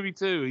this movie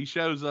too. He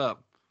shows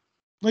up.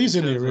 He's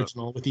in the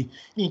original with the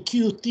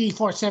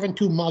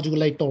QT472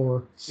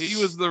 modulator. He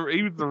was the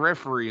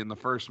referee in the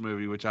first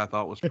movie, which I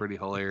thought was pretty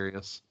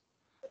hilarious.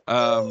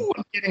 I'm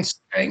getting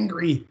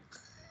angry.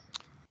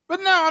 But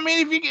no, I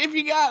mean, if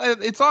you got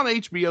it, it's on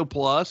HBO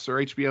Plus or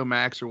HBO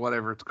Max or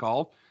whatever it's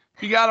called.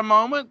 If you got a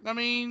moment, I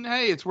mean,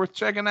 hey, it's worth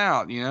checking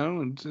out.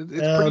 It's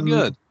pretty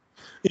good.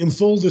 In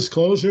full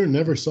disclosure,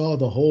 never saw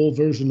the whole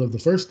version of the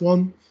first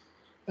one,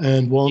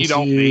 and won't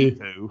see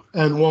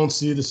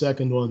the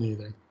second one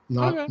either.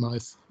 Not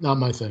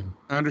my thing.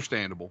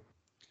 Understandable.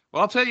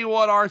 Well, I'll tell you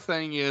what our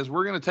thing is.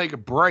 We're going to take a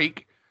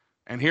break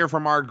and hear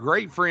from our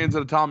great friends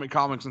at Atomic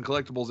Comics and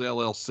Collectibles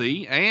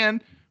LLC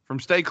and from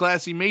Stay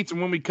Classy Meats.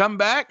 And when we come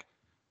back,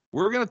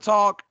 we're going to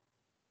talk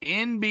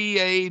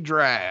NBA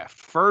draft.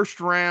 First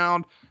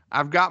round.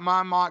 I've got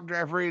my mock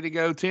draft ready to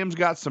go. Tim's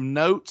got some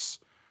notes,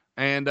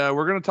 and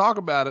we're going to talk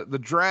about it. The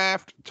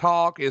draft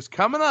talk is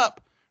coming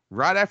up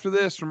right after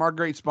this from our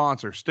great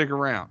sponsor. Stick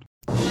around.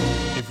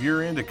 If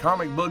you're into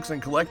comic books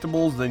and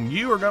collectibles, then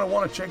you are going to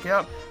want to check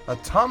out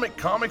Atomic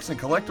Comics and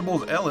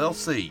Collectibles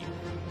LLC.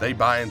 They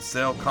buy and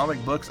sell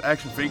comic books,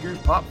 action figures,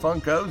 pop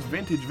Funkos,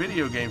 vintage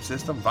video game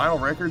system,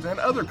 vinyl records, and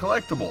other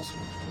collectibles.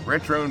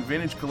 Retro and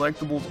vintage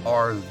collectibles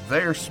are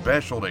their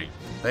specialty.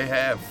 They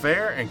have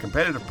fair and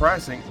competitive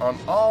pricing on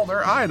all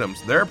their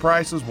items. Their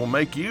prices will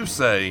make you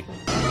say,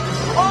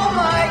 "Oh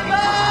my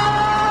God!"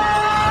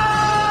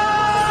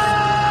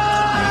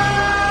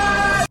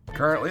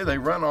 Currently, they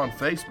run on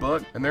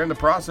Facebook, and they're in the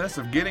process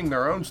of getting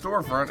their own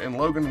storefront in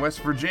Logan, West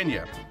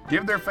Virginia.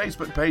 Give their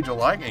Facebook page a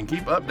like and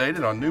keep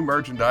updated on new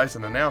merchandise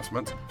and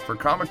announcements for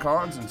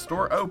Comic-Cons and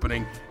store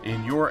opening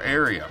in your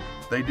area.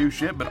 They do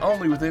ship, but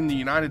only within the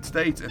United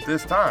States at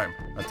this time.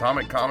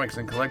 Atomic Comics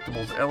and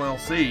Collectibles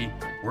LLC,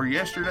 where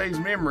yesterday's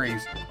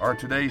memories are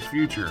today's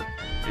future.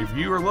 If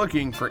you are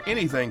looking for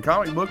anything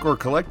comic book or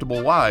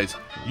collectible wise,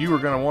 you are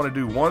going to want to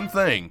do one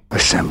thing.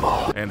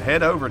 Assemble. And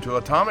head over to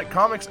Atomic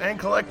Comics and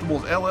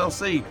Collectibles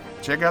LLC.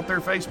 Check out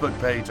their Facebook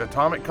page,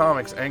 Atomic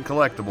Comics and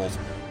Collectibles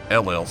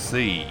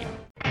LLC.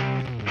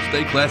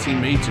 Stay Classy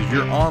Meats is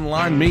your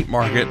online meat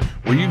market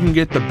where you can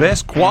get the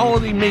best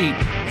quality meat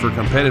for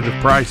competitive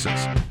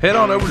prices. Head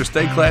on over to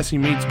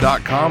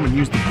StayClassyMeats.com and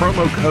use the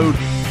promo code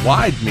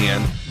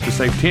WIDEMEN to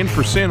save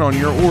 10% on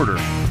your order.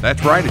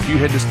 That's right, if you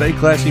head to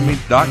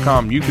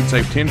StayClassyMeats.com, you can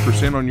save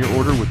 10% on your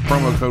order with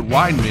promo code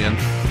WIDEMEN,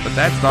 but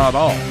that's not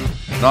all.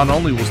 Not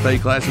only will Stay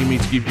Classy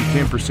Meats give you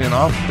 10%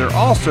 off, they're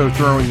also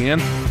throwing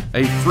in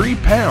a free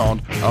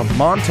pound of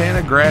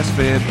Montana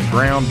grass-fed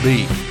ground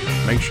beef.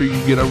 Make sure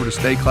you get over to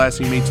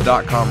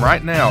StayClassyMeats.com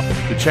right now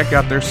to check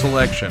out their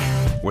selection.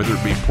 Whether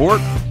it be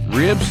pork,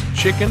 ribs,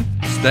 chicken,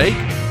 steak,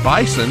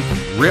 bison,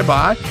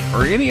 ribeye,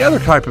 or any other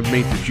type of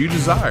meat that you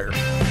desire,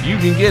 you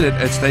can get it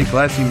at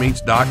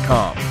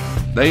StayClassyMeats.com.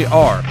 They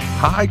are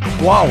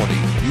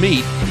high-quality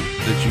meat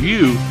that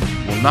you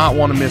will not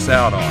want to miss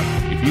out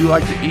on. If you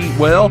like to eat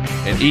well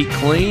and eat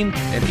clean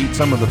and eat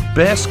some of the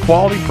best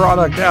quality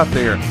product out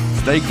there,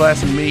 Stay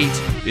Classy Meats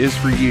is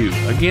for you.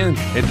 Again,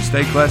 head to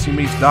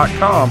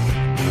StayClassyMeats.com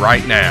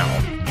right now.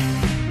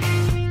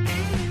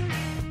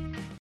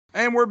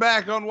 And we're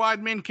back on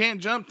Wide Men Can't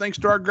Jump. Thanks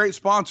to our great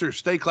sponsors,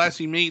 Stay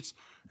Classy Meats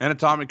and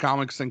Atomic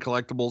Comics and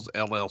Collectibles,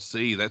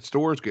 LLC. That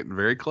store is getting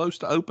very close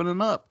to opening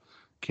up.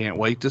 Can't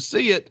wait to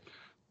see it.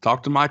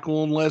 Talked to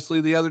Michael and Leslie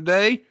the other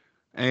day,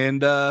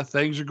 and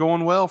things are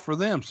going well for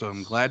them, so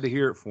I'm glad to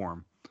hear it for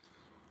them.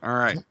 All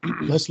right.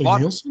 Leslie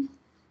Nielsen?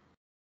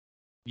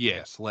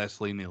 Yes,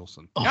 Leslie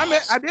Nielsen. Oh,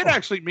 I did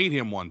actually meet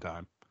him one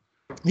time.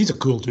 He's a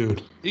cool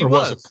dude. He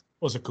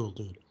was a cool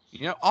dude.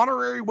 You know,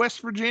 honorary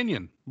West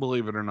Virginian,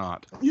 believe it or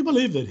not. You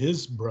believe that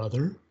his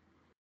brother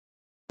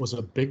was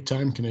a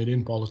big-time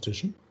Canadian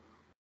politician?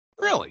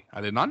 Really? I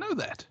did not know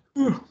that.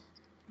 Yeah.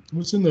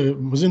 Was in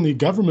the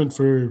government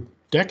for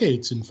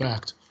decades, in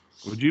fact.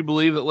 Would you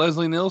believe that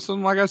Leslie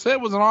Nielsen, like I said,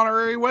 was an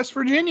honorary West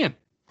Virginian?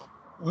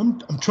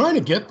 I'm trying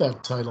to get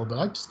that title, but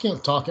I just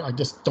can't talk. I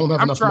just don't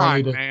have enough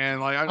money to.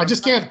 Man. Like, I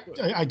just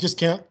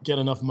can't get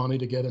enough money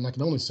to get it. And I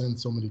can only send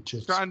so many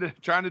chicks.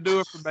 Trying to do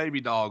it for Baby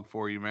Dog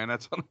for you, man.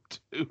 That's what I'm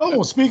doing.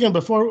 Oh, speaking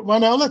before, well,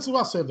 now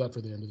I'll save that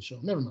for the end of the show.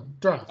 Never mind.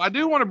 Draft. I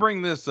do want to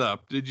bring this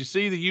up. Did you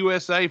see the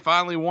USA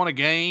finally won a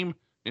game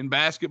in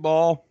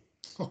basketball?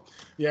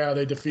 Yeah,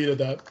 they defeated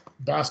that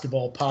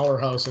basketball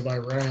powerhouse of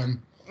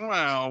Iran.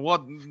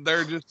 Well,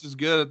 they're just as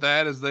good at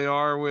that as they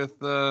are with.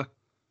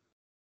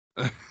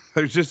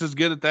 They're just as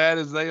good at that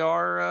as they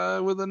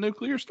are with a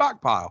nuclear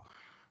stockpile.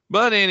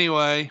 But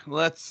anyway,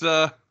 let's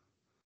go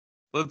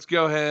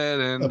ahead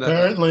and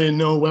apparently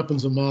no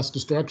weapons of mass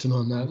destruction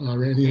on that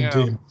Iranian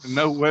team.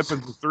 No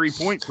weapons of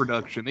 3-point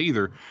production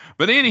either.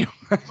 But anyway,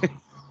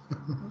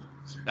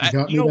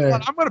 you know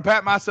what? I'm going to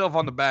pat myself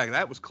on the back.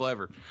 That was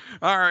clever.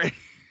 All right.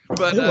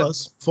 But it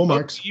was full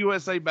marks.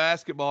 USA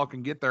basketball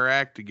can get their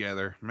act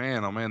together.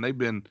 Man, oh man, they've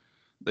been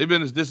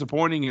as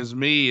disappointing as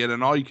me at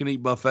an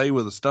all-you-can-eat buffet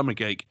with a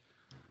stomach ache.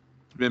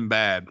 It's been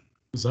bad.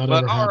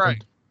 But all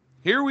right,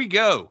 here we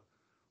go.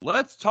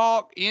 Let's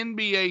talk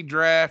NBA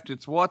draft.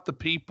 It's what the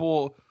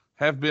people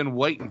have been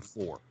waiting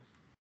for.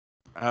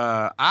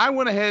 I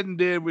went ahead and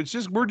did. We're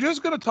just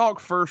going to talk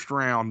first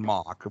round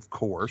mock, of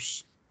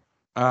course.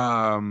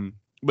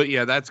 But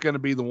yeah, that's going to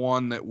be the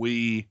one that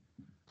we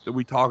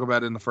talk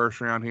about in the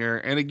first round here.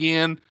 And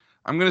again,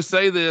 I'm going to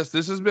say this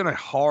has been a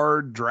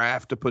hard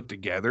draft to put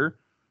together.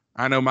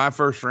 I know my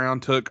first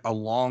round took a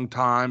long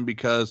time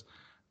because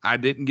I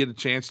didn't get a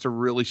chance to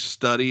really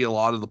study a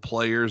lot of the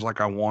players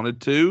like I wanted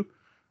to,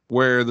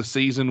 where the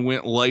season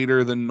went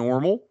later than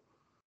normal.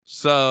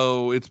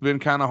 So it's been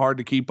kind of hard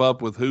to keep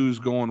up with who's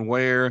going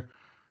where.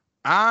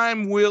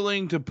 I'm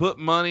willing to put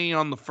money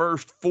on the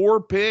first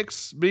 4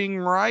 picks being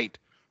right.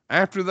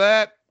 After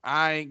that,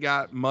 I ain't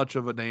got much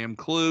of a damn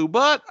clue,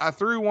 but I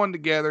threw one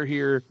together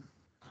here,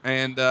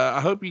 and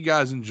I hope you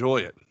guys enjoy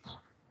it.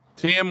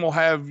 Tim,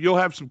 you'll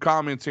have some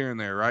comments here and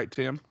there, right,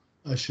 Tim?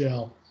 I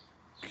shall.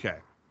 Okay.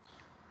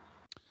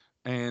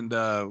 And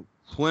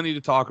plenty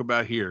to talk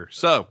about here.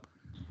 So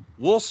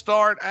we'll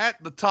start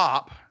at the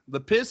top.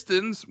 The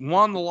Pistons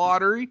won the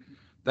lottery.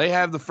 They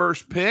have the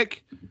first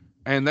pick,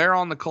 and they're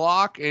on the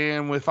clock.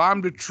 And if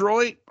I'm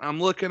Detroit, I'm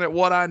looking at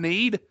what I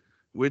need,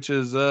 which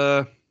is,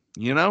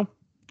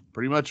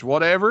 pretty much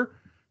whatever.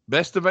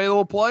 Best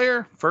available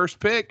player,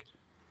 first pick,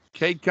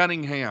 Cade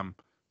Cunningham.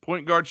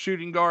 Point guard,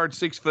 shooting guard,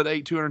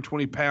 6'8",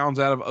 220 pounds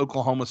out of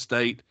Oklahoma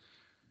State.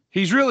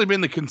 He's really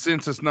been the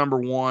consensus number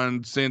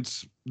one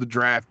since the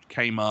draft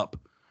came up.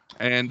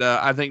 And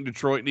I think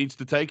Detroit needs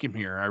to take him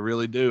here. I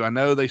really do. I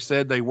know they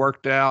said they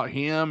worked out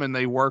him and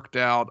they worked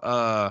out,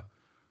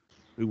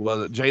 who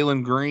was it?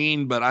 Jalen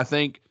Green. But I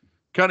think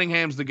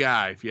Cunningham's the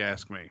guy, if you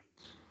ask me.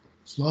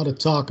 There's a lot of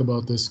talk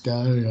about this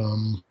guy.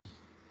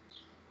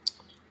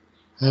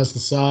 Has the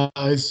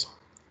size.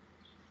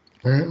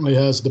 Apparently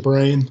has the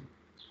brain.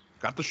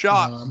 Got the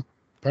shot.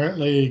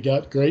 Apparently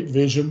got great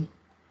vision.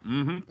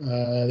 Mm-hmm.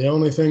 The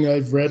only thing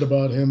I've read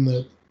about him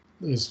that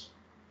is,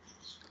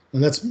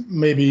 and that's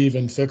maybe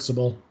even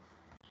fixable,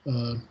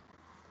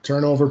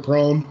 turnover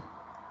prone,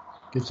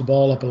 gets the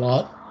ball up a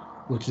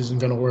lot, which isn't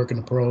going to work in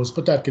the pros,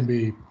 but that can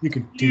be, you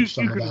can teach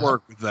some of that. You can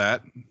work with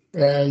that.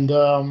 And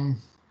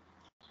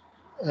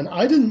and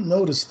I didn't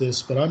notice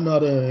this, but I'm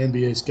not an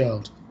NBA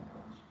scout.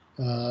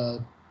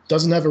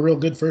 Doesn't have a real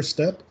good first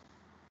step.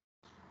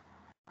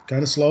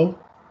 Kind of slow.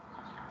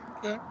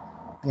 Okay.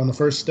 On the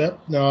first step.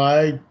 No,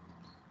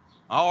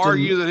 I'll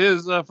argue that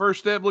his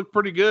first step looked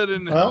pretty good.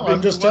 And well,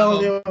 I'm just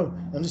telling you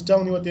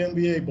what the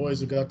NBA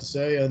boys have got to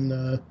say. And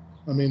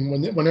I mean,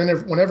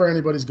 whenever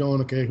anybody's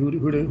going, okay,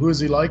 who is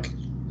he like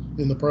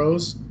in the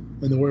pros?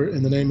 And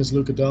the name is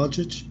Luka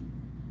Doncic.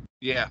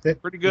 Yeah,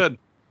 pretty good.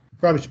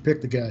 Probably should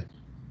pick the guy.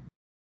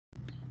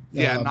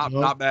 Yeah,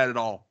 not bad at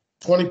all.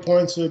 20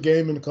 points a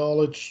game in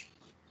college.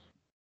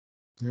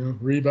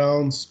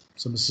 Rebounds,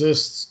 some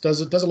assists.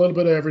 Does a little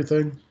bit of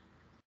everything.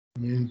 I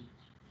mean,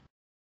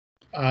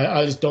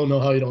 I just don't know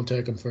how you don't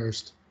take him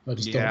first. I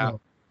just don't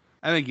know.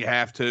 I think you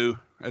have to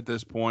at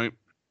this point.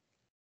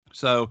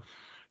 So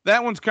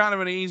that one's kind of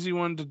an easy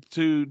one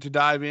to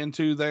dive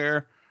into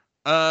there.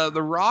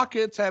 The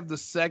Rockets have the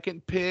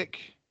second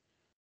pick,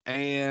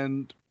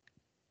 and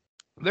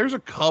there's a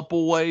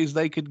couple ways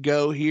they could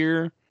go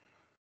here.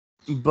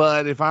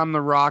 But if I'm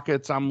the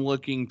Rockets, I'm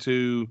looking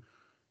to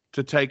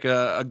take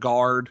a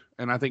guard,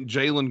 and I think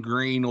Jalen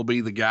Green will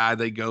be the guy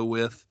they go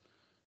with.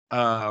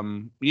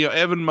 Evan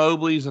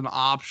Mobley's an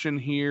option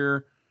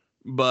here,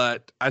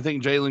 but I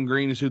think Jalen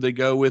Green is who they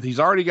go with. He's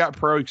already got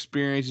pro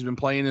experience. He's been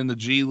playing in the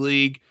G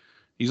League.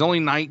 He's only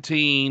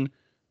 19.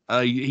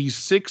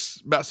 He's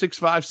about 6'5",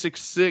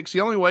 6'6". He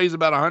only weighs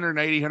about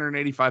 180,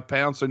 185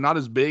 pounds, so not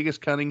as big as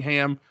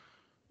Cunningham,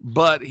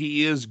 but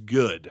he is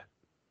good.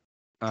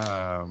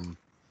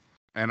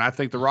 And I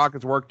think the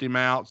Rockets worked him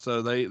out,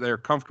 so they're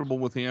comfortable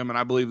with him, and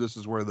I believe this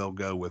is where they'll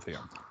go with him.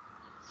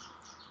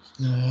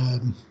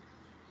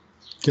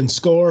 Can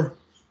score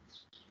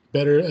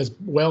as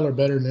well or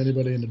better than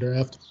anybody in the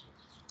draft.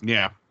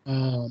 Yeah.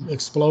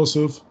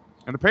 Explosive.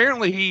 And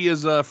apparently he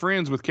is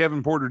friends with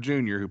Kevin Porter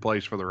Jr., who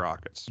plays for the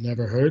Rockets.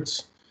 Never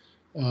hurts.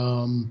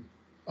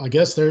 I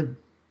guess you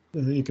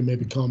can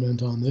maybe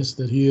comment on this,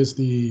 that he is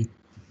the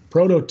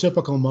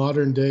prototypical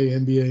modern-day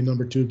NBA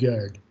number 2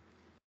 guard.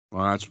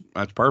 Well,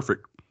 that's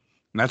perfect.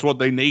 And that's what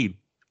they need.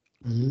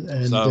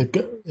 And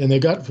they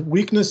got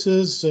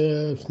weaknesses.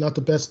 Not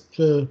the best.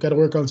 Got to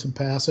work on some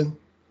passing.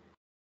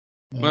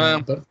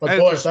 But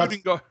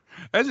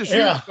as a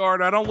shooting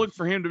guard, I don't look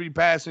for him to be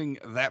passing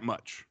that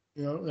much.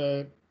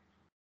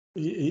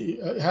 He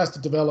has to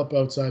develop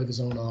outside of his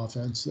own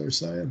offense, they're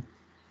saying.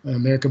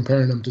 And they're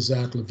comparing him to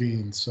Zach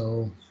LaVine.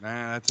 So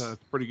that's a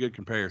pretty good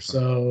comparison.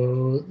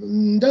 So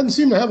doesn't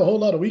seem to have a whole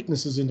lot of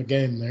weaknesses in the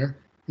game there.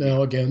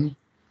 Now, again,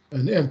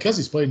 and because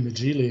he's played in the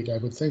G League, I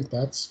would think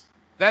that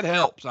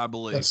helps, I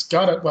believe. It's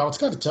got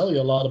to tell you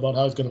a lot about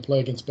how he's going to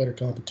play against better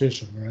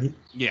competition, right?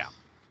 Yeah.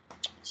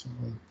 So,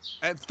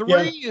 at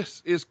 3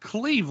 is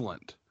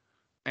Cleveland.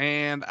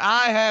 And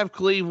I have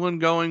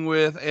Cleveland going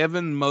with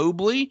Evan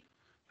Mobley,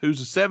 who's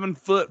a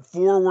 7-foot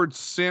forward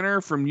center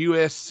from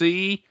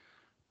USC.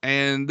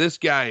 And this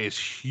guy is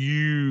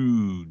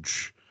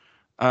huge.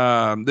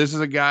 This is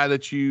a guy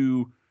that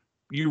you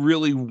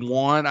really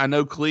want. I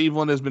know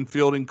Cleveland has been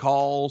fielding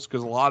calls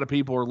because a lot of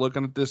people are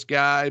looking at this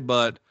guy,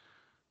 but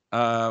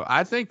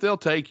I think they'll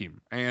take him.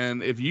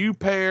 And if you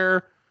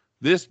pair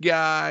this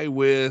guy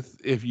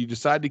if you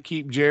decide to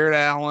keep Jared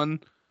Allen,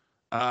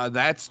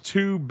 that's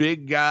 2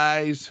 big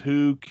guys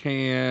who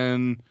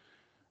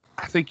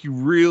I think you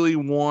really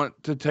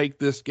want to take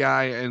this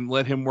guy and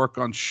let him work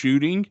on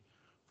shooting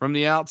from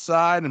the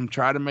outside and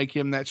try to make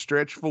him that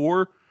stretch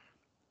 4.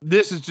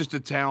 This is just a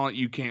talent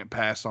you can't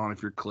pass on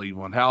if you're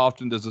Cleveland. How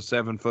often does a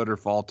 7-footer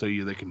fall to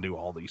you that can do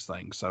all these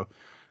things? So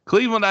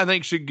Cleveland, I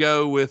think, should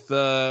go with,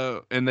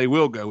 and they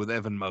will go with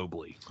Evan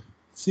Mobley.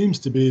 Seems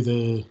to be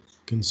the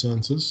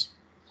consensus.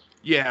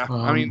 Yeah,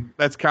 I mean,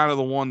 that's kind of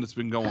the one that's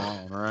been going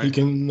on, right? He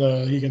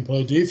can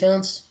play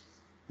defense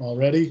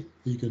already.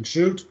 He can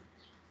shoot.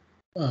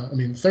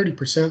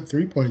 30%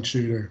 three-point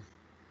shooter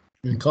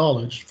in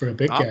college for a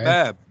big guy. Not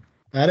bad.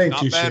 That ain't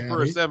not too bad shabby.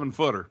 For a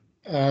 7-footer.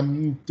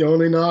 The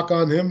only knock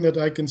on him that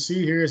I can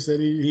see here is that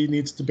he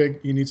needs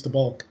to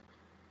bulk.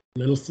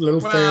 Little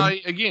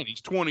thin. Again, he's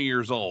 20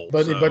 years old.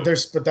 But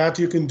that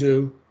you can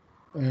do.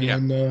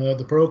 And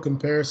the pro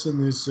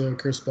comparison is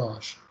Chris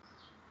Bosh.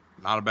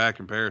 Not a bad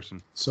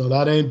comparison. So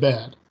that ain't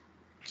bad.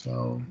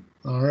 So,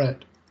 all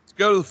right. Let's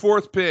go to the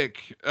 4th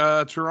pick.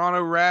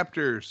 Toronto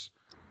Raptors.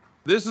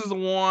 This is the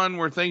one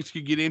where things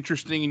could get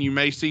interesting and you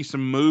may see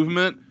some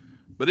movement.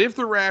 But if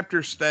the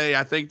Raptors stay,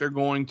 I think they're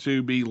going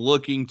to be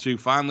looking to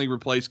finally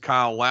replace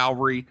Kyle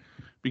Lowry,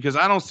 because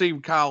I don't see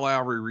Kyle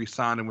Lowry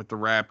re-signing with the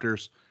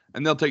Raptors.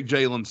 And they'll take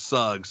Jalen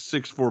Suggs,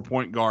 6'4"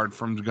 point guard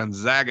from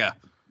Gonzaga.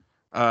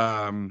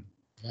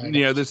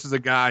 This is a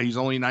guy, he's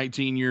only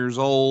 19 years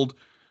old.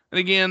 And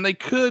again, they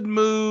could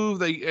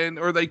move,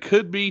 or they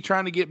could be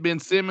trying to get Ben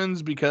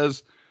Simmons,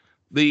 because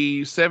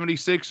the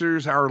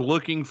 76ers are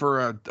looking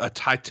for a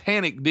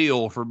titanic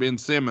deal for Ben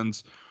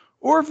Simmons.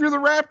 Or if you're the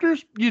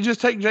Raptors, you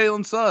just take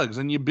Jalen Suggs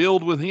and you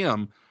build with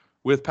him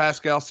with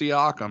Pascal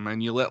Siakam,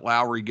 and you let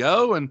Lowry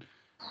go. And,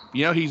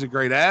 he's a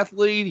great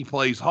athlete. He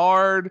plays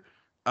hard.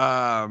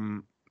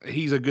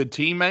 He's a good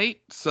teammate.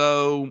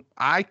 So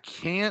I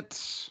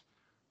can't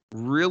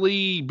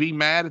really be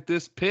mad at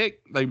this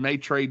pick. They may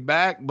trade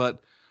back,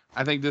 but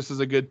I think this is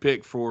a good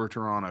pick for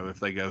Toronto if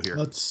they go here.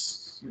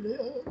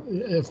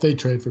 If they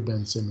trade for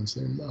Ben Simmons,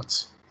 they're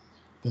nuts.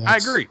 I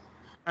agree.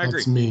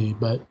 That's me,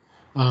 but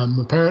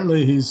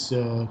apparently he's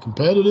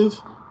competitive.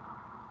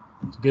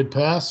 He's a good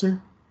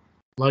passer.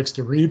 Likes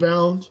to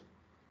rebound.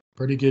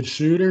 Pretty good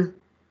shooter.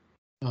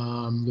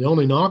 The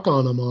only knock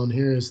on him on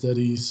here is that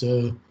he's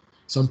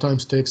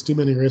sometimes takes too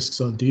many risks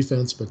on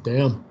defense. But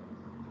damn,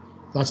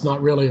 that's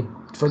not really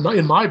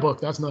in my book.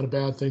 That's not a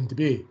bad thing to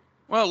be.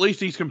 Well, at least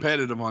he's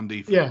competitive on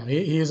defense. Yeah,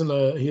 he isn't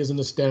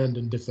a stand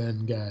and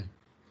defend guy.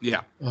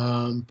 Yeah.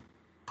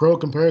 Pro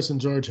comparison,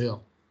 George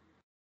Hill.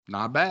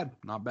 Not bad.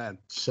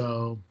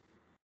 So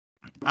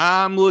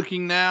I'm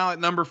looking now at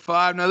number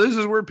 5. Now, this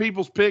is where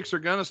people's picks are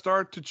going to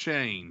start to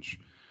change.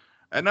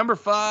 At number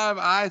 5,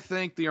 I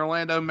think the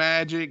Orlando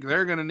Magic,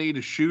 they're going to need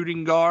a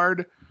shooting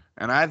guard,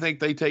 and I think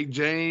they take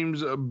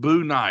James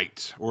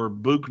Bouknight or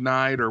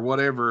Bouknight or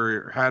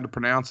whatever, how to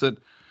pronounce it.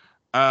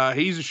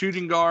 He's a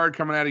shooting guard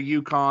coming out of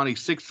UConn.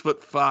 He's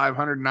 6'5",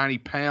 190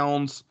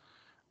 pounds,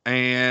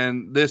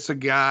 and this a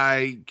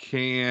guy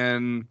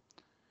can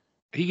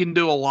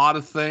do a lot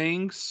of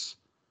things.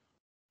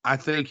 I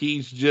think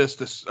he's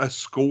just a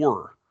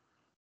scorer.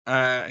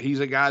 He's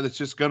a guy that's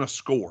just going to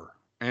score.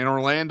 And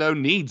Orlando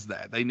needs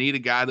that. They need a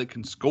guy that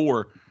can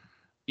score.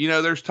 You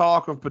know, there's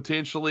talk of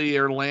potentially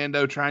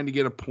Orlando trying to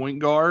get a point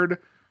guard.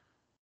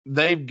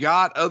 They've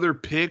got other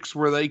picks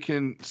where they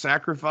can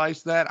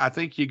sacrifice that. I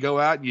think you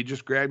go out and you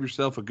just grab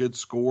yourself a good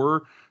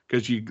scorer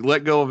because you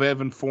let go of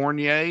Evan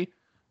Fournier,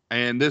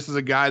 and this is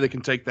a guy that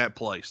can take that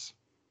place.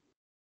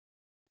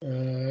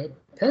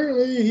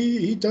 Apparently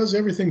he does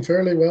everything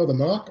fairly well.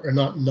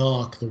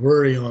 The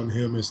worry on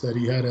him is that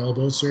he had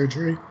elbow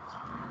surgery.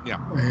 Yeah.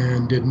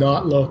 And did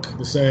not look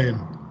the same.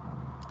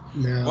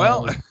 Now,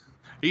 well,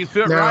 he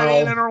fit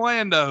right in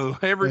Orlando.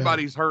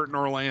 Everybody's hurt in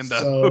Orlando.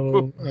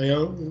 So,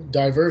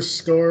 diverse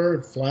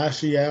scorer,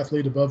 flashy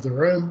athlete above the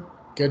rim,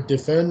 good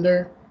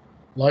defender,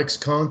 likes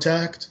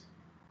contact.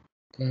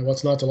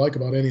 What's not to like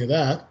about any of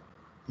that?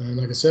 And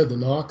like I said, the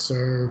knocks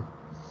are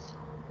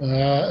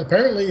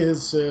apparently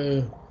his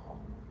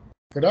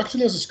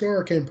production as a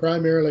scorer came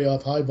primarily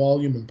off high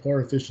volume and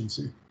poor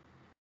efficiency.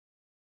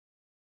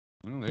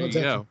 Well, there you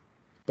go.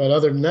 But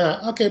other than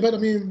that, okay. But I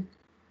mean,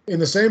 in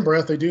the same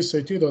breath, they do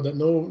say too, though, that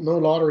no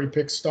lottery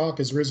pick stock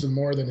has risen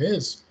more than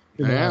his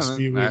in the last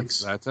few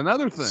weeks. That's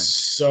another thing.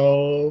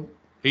 So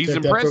he's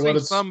impressing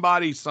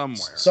somebody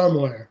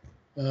somewhere.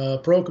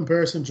 Pro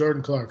comparison,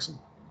 Jordan Clarkson.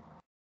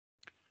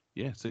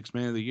 Yeah, 6th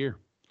man of the year.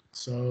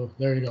 So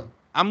there you go.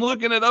 I'm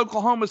looking at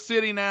Oklahoma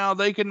City now.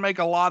 They can make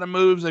a lot of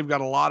moves. They've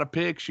got a lot of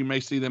picks. You may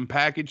see them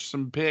package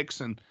some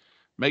picks and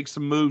make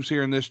some moves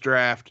here in this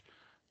draft.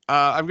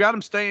 I've got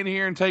them staying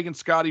here and taking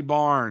Scotty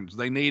Barnes.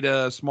 They need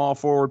a small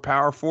forward,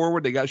 power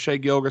forward. They got Shai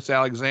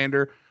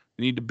Gilgeous-Alexander.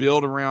 They need to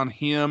build around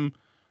him.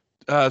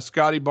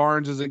 Scotty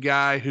Barnes is a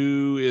guy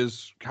who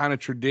is kind of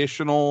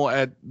traditional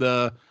at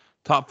the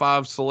top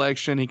 5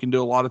 selection. He can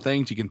do a lot of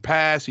things. He can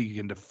pass. He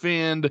can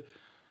defend.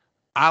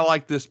 I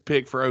like this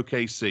pick for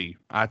OKC.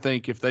 I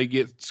think if they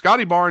get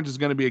Scotty Barnes is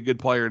going to be a good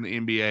player in the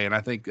NBA, and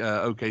I think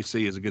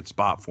OKC is a good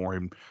spot for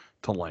him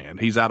to land.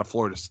 He's out of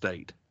Florida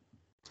State.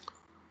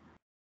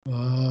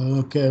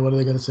 Okay, what are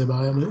they going to say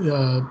about him?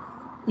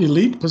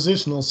 Elite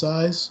positional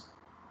size.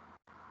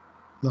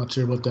 Not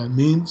sure what that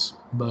means,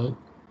 but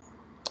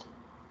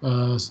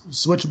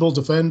switchable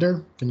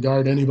defender, can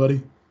guard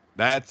anybody.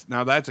 That's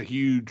a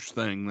huge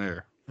thing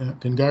there.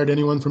 Can guard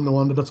anyone from the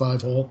 1 to the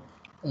 5 hole.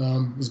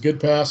 He's a good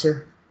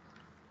passer,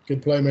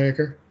 good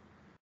playmaker.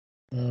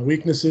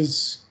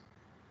 Weaknesses,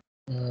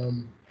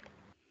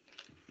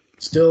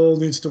 still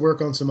needs to work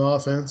on some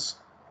offense.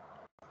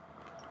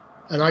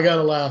 And I got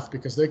to laugh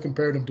because they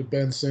compared him to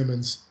Ben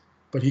Simmons,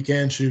 but he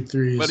can shoot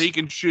threes. But he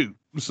can shoot.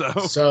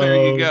 So there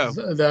you go.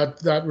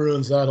 That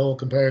ruins that whole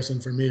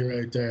comparison for me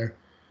right there.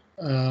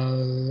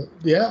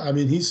 I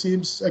mean, he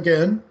seems,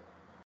 again,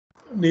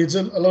 needs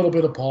a little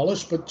bit of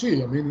polish, but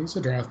gee, I mean, he's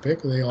a draft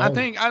pick. I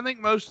think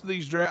most of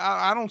these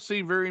I don't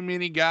see very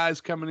many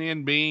guys coming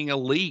in being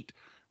elite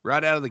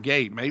right out of the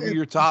gate. Maybe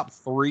your top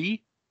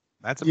 3.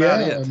 That's about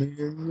it. I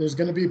mean, there's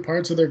going to be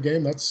parts of their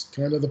game. That's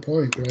kind of the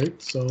point,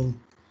 right? So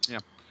yeah.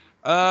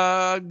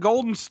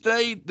 Golden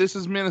State, this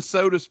is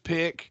Minnesota's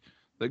pick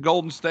that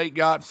Golden State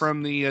got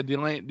from the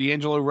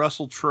D'Angelo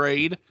Russell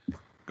trade.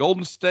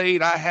 Golden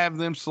State, I have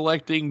them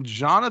selecting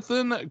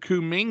Jonathan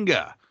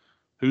Kuminga,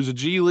 who's a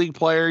G League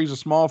player. He's a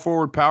small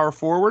forward, power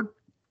forward,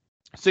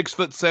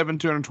 6'7",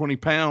 220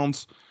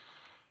 pounds.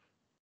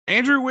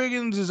 Andrew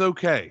Wiggins is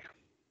okay,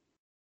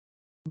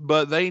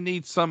 but they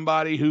need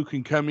somebody who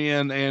can come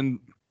in and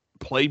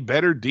play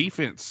better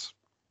defense.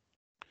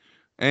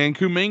 And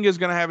Kuminga is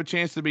going to have a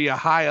chance to be a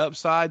high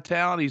upside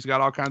talent. He's got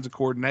all kinds of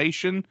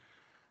coordination.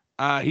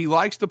 He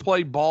likes to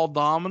play ball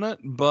dominant,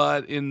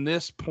 but in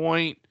this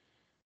point,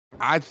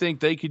 I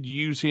think they could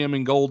use him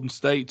in Golden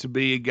State to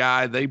be a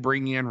guy they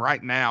bring in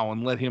right now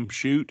and let him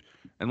shoot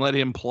and let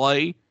him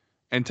play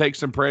and take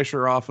some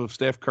pressure off of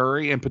Steph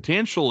Curry. And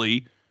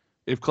potentially,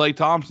 if Klay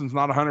Thompson's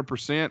not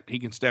 100%, he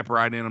can step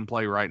right in and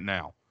play right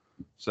now.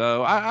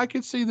 So I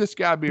could see this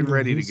guy being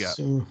ready to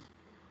go.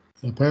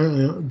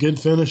 Apparently a good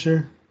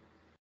finisher,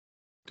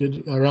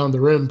 good around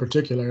the rim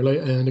particularly,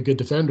 and a good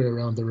defender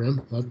around the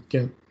rim.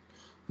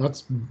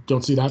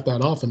 Don't see that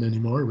often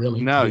anymore,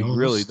 really. No, you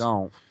really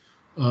don't.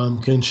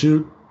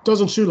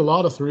 Doesn't shoot a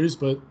lot of threes,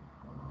 but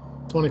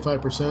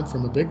 25%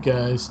 from a big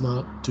guy is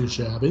not too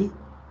shabby.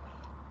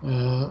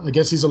 I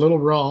guess he's a little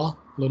raw, a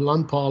little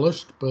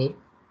unpolished, but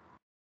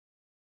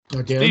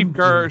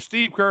again,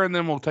 Steve Kerr, and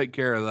then we'll take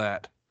care of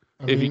that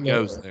if he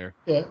goes there.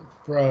 Yeah,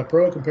 for a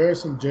pro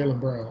comparison, Jaylen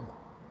Brown.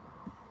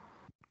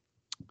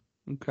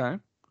 Okay.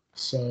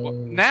 So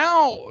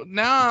now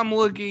I'm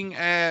looking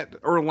at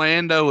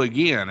Orlando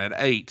again at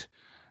 8.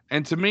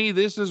 And to me,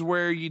 this is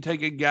where you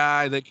take a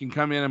guy that can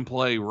come in and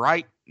play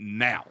right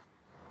now.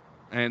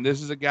 And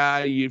this is a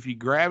guy, if you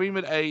grab him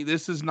at 8,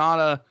 this is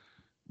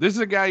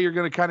a guy you're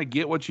going to kind of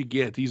get what you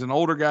get. He's an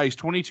older guy. He's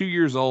 22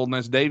 years old, and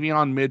that's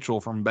Davion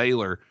Mitchell from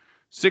Baylor.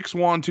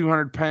 6'1",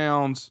 200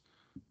 pounds.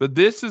 But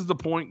this is the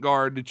point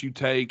guard that you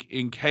take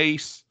in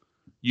case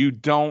you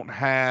don't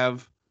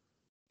have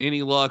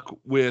any luck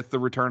with the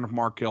return of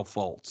Markelle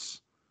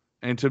Fultz.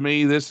 And to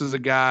me, this is a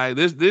guy,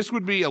 this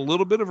would be a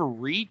little bit of a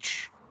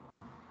reach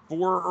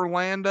for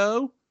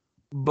Orlando,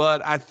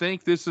 but I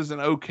think this is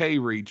an okay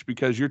reach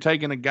because you're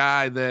taking a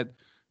guy that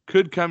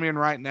could come in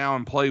right now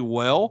and play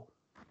well.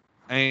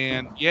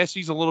 And yes,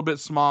 he's a little bit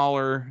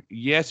smaller.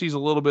 Yes, he's a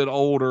little bit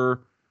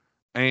older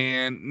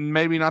and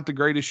maybe not the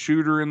greatest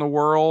shooter in the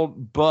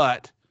world,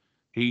 but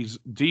he's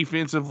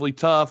defensively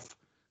tough.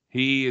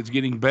 He is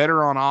getting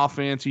better on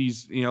offense.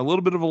 He's a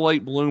little bit of a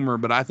late bloomer,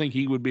 but I think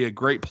he would be a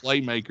great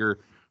playmaker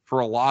for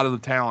a lot of the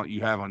talent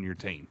you have on your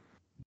team.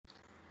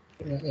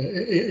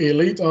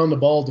 Elite on the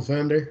ball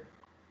defender.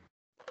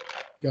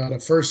 Got a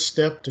first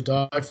step to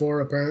die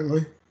for,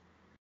 apparently.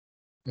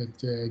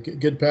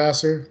 Good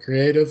passer,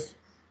 creative,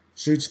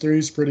 shoots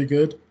threes pretty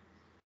good.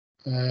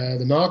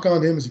 The knock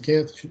on him is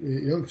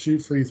he don't shoot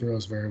free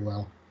throws very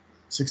well,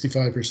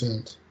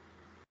 65%,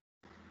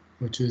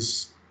 which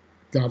is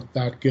not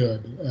that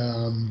good.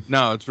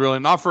 No, it's really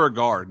not for a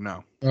guard.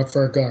 No, not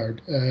for a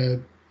guard.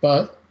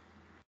 But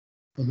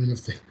I mean,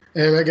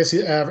 I guess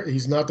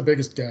he's not the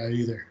biggest guy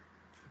either.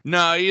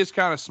 No, he is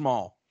kind of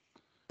small.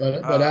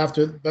 But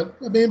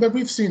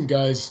we've seen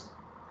guys,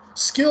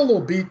 skill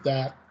will beat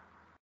that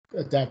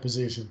at that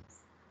position.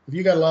 If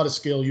you got a lot of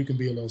skill, you can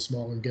be a little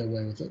smaller and get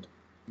away with it.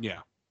 Yeah.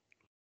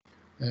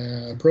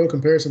 Pro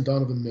comparison,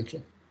 Donovan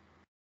Mitchell.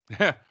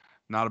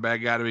 Not a bad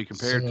guy to be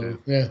compared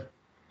to. Yeah.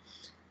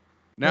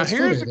 Now, That's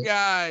here's funny, a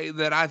guy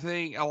that I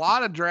think a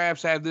lot of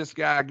drafts have this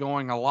guy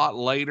going a lot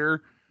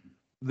later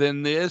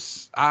than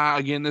this.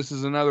 Again, this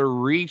is another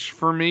reach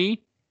for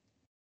me.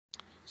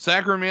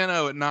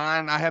 Sacramento at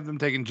 9, I have them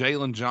taking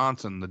Jalen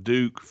Johnson, the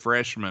Duke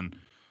freshman,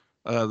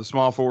 the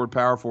small forward,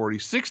 power forward.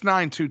 He's 6'9",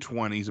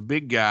 220. He's a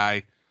big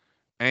guy.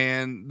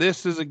 And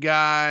this is a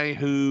guy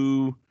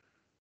who,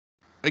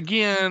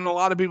 again, a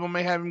lot of people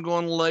may have him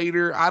going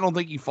later. I don't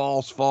think he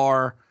falls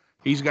far.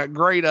 He's got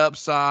great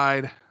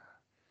upside.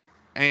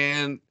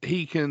 And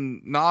he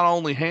can not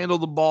only handle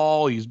the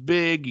ball, he's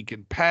big, he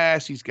can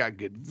pass, he's got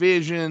good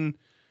vision.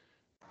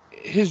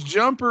 His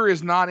jumper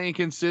is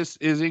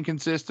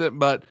inconsistent,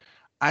 but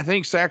I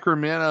think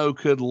Sacramento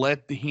could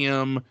let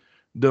him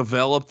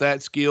develop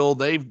that skill.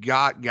 They've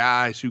got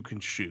guys who can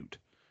shoot.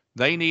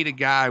 They need a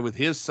guy with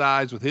his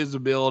size, with his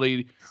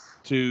ability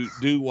to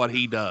do what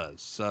he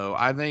does. So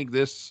I think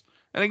this,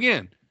 and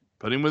again,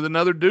 put him with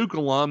another Duke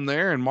alum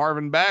there and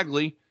Marvin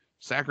Bagley.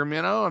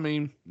 Sacramento, I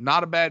mean,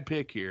 not a bad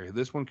pick here.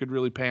 This one could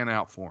really pan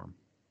out for him.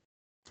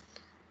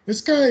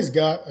 This guy's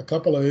got a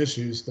couple of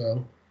issues,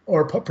 though,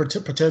 or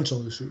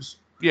potential issues.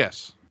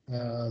 Yes.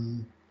 A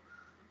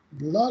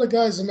lot of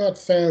guys are not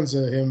fans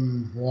of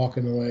him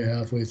walking away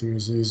halfway through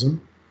the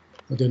season.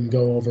 It didn't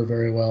go over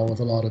very well with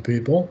a lot of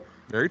people.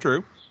 Very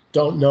true.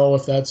 Don't know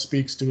if that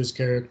speaks to his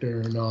character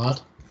or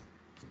not.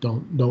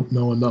 Don't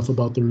know enough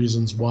about the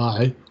reasons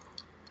why.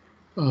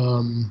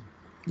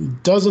 He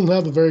doesn't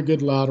have a very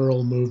good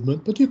lateral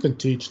movement, but you can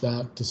teach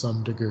that to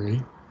some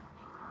degree.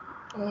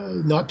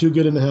 Not too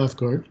good in the half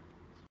court.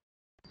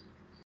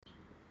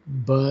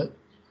 But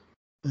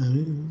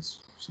this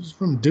is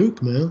from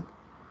Duke, man.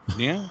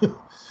 Yeah.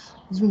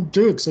 He's from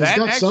Duke, so that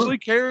actually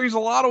carries a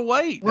lot of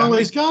weight. Well,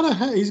 he's gotta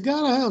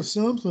have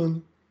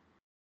something.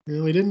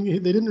 They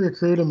didn't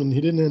recruit him, and he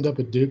didn't end up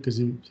at Duke because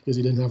he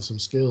didn't have some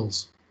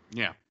skills.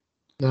 Yeah.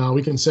 Now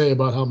we can say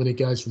about how many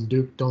guys from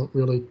Duke don't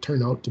really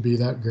turn out to be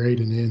that great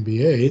in the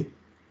NBA.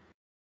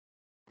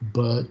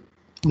 But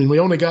I mean, we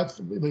only got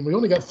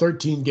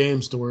 13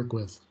 games to work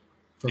with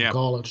from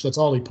college. That's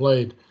all he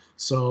played.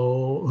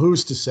 So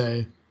who's to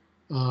say?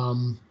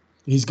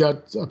 He's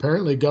got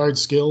apparently guard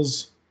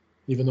skills,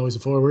 even though he's a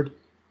forward.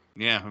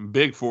 Yeah, and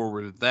big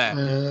forward at that.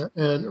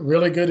 And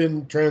really good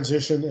in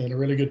transition and a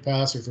really good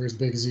passer for as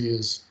big as he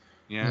is.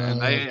 Yeah,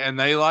 and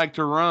they like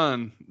to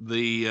run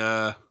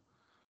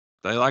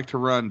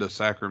to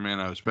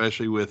Sacramento,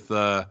 especially with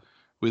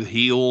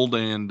Hield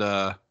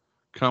and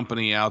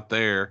company out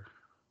there.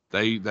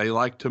 they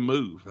like to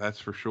move. That's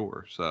for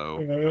sure. So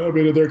I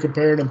mean, they're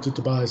comparing him to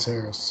Tobias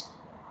Harris.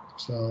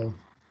 So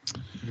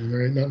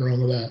there ain't nothing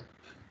wrong with that.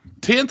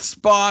 10th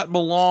spot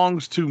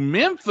belongs to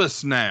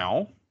Memphis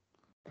now,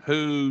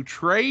 who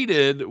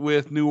traded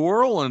with New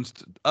Orleans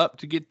up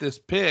to get this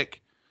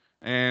pick.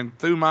 And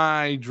through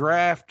my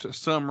draft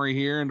summary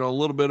here into a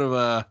little bit of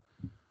a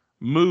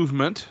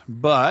movement,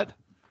 but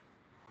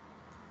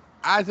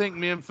I think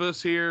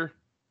Memphis here,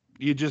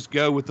 you just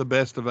go with the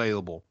best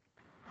available.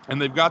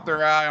 And they've got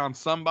their eye on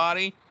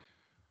somebody.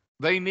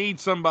 They need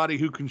somebody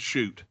who can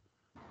shoot,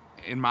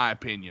 in my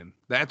opinion.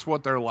 That's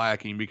what they're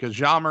lacking, because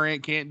Ja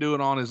Morant can't do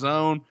it on his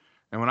own.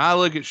 And when I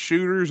look at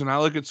shooters and I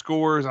look at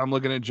scorers, I'm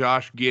looking at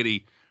Josh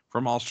Giddey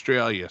from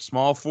Australia.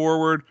 Small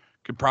forward,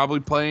 could probably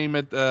play him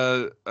at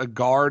a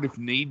guard if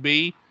need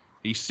be.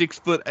 He's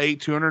 6'8",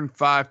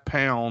 205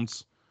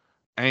 pounds.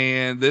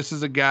 And this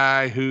is a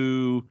guy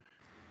who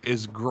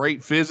is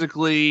great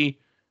physically,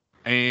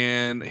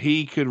 and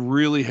he could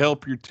really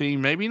help your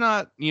team. Maybe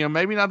not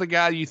the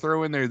guy you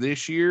throw in there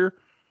this year,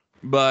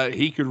 but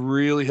he could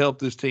really help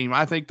this team.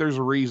 I think there's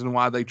a reason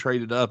why they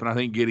traded up, and I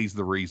think Giddey's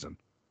the reason.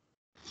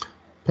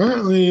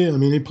 Apparently, I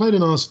mean, he played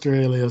in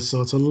Australia,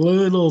 so it's a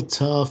little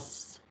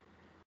tough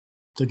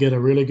to get a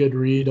really good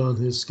read on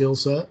his skill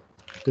set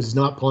because he's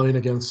not playing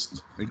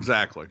against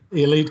exactly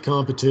elite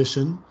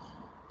competition.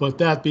 But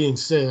that being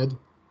said,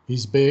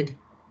 he's big.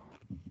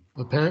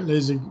 Apparently,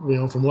 he's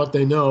from what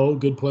they know,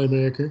 good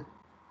playmaker,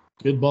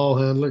 good ball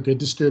handler, good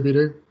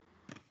distributor.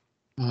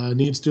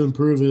 Needs to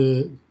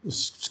improve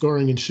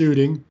scoring and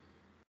shooting.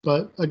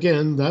 But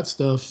again, that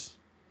stuff,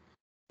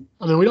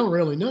 I mean, we don't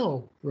really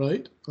know,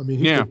 right? I mean,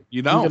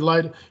 you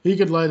don't. He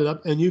could light it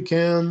up, and you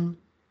can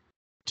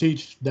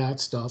teach that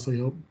stuff.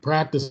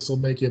 Practice will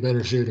make you a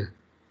better shooter.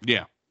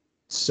 Yeah.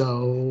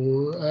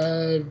 So,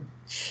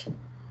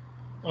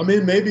 I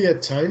mean, maybe a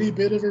tiny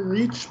bit of a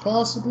reach,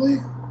 possibly.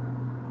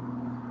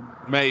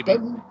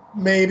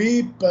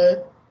 Maybe,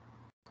 but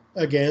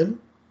again,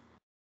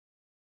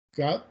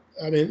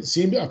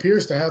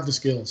 appears to have the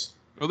skills.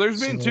 Well,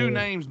 there's been two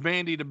names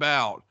bandied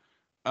about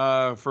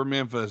for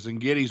Memphis, and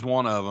Giddey's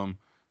one of them.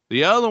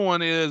 The other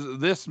one is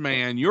this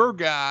man, your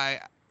guy,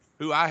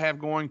 who I have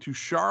going to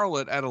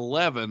Charlotte at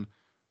 11,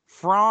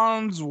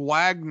 Franz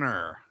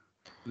Wagner,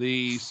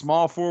 the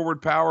small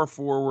forward, power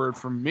forward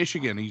from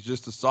Michigan. He's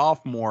just a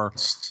sophomore.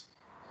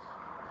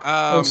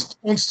 Und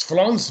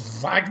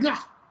Franz Wagner?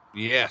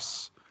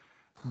 Yes.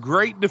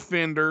 Great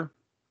defender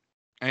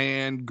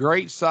and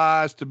great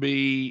size to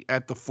be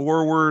at the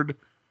forward.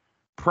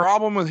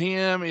 Problem with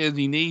him is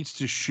he needs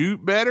to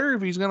shoot better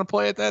if he's going to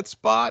play at that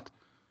spot,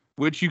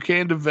 which you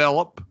can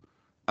develop.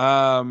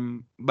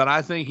 But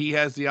I think he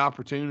has the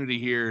opportunity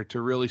here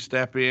to really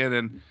step in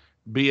and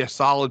be a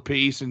solid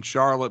piece in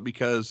Charlotte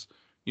because,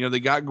 they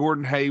got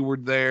Gordon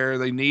Hayward there.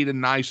 They need a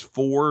nice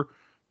 4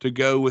 to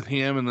go with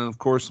him. And then, of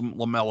course,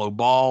 LaMelo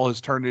Ball has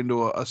turned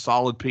into a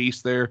solid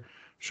piece there.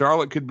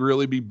 Charlotte could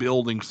really be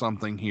building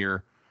something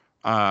here.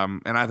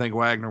 And I think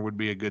Wagner would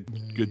be a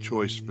good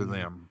choice for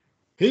them.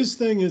 His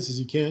thing is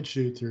he can't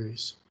shoot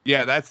threes.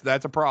 Yeah,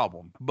 that's a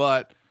problem.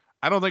 But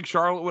I don't think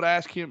Charlotte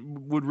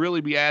would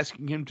really be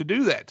asking him to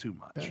do that too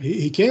much.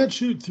 He can't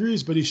shoot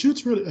threes, but he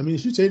shoots he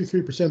shoots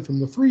 83% from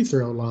the free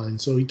throw line,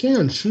 so he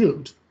can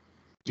shoot.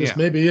 Just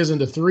maybe he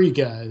isn't a 3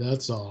 guy,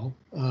 that's all.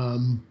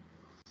 The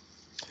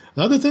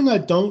other thing I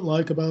don't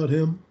like about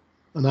him,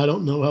 and I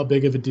don't know how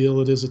big of a deal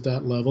it is at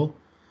that level,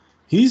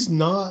 he's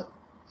not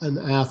an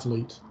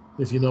athlete,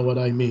 if you know what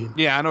I mean.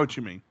 Yeah, I know what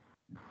you mean.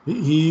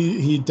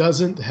 He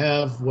doesn't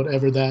have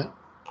whatever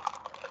those.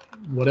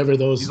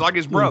 He's like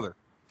his brother.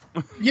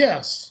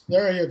 Yes,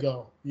 there you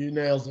go. You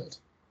nailed it.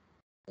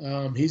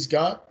 He's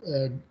got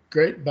a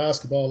great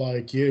basketball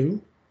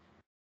IQ.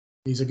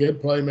 He's a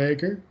good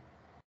playmaker.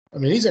 I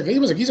mean, he's a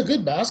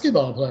good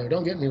basketball player.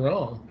 Don't get me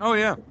wrong. Oh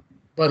yeah.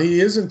 But he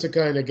isn't the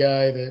kind of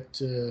guy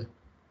that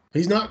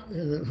he's not.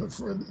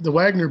 The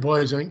Wagner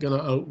boys ain't going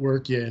to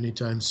outwork you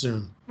anytime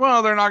soon.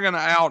 Well, they're not going to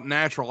out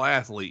natural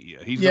athlete you.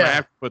 He's going to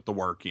have to put the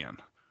work in.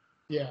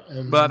 Yeah.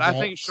 But I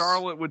think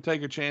Charlotte would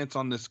take a chance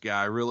on this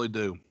guy. I really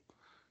do.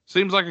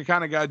 Seems like a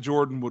kind of guy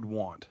Jordan would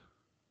want.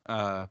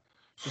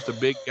 Just a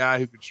big guy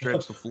who could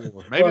stretch the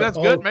floor. Maybe that's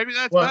good. Maybe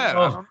that's bad.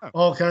 I don't know.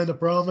 All kind of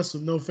promise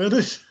and no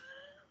finish.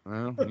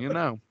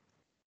 Well,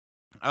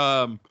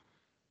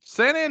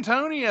 San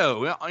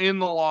Antonio in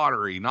the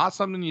lottery. Not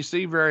something you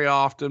see very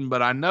often,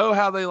 but I know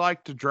how they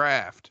like to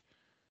draft.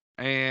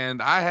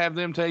 And I have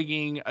them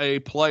taking a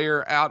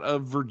player out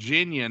of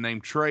Virginia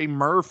named Trey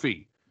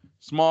Murphy.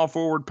 Small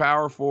forward,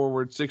 power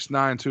forward,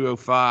 6'9",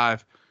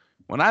 205.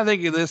 When I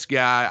think of this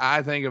guy,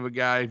 I think of a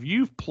guy, if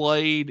you've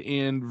played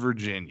in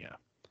Virginia,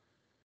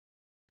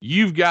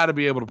 you've got to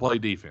be able to play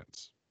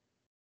defense.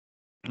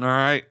 All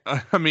right?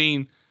 I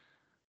mean,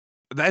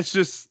 that's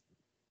just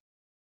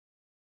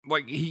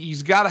like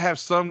he's got to have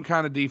some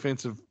kind of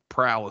defensive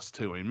prowess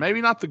to him. Maybe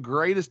not the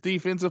greatest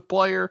defensive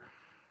player,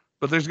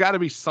 but there's got to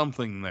be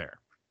something there.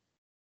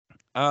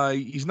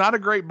 He's not a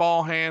great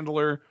ball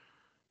handler,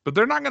 but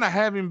they're not going to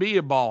have him be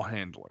a ball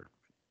handler.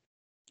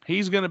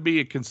 He's going to be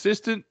a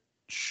consistent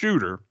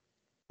shooter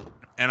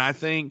And I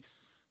think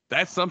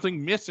that's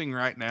something missing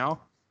right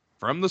now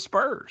from the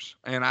Spurs.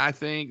 And I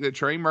think that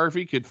Trey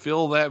Murphy could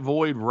fill that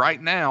void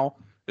right now,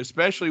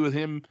 especially with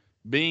him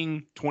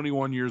being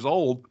 21 years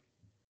old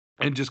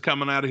and just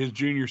coming out of his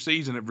junior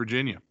season at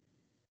Virginia.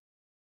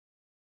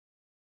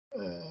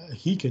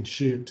 He can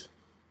shoot.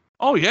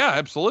 Oh, yeah,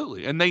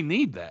 absolutely. And they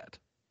need that.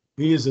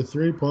 He is a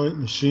three-point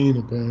machine,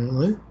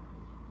 apparently.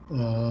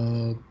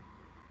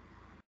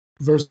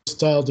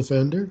 Versatile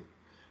defender.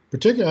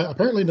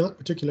 Apparently not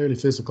particularly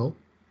physical.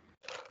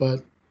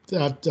 But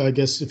that, I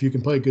guess if you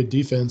can play good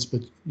defense,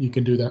 but you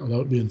can do that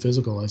without being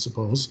physical, I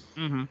suppose.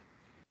 Mm-hmm.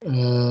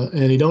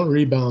 And he don't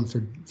rebound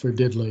for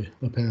diddly,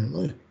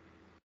 apparently.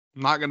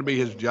 Not going to be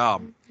his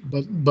job.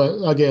 But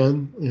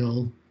again,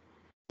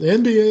 the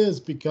NBA has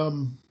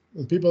become,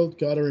 and people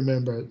got to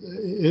remember,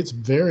 it's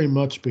very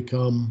much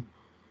become.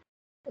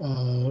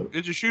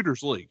 It's a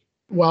shooter's league.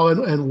 Well,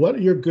 and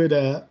what you're good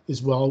at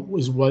is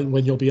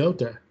when you'll be out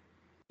there.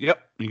 Yep,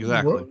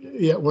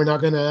 exactly. We're not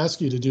going to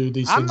ask you to do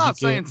these things. I'm not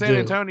saying San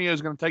Antonio is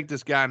going to take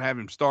this guy and have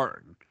him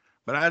start,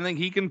 but I think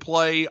he can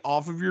play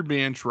off of your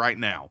bench right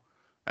now.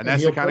 And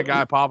that's the kind of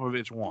guy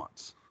Popovich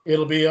wants.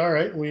 It'll be all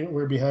right.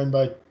 We're behind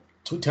by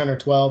 10 or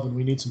 12, and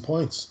we need some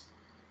points.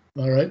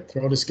 All right,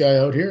 throw this guy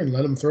out here and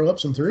let him throw up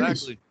some threes.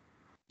 Exactly.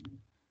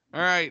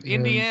 All right,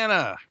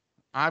 Indiana.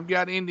 I've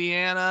got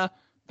Indiana.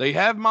 They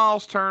have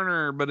Miles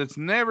Turner, but it's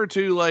never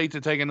too late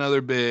to take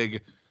another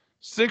big.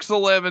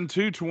 6'11",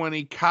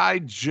 220, Kai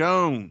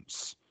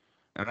Jones.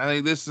 And I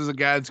think this is a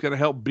guy that's going to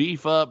help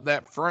beef up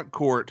that front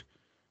court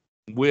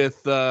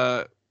with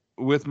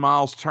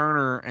Miles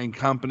Turner and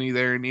company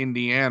there in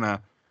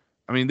Indiana.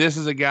 I mean, this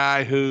is a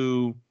guy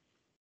who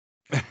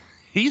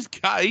he's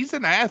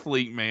an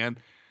athlete, man.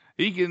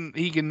 He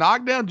can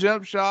knock down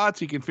jump shots.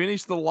 He can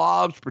finish the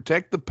lobs,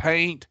 protect the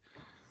paint.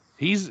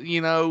 He's,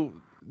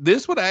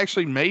 this would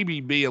actually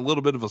maybe be a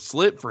little bit of a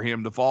slip for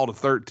him to fall to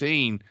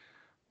 13,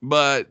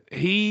 but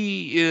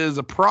he is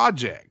a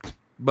project,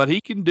 but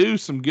he can do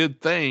some good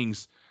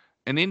things.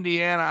 And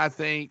Indiana, I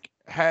think,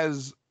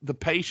 has the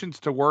patience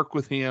to work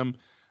with him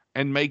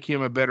and make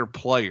him a better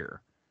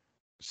player.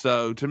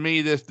 So to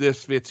me,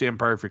 this fits in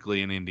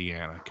perfectly in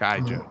Indiana. Kai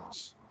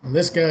Jones. And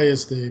this guy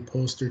is the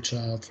poster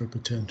child for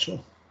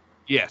potential.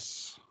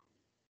 Yes.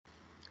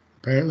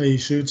 Apparently he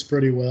shoots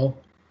pretty well,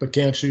 but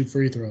can't shoot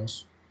free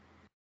throws.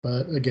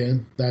 But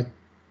again, that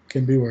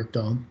can be worked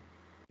on.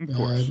 Of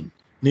course.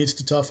 Needs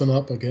to toughen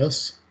up, I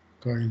guess,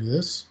 according to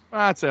this.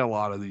 I'd say a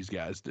lot of these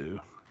guys do.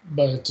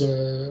 But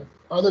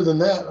other than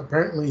that,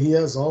 apparently he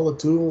has all the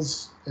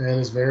tools and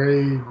is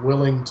very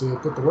willing to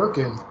put the work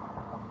in,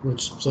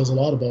 which says a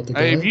lot about the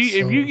guy. Hey,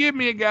 if you give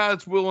me a guy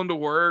that's willing to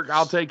work,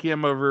 I'll take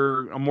him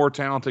over a more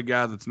talented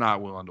guy that's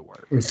not willing to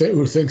work.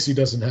 Who thinks he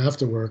doesn't have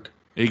to work.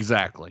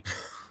 Exactly.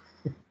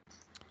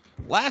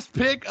 Last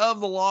pick of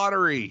the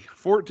lottery,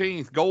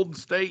 14th, Golden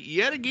State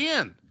yet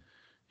again.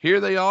 Here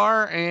they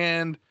are,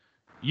 and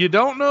you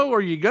don't know,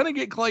 are you going to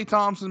get Klay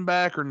Thompson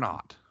back or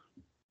not?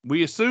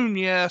 We assume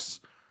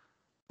yes,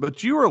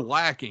 but you were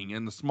lacking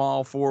in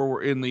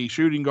the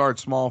shooting guard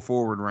small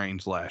forward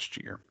range last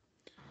year.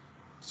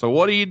 So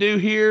what do you do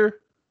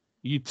here?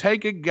 You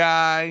take a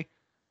guy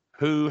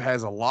who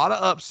has a lot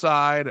of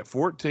upside at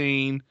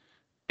 14,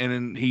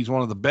 and he's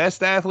one of the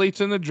best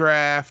athletes in the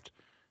draft.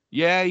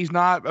 Yeah, he's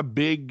not a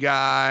big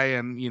guy,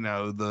 and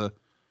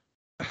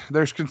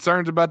there's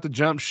concerns about the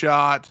jump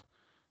shot,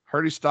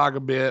 hurt his stock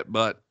a bit,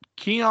 but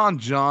Keon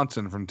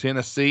Johnson from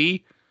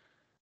Tennessee,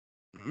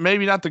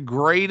 maybe not the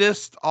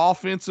greatest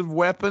offensive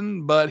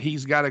weapon, but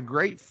he's got a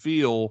great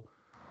feel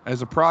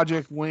as a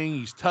project wing.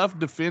 He's tough,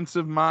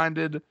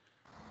 defensive-minded,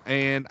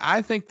 and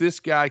I think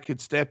this guy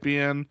could step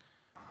in,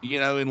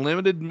 in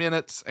limited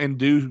minutes and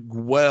do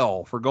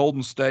well for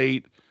Golden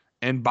State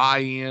and buy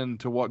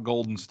into what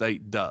Golden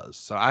State does.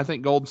 So I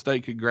think Golden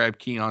State could grab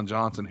Keon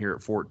Johnson here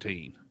at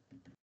 14.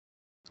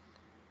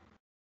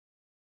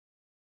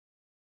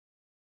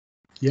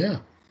 Yeah.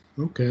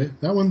 Okay.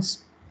 That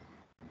one's.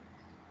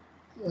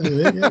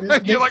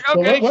 You're like,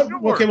 okay,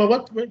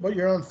 what?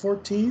 You're on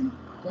 14?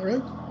 Is that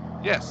right?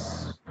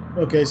 Yes.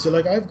 Okay, so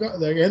I've got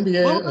the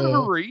NBA. A little bit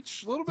of a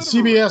reach.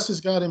 CBS has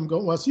got him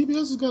going. Well, CBS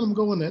has got him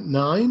going at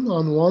 9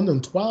 on one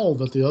and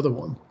 12 at the other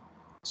one.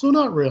 So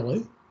not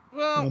really.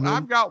 Well,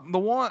 I've got the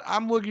one.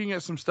 I'm looking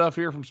at some stuff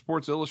here from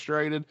Sports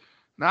Illustrated.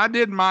 Now, I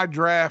did my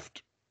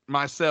draft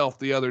myself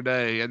the other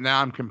day, and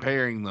now I'm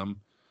comparing them.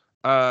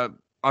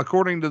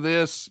 According to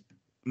this,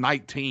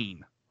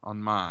 19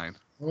 on mine.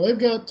 Well, they've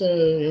got,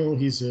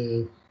 he's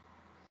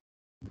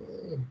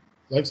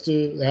likes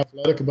to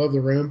athletic above the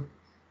rim,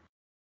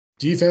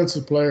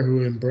 defensive player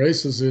who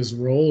embraces his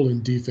role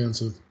in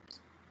defensive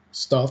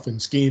stuff and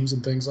schemes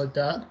and things like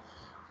that,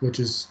 which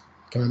is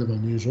kind of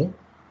unusual.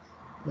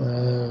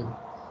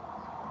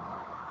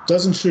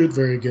 Doesn't shoot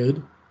very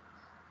good.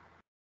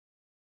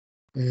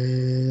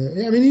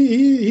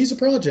 He's a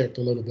project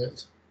a little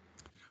bit.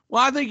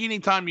 Well, I think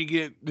anytime you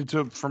get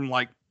from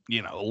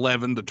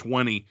 11 to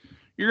 20,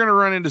 you're going to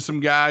run into some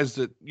guys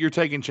that you're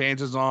taking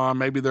chances on.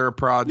 Maybe they're a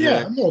project.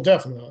 Yeah, no,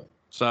 definitely.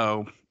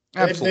 So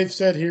Absolutely. They've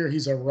said here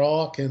he's a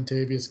raw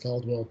Kentavious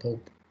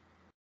Caldwell-Pope.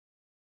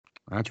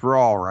 That's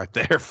raw right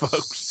there,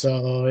 folks.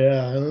 So,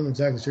 yeah, I'm not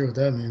exactly sure what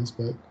that means.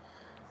 But,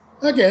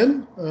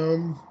 again,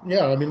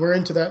 yeah, I mean, we're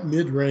into that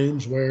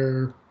mid-range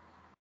where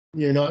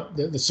you're not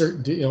the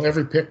certainty. You know,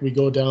 every pick we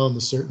go down,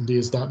 the certainty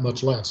is that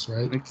much less,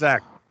 right?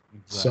 Exactly.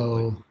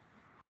 So,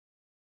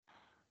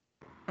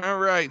 all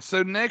right.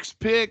 So next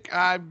pick,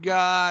 I've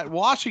got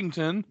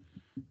Washington,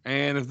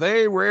 and if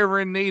they were ever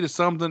in need of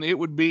something, it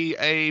would be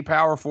a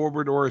power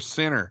forward or a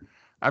center.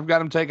 I've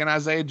got him taking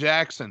Isaiah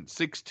Jackson,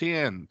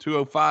 6'10",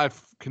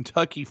 205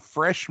 Kentucky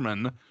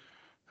freshman,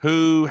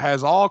 who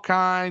has all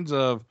kinds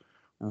of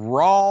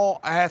raw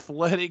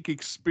athletic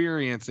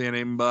experience in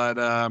him,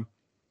 but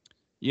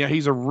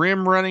he's a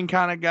rim running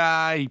kind of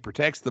guy. He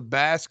protects the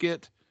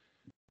basket,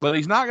 but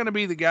he's not going to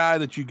be the guy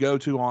that you go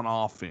to on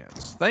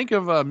offense. Think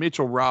of a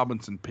Mitchell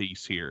Robinson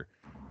piece here.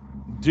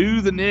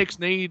 Do the Knicks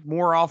need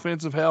more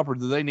offensive help, or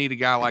do they need a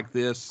guy like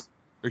this?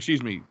 Or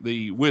excuse me,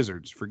 the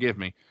Wizards, forgive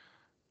me.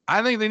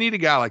 I think they need a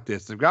guy like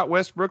this. They've got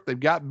Westbrook, they've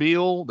got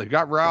Beal, they've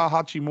got Rui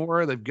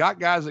Hachimura, they've got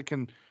guys that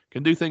can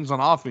do things on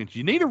offense.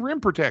 You need a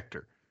rim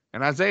protector,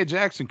 and Isaiah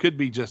Jackson could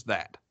be just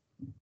that.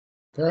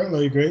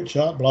 Apparently a great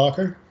shot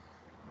blocker.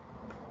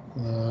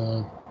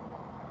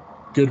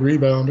 Good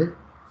rebounder,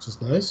 which is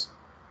nice.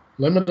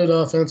 Limited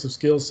offensive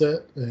skill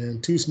set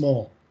and too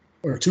small,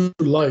 or too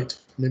light.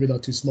 Maybe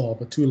not too small,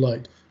 but too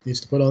light. Needs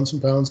to put on some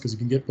pounds because he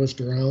can get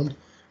pushed around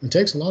and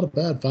takes a lot of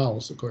bad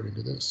fouls, according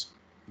to this.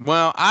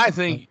 Well, I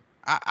think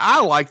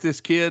I like this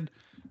kid.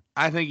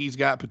 I think he's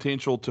got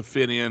potential to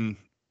fit in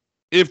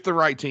if the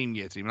right team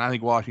gets him, and I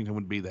think Washington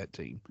would be that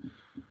team.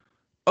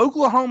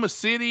 Oklahoma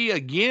City,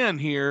 again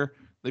here,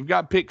 they've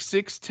got pick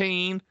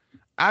 16.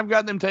 I've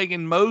got them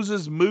taking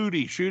Moses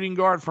Moody, shooting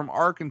guard from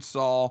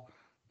Arkansas.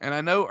 And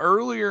I know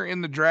earlier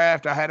in the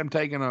draft, I had him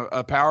taking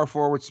a power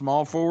forward,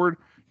 small forward.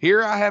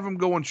 Here I have him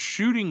going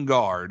shooting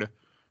guard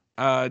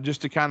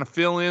just to kind of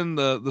fill in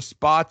the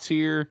spots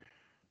here.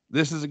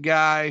 This is a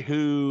guy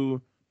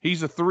who,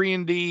 he's a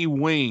 3-and-D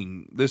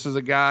wing. This is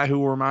a guy who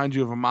will remind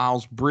you of a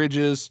Miles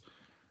Bridges.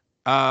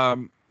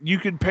 You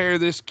could pair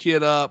this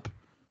kid up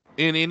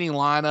in any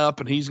lineup,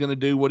 and he's going to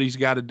do what he's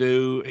got to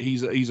do.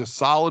 He's a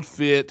solid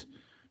fit.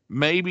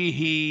 Maybe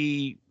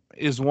he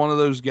is one of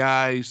those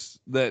guys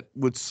that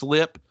would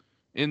slip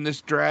in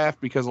this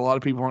draft because a lot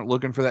of people aren't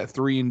looking for that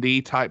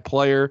 3-and-D type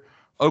player.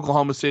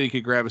 Oklahoma City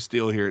could grab a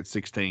steal here at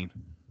 16.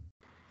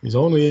 He's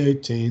only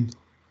 18.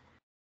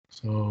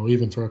 So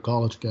even for a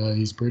college guy,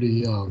 he's pretty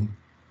young.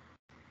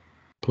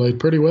 Played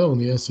pretty well in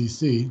the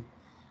SEC.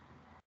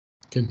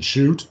 Can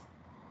shoot.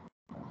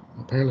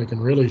 Apparently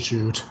can really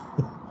shoot.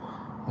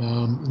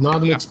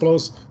 Not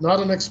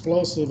an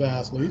explosive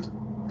athlete,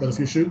 but if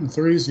you're shooting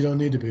threes, you don't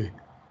need to be.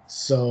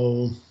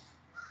 So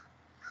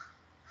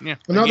yeah,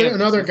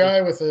 another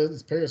guy with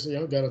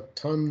got a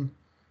ton.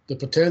 The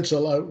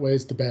potential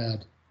outweighs the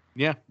bad.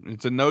 Yeah,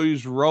 it's a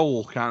nose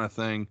roll kind of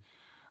thing.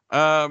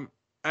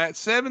 At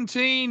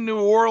 17,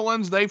 New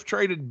Orleans, they've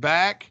traded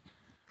back.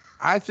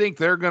 I think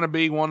they're going to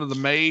be one of the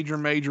major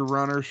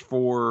runners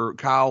for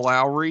Kyle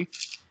Lowry.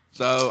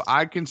 So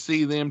I can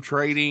see them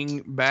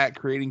trading back,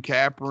 creating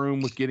cap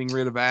room with getting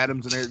rid of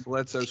Adams and Eric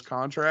Bledsoe's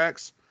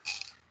contracts.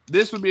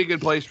 This would be a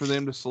good place for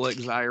them to select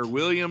Zaire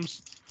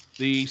Williams,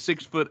 the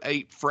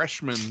 6'8"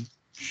 freshman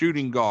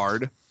shooting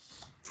guard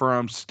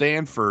from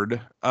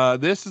Stanford.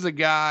 This is a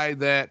guy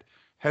that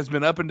has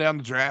been up and down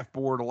the draft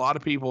board. A lot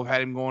of people have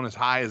had him going as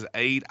high as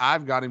 8.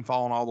 I've got him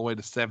falling all the way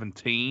to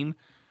 17.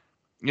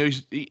 You know,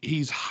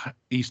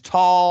 he's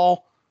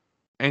tall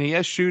and he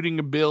has shooting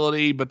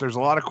ability, but there's a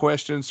lot of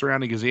questions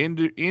surrounding his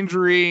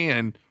injury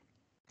and,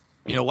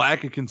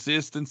 lack of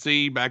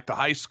consistency back to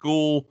high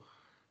school.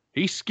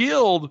 He's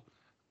skilled,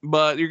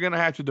 but you're going to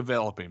have to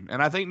develop him.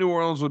 And I think New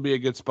Orleans would be a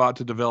good spot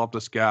to develop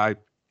this guy.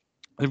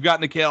 They've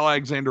got Nickeil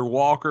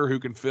Alexander-Walker, who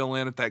can fill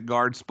in at that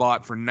guard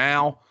spot for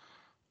now.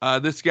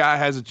 This guy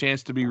has a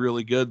chance to be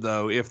really good,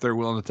 though, if they're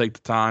willing to take the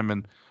time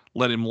and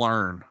let him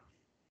learn.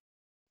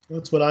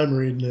 That's what I'm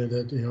reading,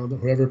 that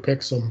whoever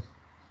picks him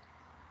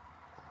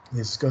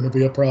is going to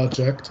be a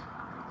project,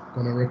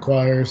 going to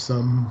require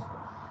some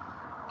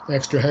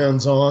extra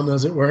hands-on,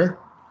 as it were.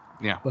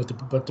 Yeah. But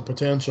the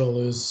potential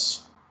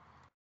is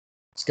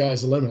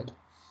sky's the limit.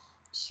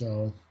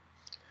 So,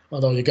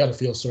 although you got to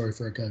feel sorry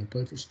for a guy who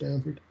played for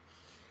Stanford.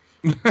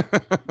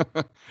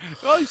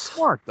 Well, he's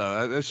smart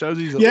though. That shows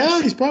he's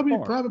he's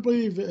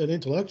probably an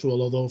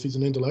intellectual. Although if he's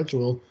an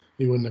intellectual,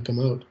 he wouldn't have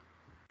come out.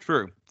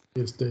 True.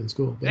 He'd stay in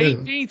school. But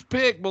 18th anyway.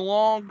 pick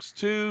belongs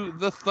to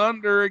the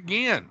Thunder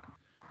again.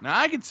 Now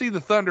I can see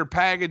the Thunder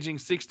packaging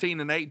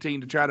 16 and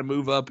 18 to try to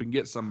move up and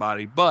get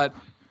somebody, but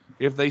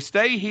if they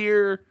stay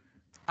here,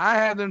 I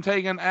have them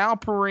taking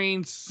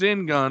Alperen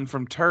Sengun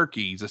from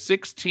Turkey. He's a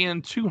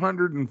 6'10",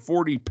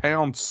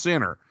 240-pound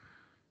center.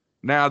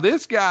 Now,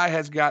 this guy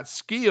has got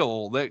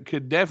skill that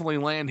could definitely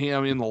land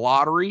him in the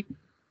lottery.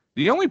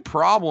 The only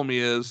problem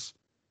is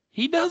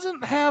he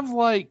doesn't have,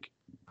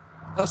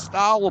 a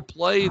style of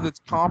play that's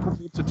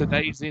comparable to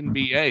today's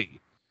NBA,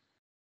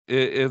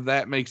 if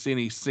that makes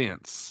any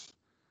sense.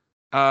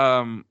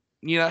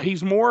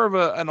 he's more of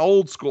an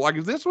old school. Like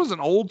if this was an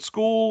old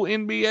school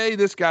NBA,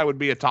 this guy would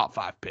be a top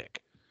 5 pick.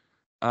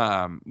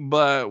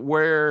 But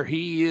where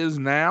he is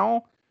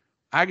now,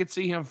 I could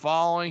see him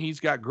falling. He's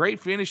got great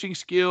finishing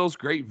skills,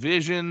 great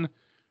vision.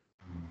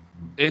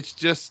 It's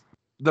just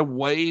the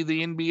way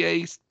the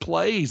NBA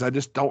plays. I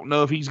just don't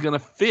know if he's going to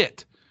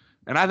fit.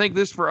 And I think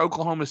this for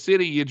Oklahoma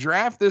City, you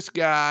draft this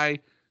guy,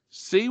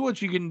 see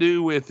what you can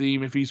do with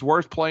him. If he's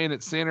worth playing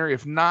at center,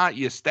 if not,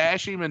 you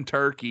stash him in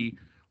Turkey,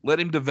 let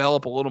him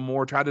develop a little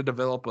more, try to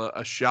develop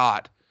a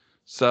shot.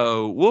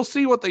 So we'll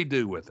see what they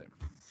do with him.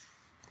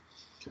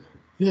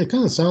 Yeah, it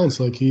kind of sounds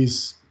like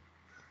he's,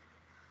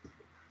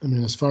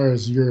 as far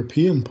as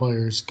European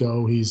players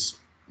go, he's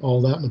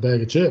all that in a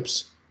bag of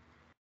chips.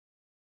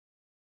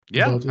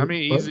 Yeah,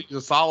 he's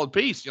a solid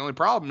piece. The only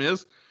problem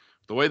is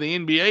the way the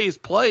NBA is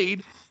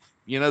played,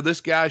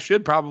 this guy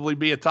should probably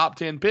be a top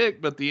 10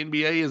 pick, but the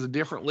NBA is a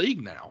different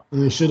league now.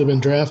 And he should have been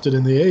drafted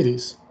in the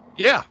 80s.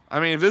 Yeah,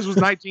 if this was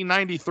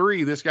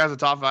 1993, this guy's a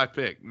top 5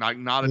 pick. Not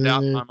a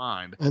doubt in my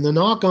mind. And the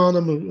knock on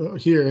him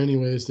here,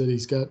 anyways, that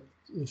he's got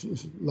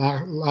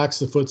lacks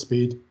the foot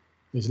speed.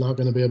 He's not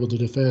going to be able to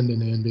defend in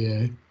the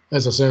NBA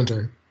as a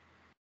center.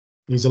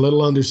 He's a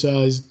little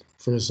undersized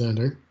for a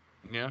center.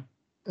 Yeah.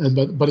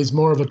 But he's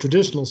more of a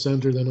traditional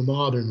center than a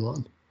modern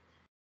one.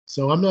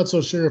 So I'm not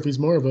so sure if he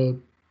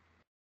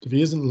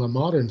isn't a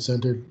modern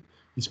center,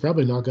 he's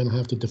probably not going to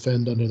have to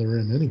defend under the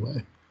rim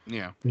anyway.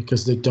 Yeah.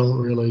 Because they don't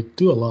really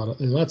do a lot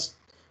of,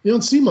 you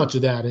don't see much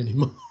of that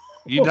anymore.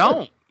 You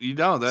don't.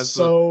 That's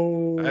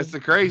the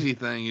crazy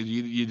thing is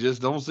you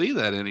just don't see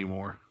that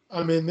anymore.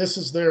 This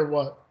is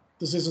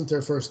this isn't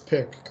their first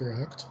pick,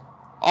 correct?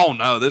 Oh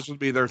no, this would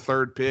be their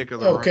 3rd pick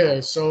of the Okay,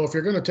 round. So if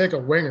you're going to take a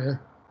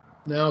winger,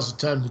 now's the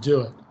time to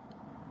do it.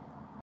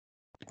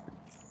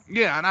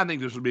 Yeah, and I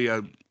think this would be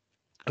a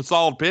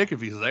solid pick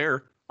if he's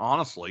there,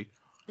 honestly.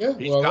 Yeah,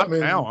 he's got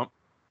talent.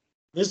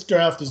 This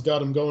draft has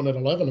got him going at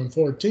 11 and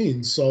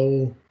 14,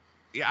 so...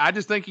 Yeah, I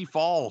just think he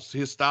falls.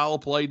 His style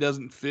of play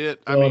doesn't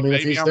fit.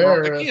 Maybe I'm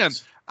wrong. Again,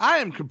 I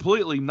am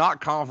completely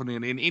not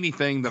confident in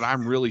anything that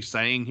I'm really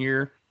saying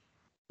here,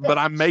 but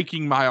I'm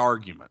making my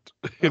argument.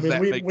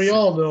 We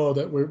all know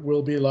that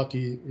we'll be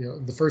lucky,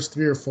 the first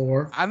 3 or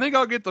 4. I think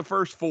I'll get the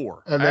first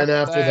 4. And then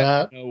after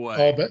that, no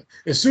way.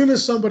 As soon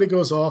as somebody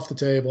goes off the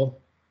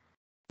table,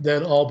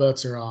 then all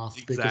bets are off.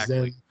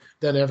 Exactly. Because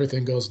then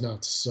everything goes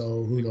nuts.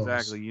 So who knows?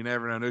 Exactly. You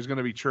never know. There's going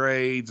to be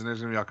trades and there's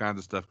going to be all kinds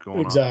of stuff going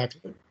on.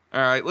 Exactly. All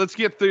right, let's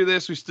get through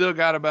this. We still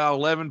got about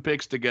 11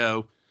 picks to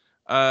go.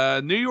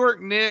 New York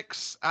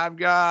Knicks, I've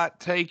got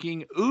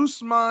taking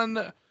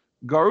Usman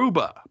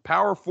Garuba,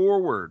 power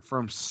forward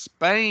from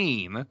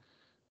Spain.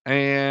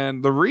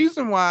 And the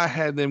reason why I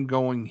had them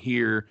going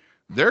here,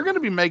 they're going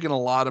to be making a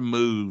lot of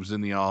moves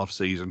in the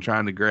offseason,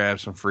 trying to grab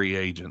some free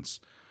agents.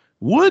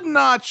 Would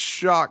not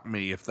shock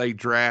me if they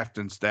draft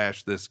and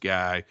stash this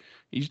guy.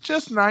 He's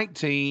just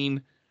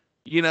 19.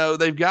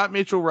 They've got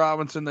Mitchell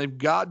Robinson. They've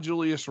got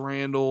Julius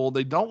Randle.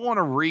 They don't want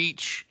to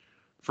reach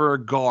for a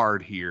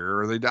guard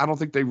here. I don't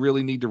think they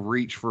really need to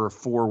reach for a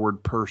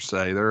forward per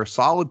se. They're a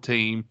solid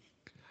team.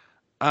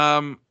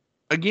 Again,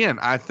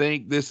 I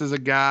think this is a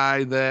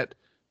guy that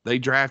they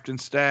draft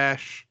and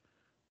stash.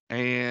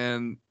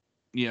 And,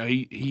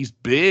 he's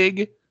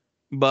big,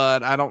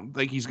 but I don't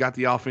think he's got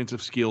the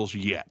offensive skills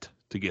yet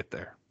to get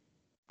there.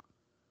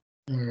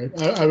 All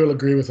right. I will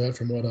agree with that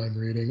from what I'm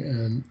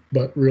reading,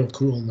 but real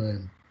cool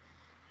name.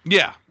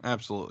 Yeah,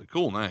 absolutely.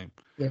 Cool name.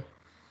 Yeah.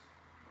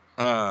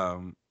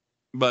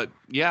 But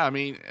yeah,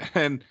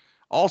 and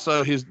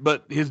also his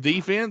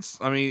defense,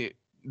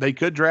 they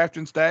could draft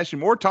and stash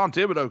him, or Tom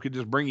Thibodeau could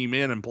just bring him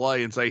in and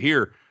play and say,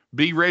 here,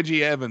 be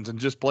Reggie Evans and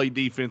just play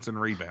defense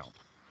and rebound.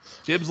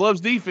 Tibbs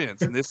loves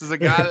defense, and this is a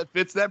guy that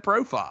fits that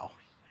profile.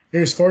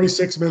 Here's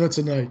 46 minutes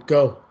a night.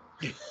 Go.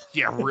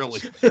 Yeah,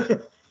 really.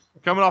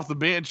 Coming off the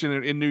bench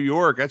in New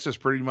York, that's just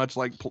pretty much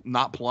like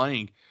not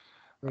playing.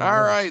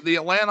 All right, the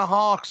Atlanta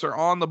Hawks are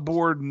on the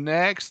board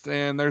next,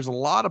 and there's a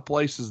lot of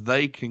places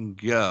they can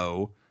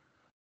go.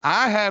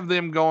 I have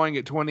them going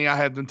at 20. I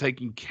have them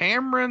taking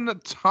Cameron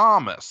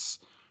Thomas,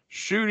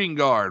 shooting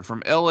guard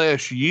from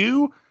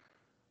LSU,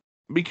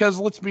 because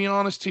let's be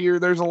honest here,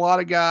 there's a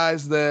lot of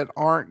guys that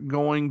aren't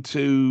going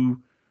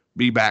to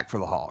be back for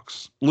the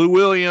Hawks. Lou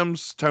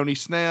Williams, Tony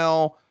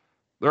Snell,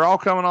 they're all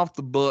coming off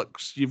the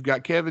books. You've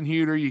got Kevin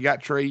Huerter, you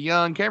got Trae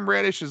Young. Cam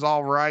Reddish is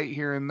all right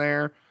here and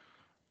there.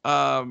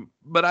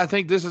 But I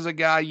think this is a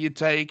guy you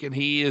take, and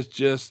he is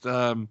just,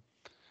 he'll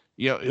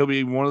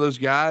be one of those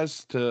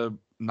guys to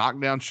knock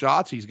down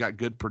shots. He's got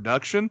good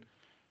production.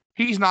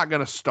 He's not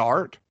going to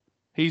start.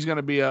 He's going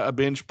to be a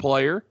bench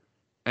player,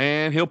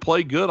 and he'll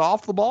play good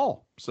off the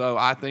ball. So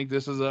I think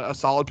this is a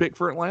solid pick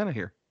for Atlanta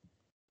here.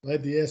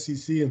 Led the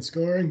SEC in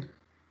scoring.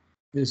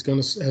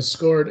 Has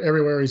scored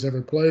everywhere he's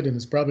ever played, and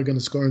is probably going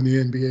to score in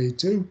the NBA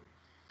too.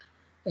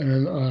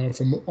 And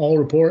from all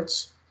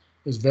reports,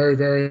 is very,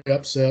 very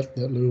upset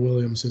that Lou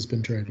Williams has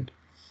been traded.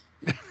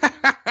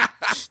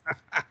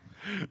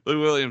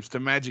 Lou Williams to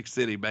Magic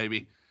City,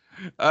 baby.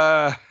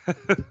 All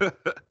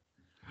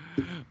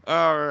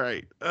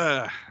right.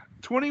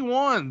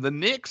 21, the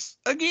Knicks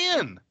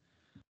again.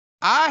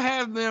 I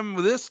have them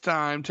this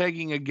time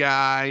taking a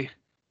guy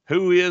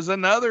who is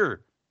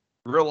another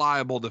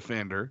reliable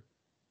defender,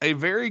 a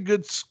very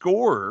good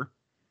scorer,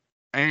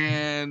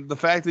 and the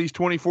fact that he's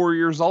 24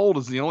 years old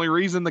is the only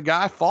reason the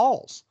guy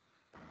falls.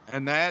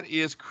 And that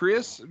is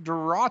Chris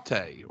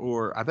Duarte,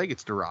 or I think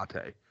it's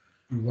Duarte.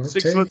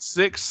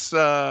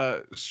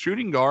 6'6"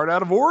 shooting guard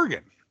out of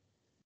Oregon.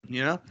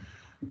 You know,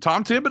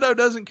 Tom Thibodeau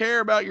doesn't care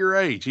about your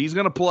age. He's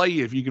going to play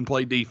you if you can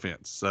play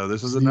defense. So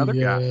this is another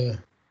guy.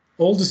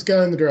 Oldest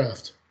guy in the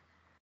draft.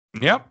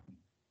 Yep.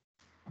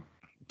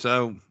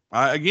 So,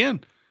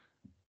 again,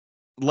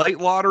 late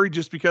lottery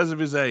just because of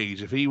his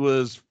age. If he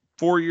was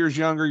 4 years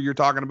younger, you're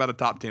talking about a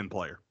top 10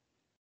 player.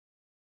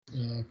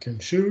 Can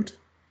shoot.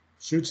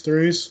 Shoots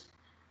threes.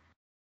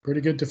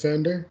 Pretty good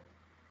defender.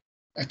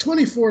 At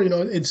 24,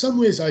 in some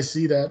ways I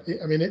see that.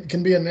 I mean, it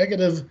can be a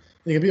negative.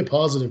 It can be a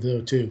positive, though,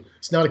 too.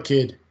 It's not a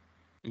kid.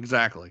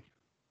 Exactly.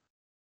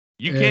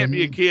 You can't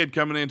be a kid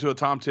coming into a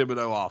Tom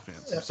Thibodeau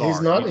offense.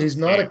 He's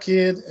not a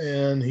kid,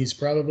 and he's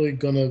probably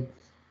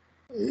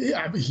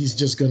he's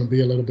just going to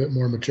be a little bit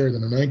more mature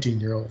than a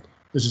 19-year-old.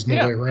 There's just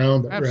no way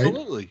around it,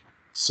 absolutely. Right?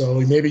 So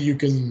maybe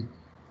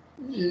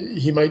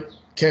he might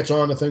catch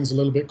on to things a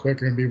little bit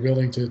quicker and be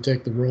willing to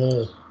take the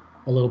role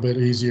a little bit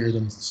easier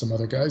than some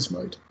other guys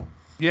might.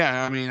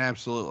 Yeah, I mean,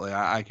 absolutely.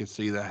 I could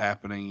see that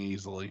happening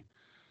easily.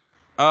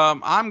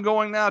 I'm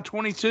going now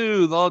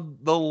 22,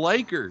 the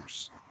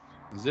Lakers.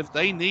 As if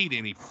they need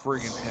any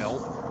friggin'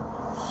 help.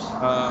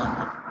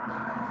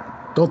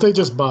 Don't they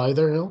just buy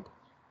their help?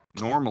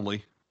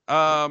 Normally.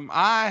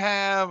 I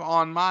have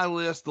on my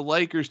list the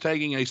Lakers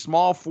taking a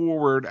small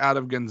forward out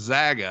of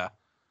Gonzaga,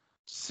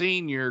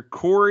 senior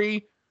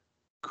Corey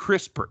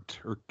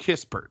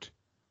Kispert,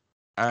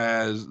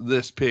 as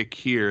this pick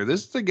here.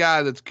 This is the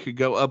guy that could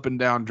go up and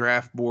down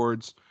draft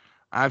boards.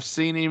 I've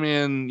seen him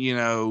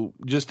in,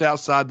 just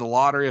outside the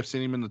lottery. I've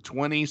seen him in the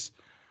 20s.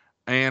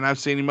 And I've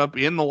seen him up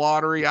in the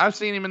lottery. I've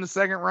seen him in the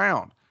second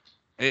round.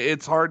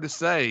 It's hard to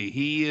say.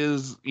 He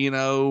is, he's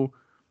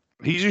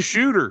a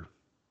shooter.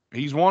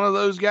 He's one of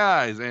those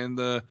guys. And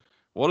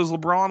what is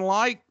LeBron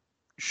like?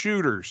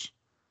 Shooters.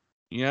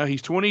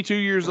 He's 22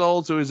 years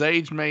old, so his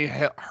age may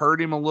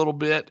hurt him a little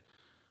bit.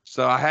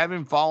 So I have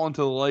him falling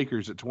to the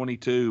Lakers at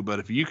 22. But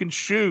if you can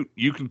shoot,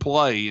 you can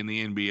play in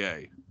the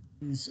NBA.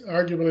 He's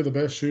arguably the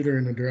best shooter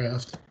in the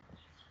draft.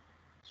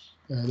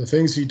 The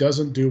things he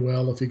doesn't do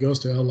well, if he goes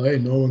to L.A.,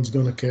 no one's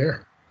going to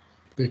care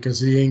because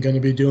he ain't going to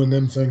be doing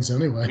them things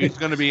anyway. He's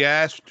going to be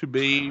asked to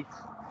be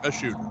a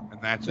shooter, and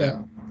that's it.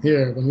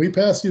 Here, when we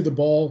pass you the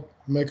ball,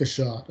 make a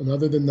shot. And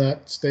other than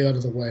that, stay out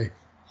of the way.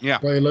 Yeah.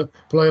 Play a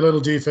little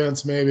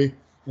defense maybe.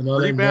 And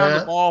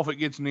rebound the ball if it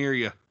gets near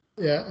you.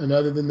 Yeah, and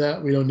other than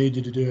that, we don't need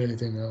you to do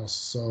anything else.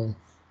 So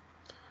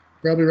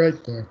probably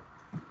right there.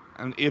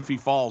 And if he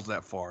falls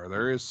that far,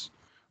 there's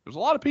a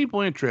lot of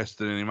people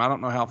interested in him. I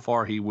don't know how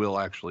far he will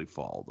actually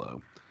fall,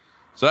 though.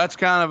 So that's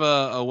kind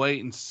of a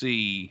wait and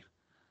see.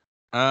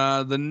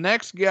 The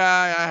next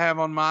guy I have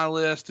on my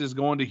list is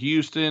going to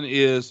Houston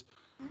is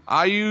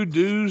Ayu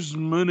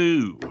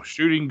Dosunmu,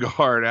 shooting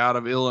guard out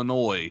of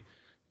Illinois.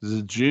 He's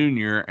a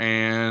junior.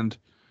 And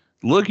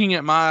looking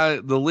at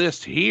the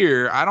list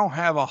here, I don't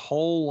have a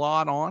whole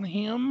lot on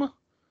him.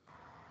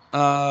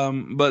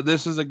 But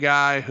this is a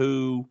guy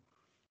who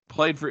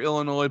played for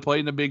Illinois,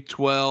 played in the Big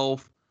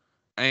 12.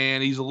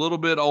 And he's a little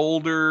bit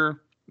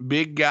older,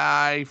 big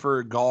guy for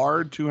a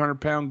guard,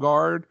 200-pound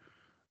guard.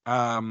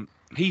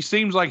 He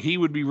seems like he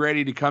would be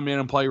ready to come in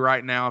and play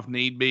right now if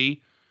need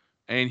be.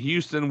 And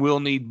Houston will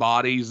need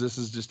bodies. This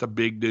is just a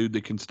big dude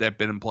that can step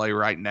in and play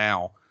right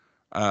now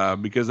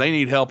because they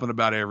need help in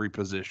about every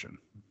position.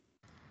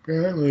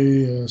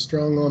 Apparently a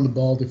strong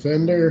on-the-ball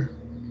defender,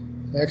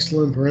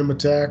 excellent rim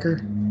attacker,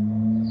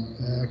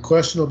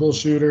 questionable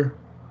shooter,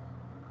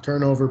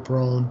 turnover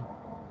prone.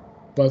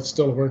 But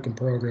still a work in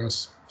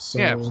progress. So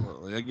yeah,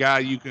 absolutely. A guy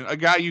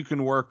you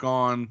can work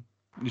on.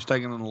 Just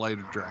taking in the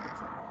later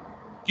draft.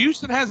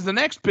 Houston has the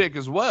next pick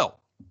as well,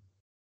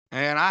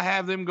 and I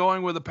have them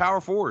going with a power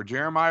forward,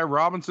 Jeremiah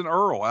Robinson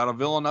Earl out of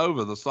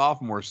Villanova, the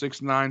sophomore,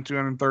 6'9",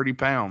 230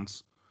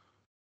 pounds.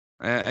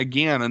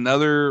 Again,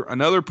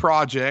 another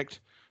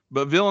project.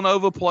 But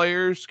Villanova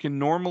players can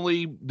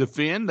normally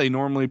defend. They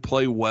normally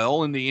play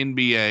well in the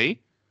NBA,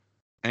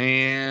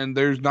 and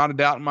there's not a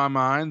doubt in my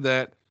mind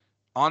that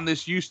on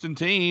this Houston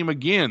team,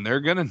 again,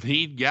 they're going to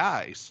need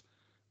guys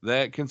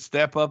that can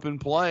step up and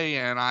play,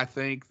 and I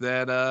think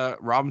that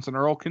Robinson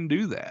Earl can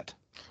do that.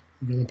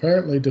 You can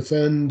apparently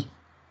defend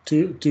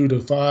 2 to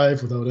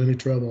 5 without any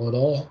trouble at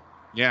all.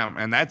 Yeah,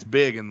 and that's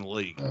big in the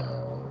league.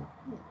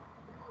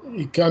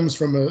 He comes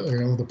from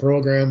the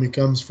program he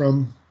comes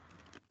from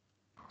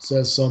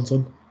says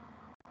something.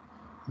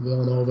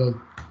 Villanova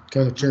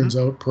kind of churns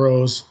out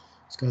pros.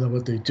 It's kind of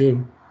what they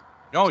do.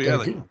 Oh, yeah.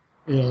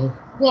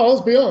 Well,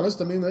 let's be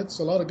honest. I mean, that's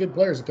a lot of good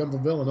players that come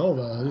from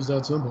Villanova. It's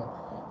that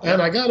simple. Yeah.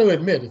 And I got to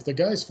admit, if the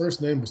guy's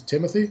first name was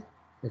Timothy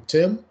or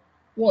Tim,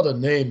 what a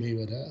name he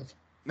would have.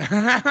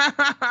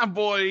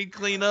 Boy, he'd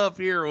clean up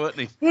here,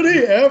 wouldn't he? Would he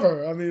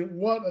ever? I mean,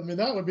 what? I mean,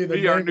 that would be the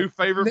Be our new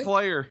favorite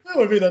player. That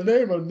would be the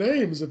name of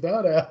names if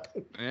that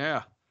happened.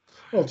 Yeah.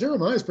 Well,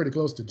 Jeremiah's pretty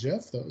close to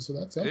Jeff, though, so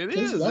that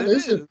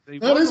is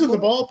in the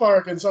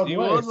ballpark in some ways. He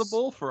was a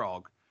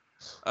bullfrog.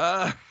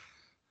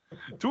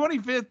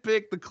 25th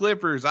pick, the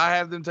Clippers. I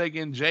have them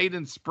taking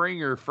Jaden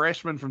Springer,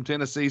 freshman from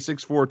Tennessee,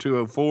 6'4",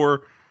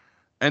 204.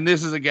 And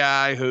this is a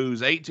guy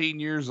who's 18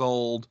 years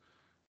old,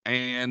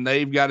 and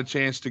they've got a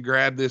chance to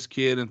grab this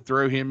kid and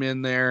throw him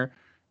in there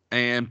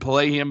and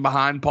play him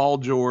behind Paul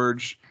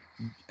George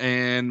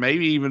and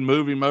maybe even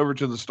move him over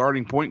to the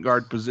starting point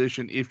guard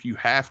position if you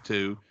have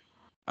to.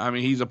 I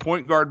mean, he's a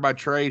point guard by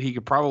trade. He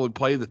could probably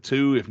play the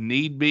two if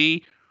need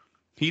be.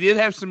 He did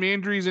have some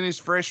injuries in his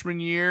freshman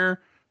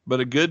year, but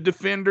a good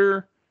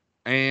defender,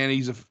 and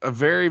he's a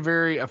very,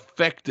 very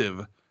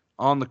effective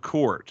on the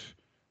court.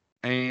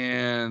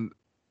 And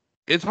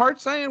it's hard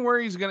saying where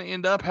he's going to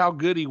end up, how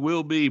good he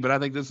will be, but I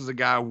think this is a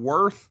guy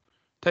worth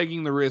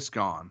taking the risk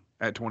on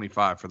at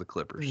 25 for the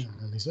Clippers. Yeah,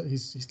 and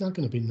he's not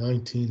going to be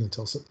 19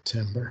 until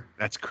September.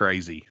 That's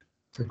crazy.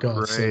 For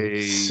God's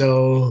sake.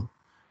 So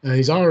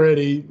he's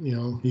already,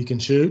 he can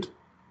shoot.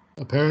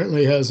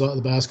 Apparently has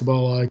the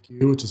basketball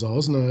IQ, which is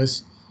always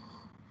nice.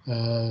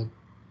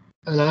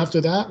 And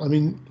after that, I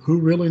mean, who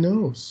really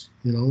knows,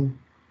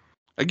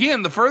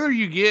 Again, the further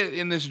you get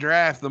in this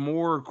draft, the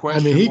more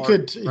questions. I mean, he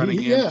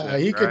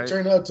could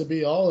turn out to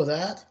be all of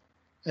that,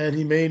 and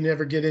he may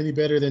never get any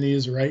better than he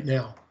is right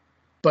now.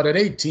 But at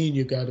 18,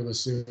 you got to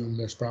assume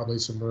there's probably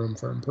some room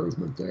for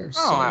improvement there.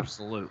 Oh,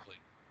 absolutely.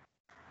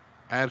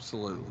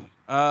 Absolutely.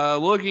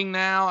 Looking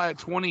now at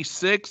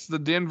 26, the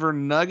Denver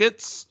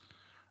Nuggets.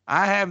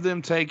 I have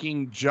them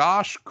taking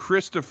Josh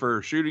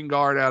Christopher, shooting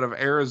guard out of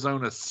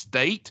Arizona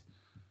State.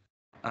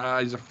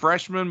 He's a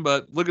freshman,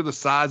 but look at the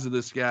size of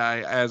this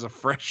guy as a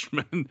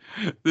freshman.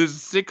 This is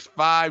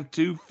 6'5",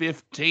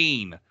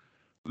 215.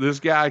 This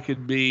guy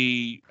could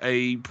be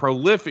a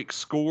prolific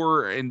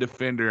scorer and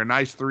defender, a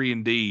nice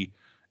 3-and-D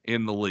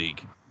in the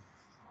league.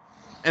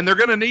 And they're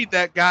going to need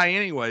that guy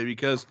anyway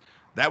because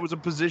that was a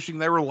position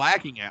they were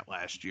lacking at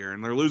last year,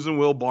 and they're losing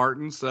Will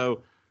Barton,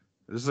 so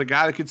this is a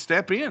guy that could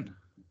step in.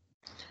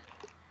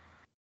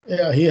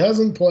 Yeah, he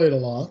hasn't played a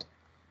lot.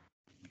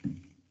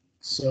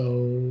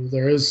 So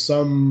there is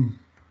some,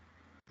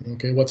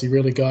 what's he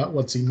really got?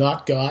 What's he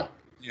not got?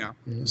 Yeah.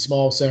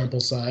 Small sample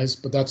size,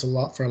 but that's a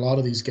lot for a lot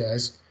of these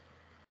guys.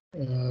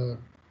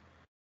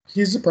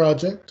 He's a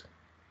project.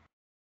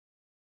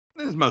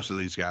 As most of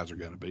these guys are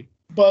going to be.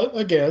 But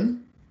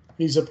again,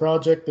 he's a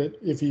project that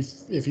if he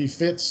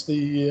fits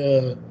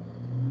if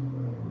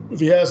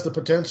he has the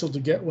potential to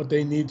get what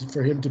they need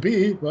for him to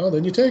be, well,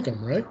 then you take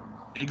him, right?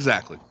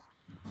 Exactly.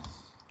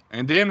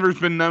 And Denver's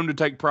been known to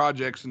take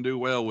projects and do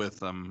well with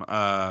them.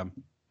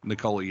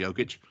 Nikola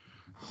Jokic,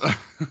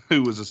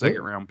 who was a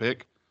second-round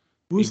pick.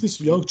 Who's this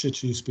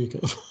Jokic you speak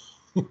of?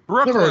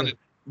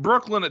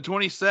 Brooklyn at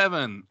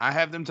 27. I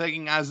have them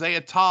taking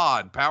Isaiah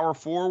Todd, power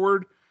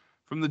forward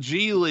from the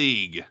G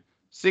League.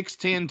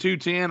 6'10",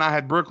 210. I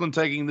had Brooklyn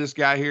taking this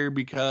guy here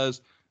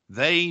because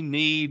they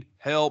need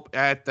help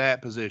at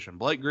that position.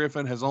 Blake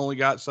Griffin has only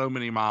got so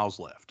many miles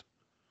left.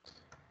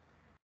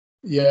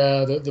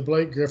 Yeah, the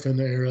Blake Griffin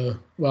era,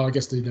 well, I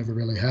guess they never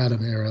really had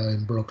an era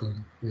in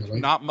Brooklyn, really.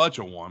 Not much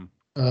of one.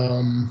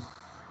 I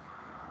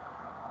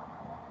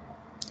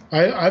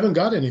haven't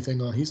got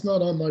anything on. He's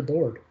not on my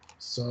board.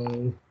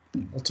 So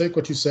I'll take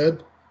what you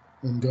said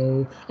and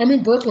go. I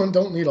mean, Brooklyn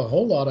don't need a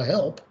whole lot of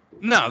help.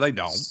 No, they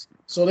don't.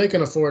 So they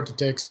can afford to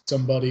take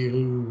somebody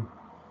who...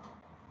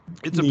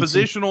 It's a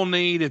positional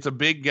need. It's a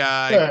big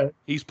guy. Right.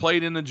 He's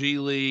played in the G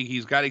League.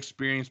 He's got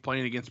experience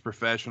playing against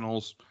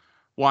professionals.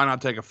 Why not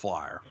take a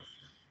flyer?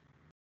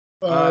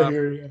 I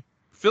hear you.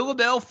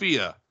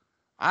 Philadelphia.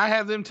 I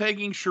have them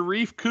taking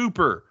Sharif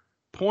Cooper,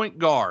 point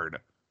guard,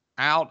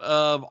 out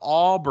of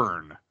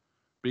Auburn,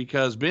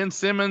 because Ben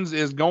Simmons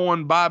is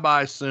going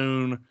bye-bye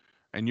soon,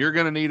 and you're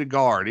going to need a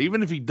guard.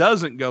 Even if he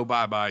doesn't go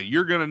bye-bye,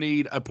 you're going to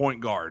need a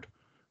point guard,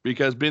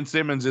 because Ben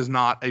Simmons is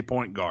not a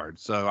point guard.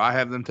 So I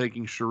have them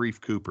taking Sharif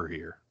Cooper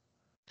here.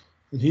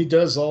 And he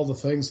does all the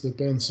things that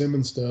Ben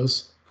Simmons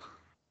does.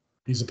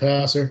 He's a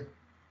passer,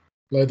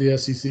 led the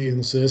SEC in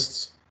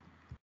assists,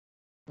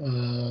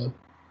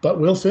 but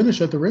will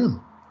finish at the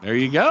rim. There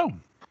you go.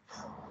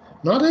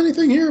 Not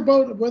anything here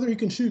about whether he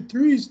can shoot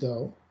threes,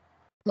 though.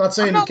 Not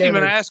saying I'm not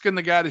even asking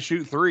the guy to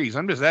shoot threes.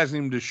 I'm just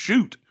asking him to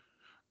shoot.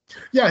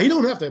 Yeah, he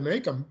don't have to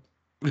make them.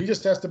 He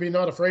just has to be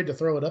not afraid to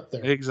throw it up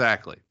there.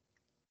 Exactly.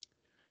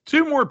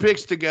 2 more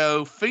picks to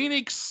go.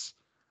 Phoenix.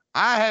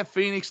 I have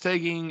Phoenix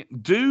taking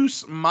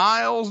Deuce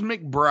Miles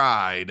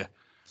McBride,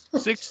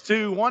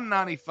 6'2",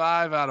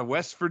 195 out of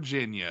West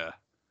Virginia.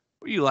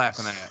 What are you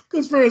laughing at?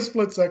 Because for a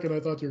split second, I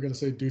thought you were going to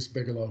say Deuce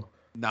Bigelow.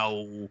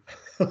 No.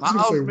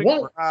 Miles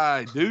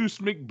McBride. Deuce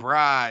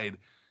McBride.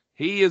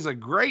 He is a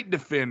great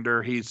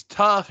defender. He's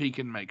tough. He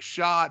can make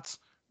shots.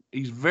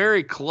 He's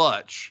very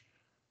clutch.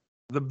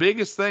 The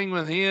biggest thing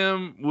with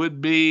him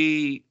would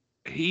be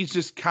he's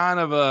just kind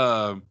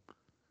of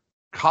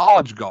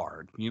college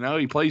guard.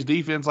 He plays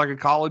defense like a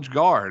college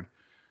guard.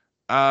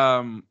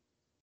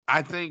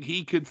 I think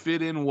he could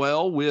fit in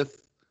well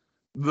with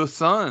the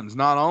Suns.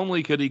 Not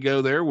only could he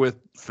go there with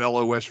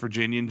fellow West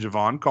Virginian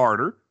Javon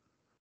Carter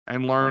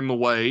and learn the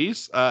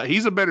ways.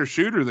 He's a better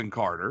shooter than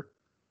Carter.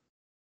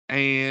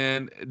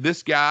 And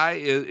this guy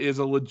is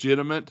a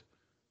legitimate,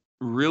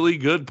 really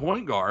good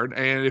point guard.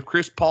 And if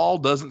Chris Paul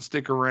doesn't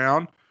stick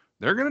around,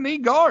 they're going to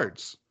need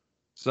guards.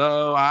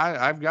 So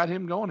I've got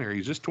him going here.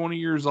 He's just 20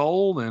 years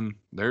old, and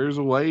there's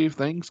a way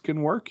things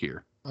can work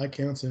here. I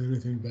can't say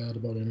anything bad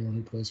about anyone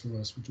who plays for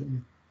West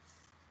Virginia.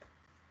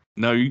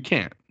 No, you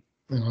can't.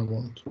 And I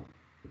won't.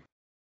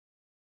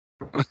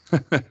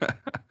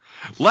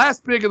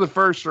 Last pick of the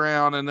first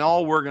round, and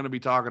all we're going to be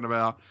talking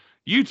about,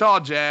 Utah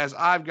Jazz.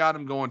 I've got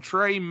him going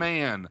Tre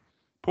Mann,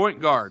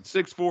 point guard,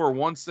 6'4",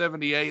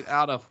 178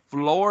 out of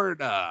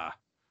Florida.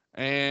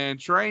 And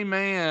Tre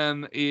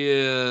Mann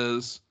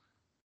is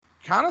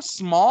kind of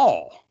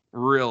small,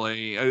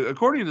 really.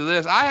 According to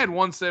this, I had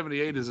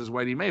 178 as his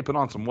weight. He may have put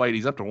on some weight.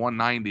 He's up to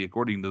 190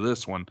 according to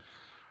this one.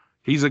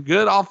 He's a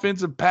good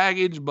offensive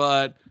package,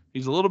 but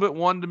he's a little bit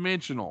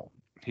one-dimensional.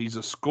 He's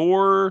a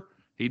scorer.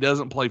 He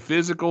doesn't play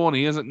physical, and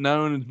he isn't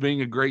known as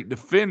being a great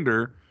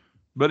defender.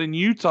 But in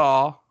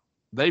Utah,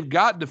 they've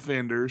got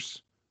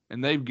defenders,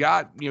 and they've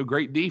got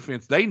great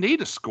defense. They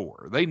need a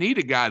scorer. They need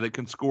a guy that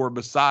can score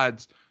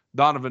besides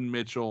Donovan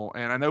Mitchell.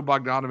 And I know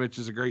Bogdanovich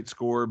is a great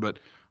scorer, but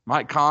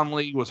Mike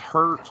Conley was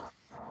hurt.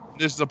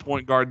 This is a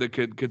point guard that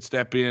could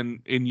step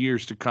in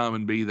years to come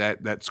and be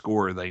that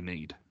scorer they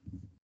need.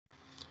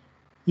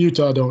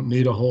 Utah don't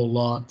need a whole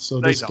lot, so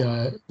this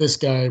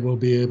guy will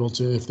be able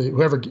to,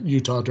 whoever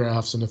Utah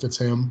drafts, and if it's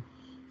him,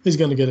 he's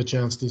going to get a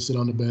chance to sit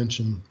on the bench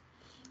and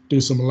do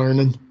some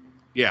learning.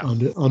 Yeah,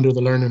 under the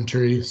learning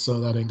tree,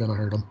 so that ain't going to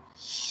hurt him.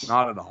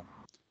 Not at all.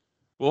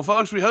 Well,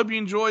 folks, we hope you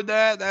enjoyed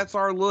that. That's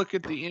our look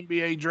at the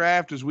NBA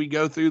draft as we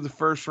go through the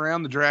first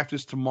round. The draft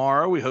is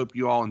tomorrow. We hope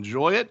you all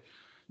enjoy it.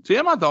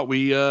 Tim, I thought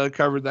we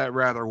covered that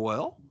rather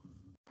well.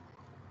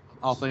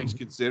 All things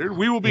considered,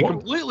 we will be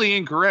completely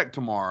incorrect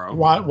tomorrow.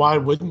 Why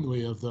wouldn't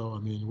we have, though? I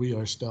mean, we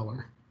are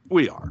stellar.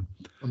 We are.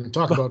 I mean,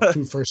 talk about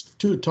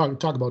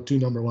two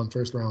number one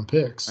first round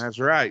picks. That's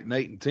right,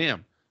 Nate and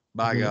Tim.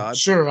 By God.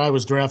 Sure, I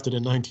was drafted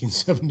in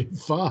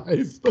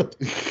 1975, but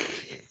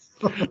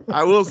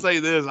I will say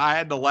this: I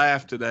had to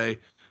laugh today.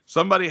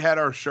 Somebody had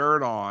our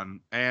shirt on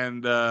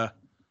and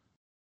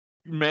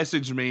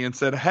messaged me and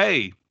said,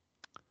 "Hey,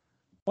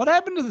 what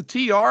happened to the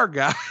TR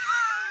guy?"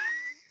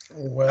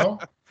 Well.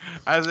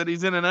 I said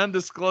he's in an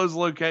undisclosed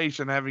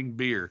location having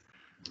beer.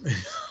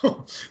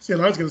 See,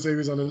 and I was going to say he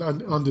was on an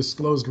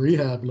undisclosed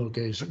rehab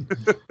location,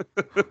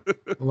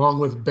 along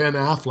with Ben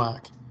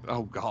Affleck.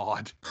 Oh,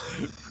 God.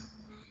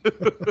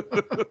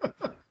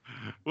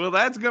 Well,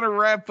 that's going to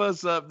wrap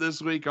us up this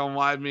week on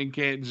Wide Men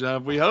Can't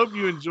Jump. We hope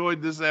you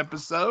enjoyed this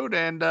episode,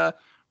 and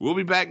we'll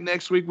be back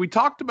next week. We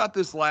talked about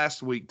this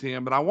last week,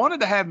 Tim, but I wanted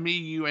to have me,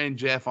 you, and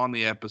Jeff on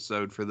the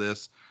episode for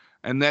this,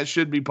 and that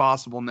should be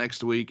possible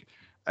next week,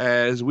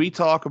 as we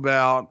talk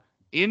about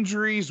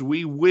injuries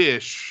we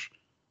wish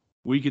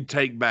we could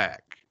take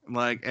back,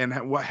 and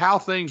how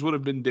things would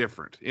have been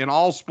different in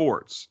all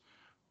sports.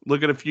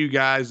 Look at a few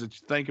guys that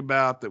you think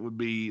about that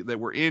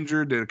were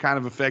injured, that kind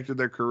of affected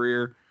their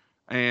career,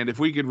 and if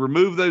we could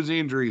remove those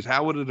injuries,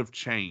 how would it have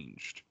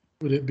changed?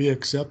 Would it be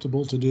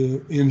acceptable to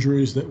do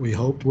injuries that we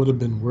hoped would have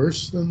been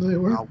worse than they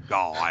were? Oh,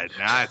 God,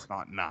 that's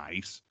not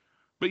nice.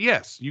 But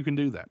yes, you can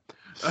do that.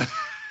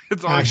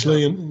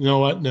 Actually, you know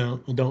what? No,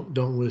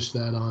 don't wish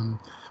that on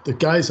the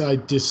guys I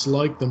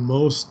dislike the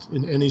most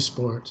in any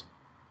sport.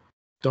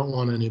 Don't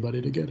want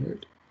anybody to get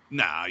hurt.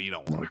 No, you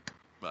don't want to.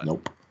 But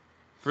nope.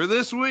 For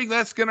this week,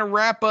 that's going to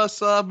wrap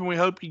us up, and we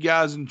hope you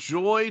guys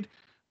enjoyed.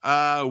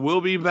 We'll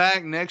be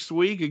back next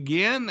week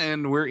again,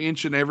 and we're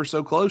inching ever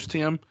so close,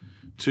 Tim,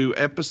 to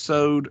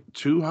episode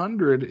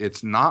 200.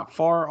 It's not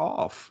far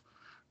off.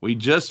 We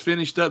just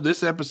finished up.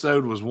 This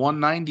episode was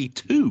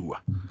 192.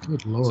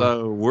 Good Lord.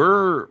 So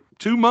we're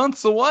 2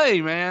 months away,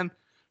 man.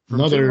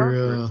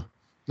 Another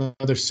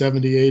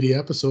 70, 80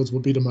 episodes will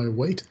be to my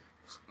weight.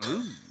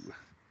 Ooh,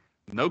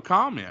 no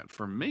comment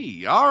from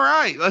me. All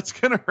right, let's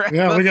gonna wrap.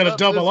 Yeah, we got to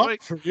double up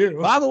week. for you.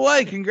 By the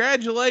way,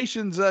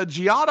 congratulations,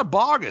 Giada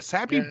Bogus.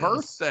 Happy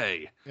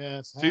birthday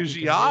to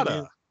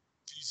Giada.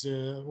 She's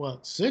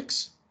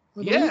 6?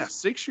 Yeah,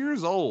 6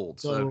 years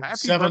old. So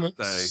happy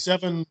birthday.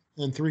 7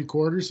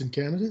 3/4 in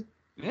Canada.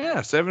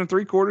 Yeah, 7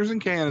 3/4 in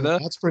Canada.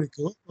 That's pretty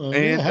cool.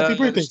 And happy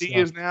birthday. She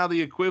is now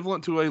the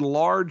equivalent to a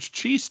large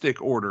cheese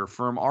stick order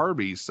from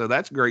Arby's. So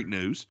that's great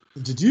news.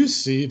 Did you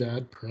see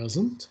that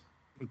present?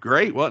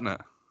 Great, wasn't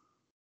it?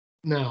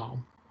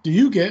 Now, do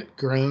you get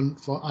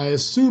I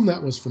assume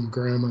that was from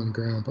Grandma and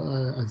Grandpa.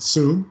 I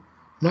assume.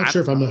 I'm not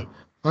sure if I'm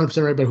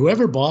 100% right, but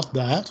whoever bought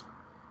that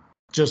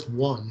just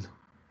won.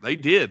 They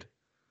did.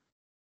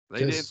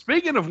 They did.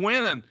 Speaking of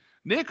winning,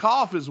 Nick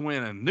Hoff is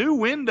winning. New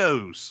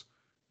windows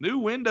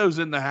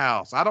in the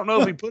house. I don't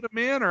know if he put them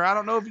in or I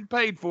don't know if he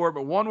paid for it,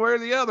 but one way or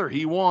the other,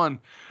 he won.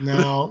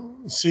 Now,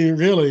 see,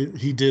 really,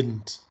 he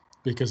didn't.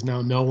 because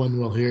now no one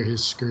will hear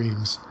his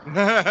screams.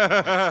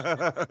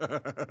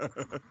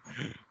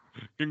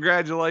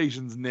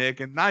 Congratulations, Nick,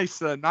 and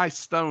nice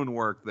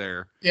stonework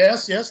there.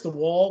 Yes, the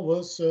wall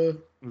was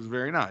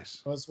very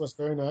nice. Was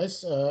very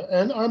nice.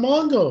 And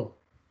Armando,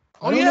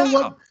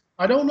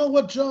 I don't know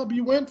what job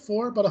you went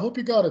for, but I hope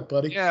you got it,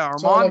 buddy. Yeah,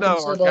 Armando,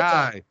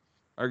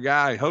 our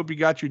guy. Hope you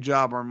got your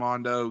job,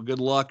 Armando. Good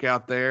luck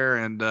out there,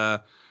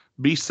 and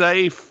be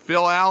safe.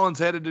 Phil Allen's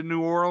headed to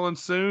New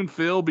Orleans soon.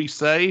 Phil, be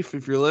safe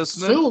if you're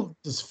listening.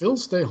 Does Phil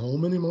stay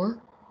home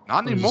anymore?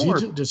 Not anymore.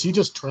 Does he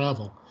just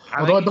travel?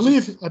 Although I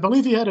believe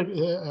he had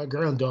a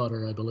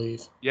granddaughter, I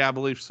believe. Yeah, I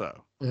believe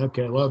so.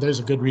 Okay, well, there's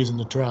a good reason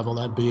to travel.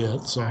 That'd be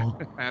it. So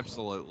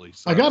absolutely.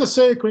 So. I got to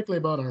say quickly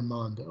about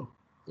Armando.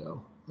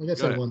 So I got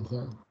to say one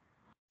thing.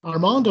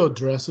 Armando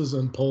dresses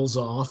and pulls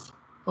off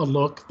a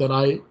look that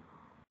I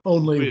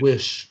only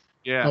wish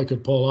I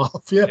could pull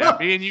off. Yeah,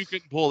 me and you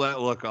couldn't pull that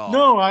look off.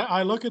 No,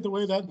 I look at the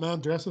way that man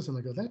dresses and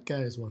I go, that guy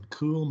is one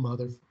cool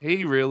mother.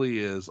 He really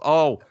is.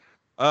 Oh,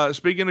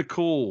 speaking of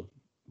cool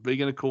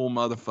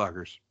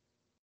motherfuckers.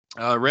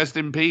 Rest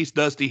in peace,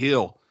 Dusty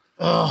Hill.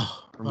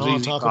 Oh, I don't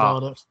want to talk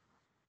about it.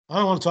 I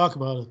don't want to talk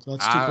about it.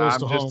 That's too close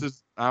to home.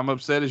 I'm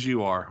upset as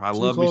you are. I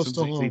love me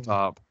some ZZ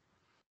Top.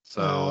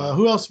 So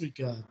who else we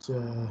got?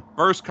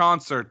 First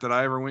concert that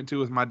I ever went to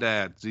with my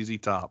dad, ZZ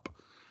Top.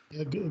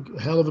 Yeah,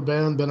 hell of a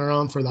band. Been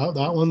around for that.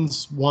 That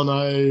one's one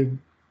I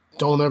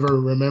don't ever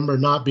remember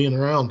not being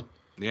around.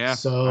 Yeah.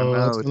 So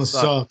that's gonna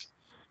suck.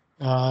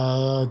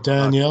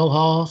 Danielle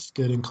Hoff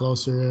getting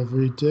closer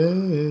every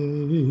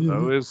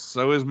day.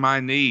 So is my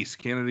niece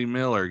Kennedy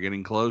Miller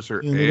getting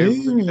closer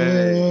every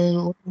day.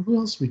 Who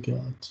else we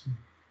got?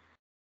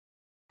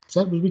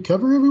 Did we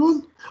cover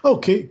everyone? Oh,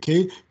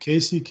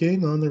 Casey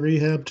King on the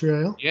rehab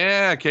trail.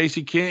 Yeah,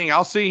 Casey King.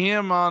 I'll see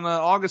him on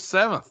August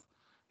 7th.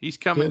 He's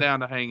coming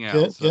down to hang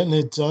out. Getting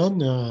it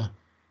done.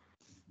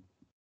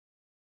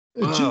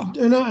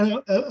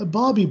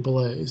 Bobby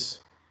Blaze.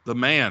 The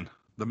man.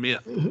 The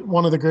myth.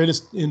 One of the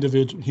greatest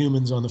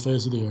humans on the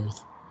face of the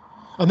earth.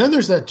 And then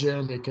there's that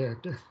Jeremy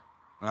character.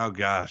 Oh,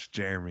 gosh,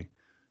 Jeremy.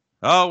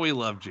 Oh, we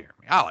love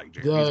Jeremy. I like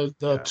Jeremy.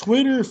 The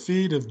Twitter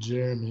feed of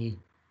Jeremy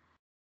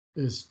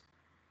is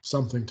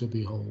something to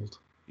behold.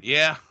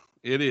 Yeah,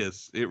 it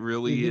is. It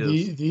really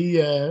is.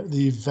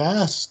 The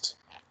vast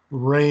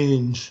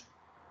range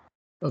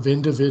of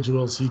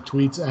individuals he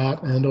tweets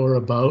at and or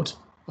about,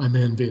 I'm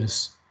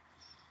envious.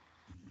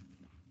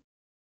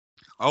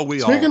 Oh,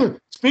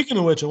 Speaking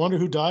of which, I wonder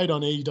who died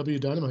on AEW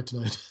Dynamite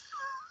tonight.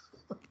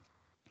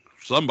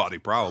 Somebody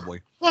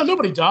probably. Well,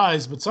 nobody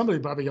dies, but somebody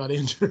probably got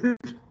injured.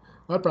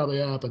 That probably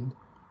happened.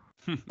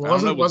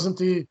 Wasn't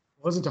the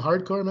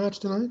hardcore match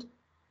tonight?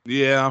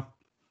 Yeah.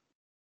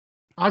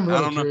 I'm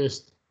really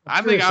curious.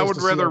 I think I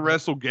would rather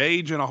wrestle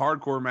Gage in a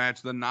hardcore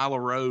match than Nyla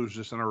Rose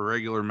just in a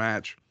regular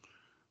match.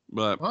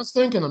 But I was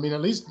thinking,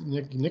 at least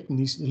Nick, at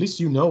least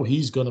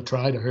he's going to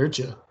try to hurt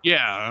you.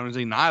 Yeah,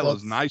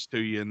 Nyla's nice to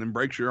you and then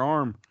breaks your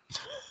arm.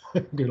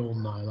 Good old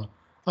Nyla.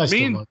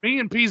 Me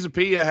and Pizza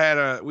Pia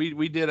had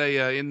we did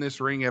a In This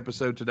Ring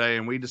episode today,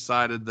 and we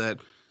decided that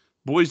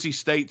Boise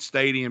State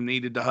Stadium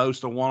needed to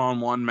host a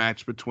one-on-one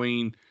match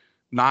between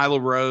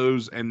Nyla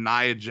Rose and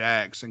Nia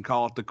Jax and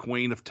call it the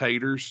Queen of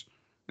Taters,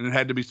 and it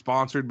had to be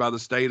sponsored by the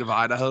state of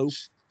Idaho.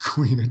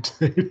 Queen of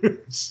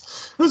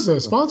Taters. This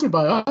is sponsored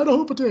by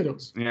Idaho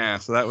Potatoes. Yeah,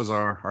 so that was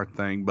our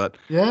thing. But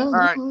yeah, all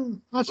right,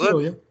 I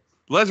feel you.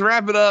 Let's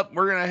wrap it up.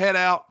 We're gonna head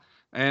out,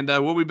 and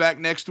we'll be back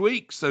next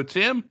week. So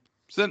Tim,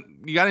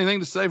 you got anything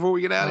to say before we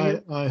get out of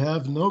here? I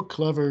have no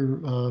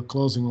clever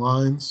closing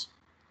lines,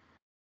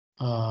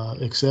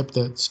 except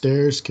that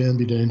stairs can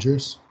be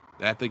dangerous.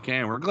 That they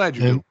can. We're glad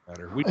you're doing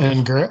better.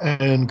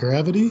 And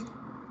gravity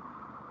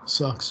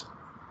sucks.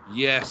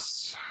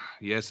 Yes,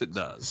 it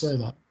does. Say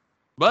that.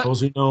 But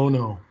those who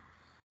know.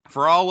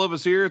 For all of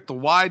us here at the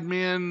Wide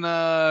Men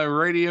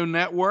Radio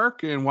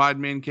Network and Wide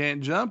Men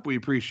Can't Jump, we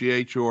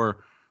appreciate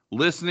your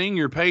listening,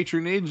 your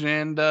patronage,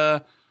 and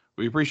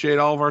we appreciate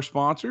all of our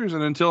sponsors.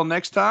 And until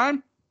next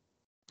time,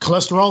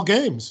 Cholesterol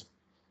Games.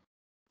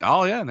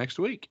 Oh, yeah, next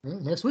week. Yeah,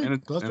 next week. And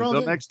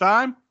until next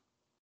time,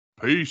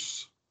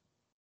 peace.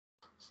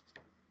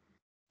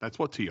 That's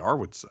what TR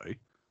would say.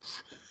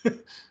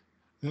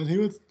 And he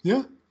would,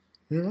 yeah,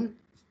 you're right.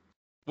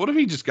 What if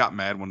he just got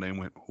mad one day and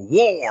went,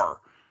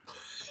 war?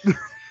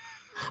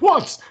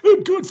 What's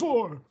it good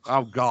for?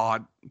 Oh,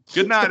 God.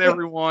 Good night,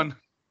 everyone.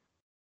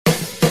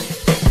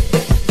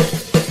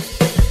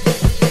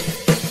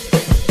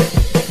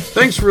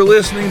 Thanks for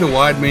listening to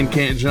Wide Men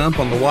Can't Jump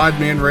on the Wide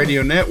Men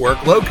Radio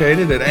Network,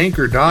 located at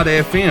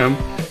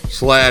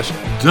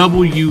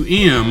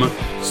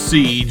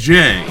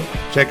anchor.fm/WMCJ.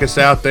 Check us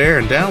out there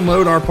and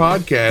download our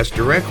podcast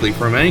directly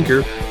from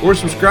Anchor or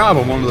subscribe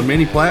on one of the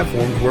many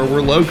platforms where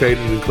we're located,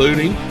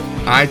 including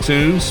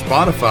iTunes,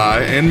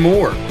 Spotify, and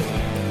more.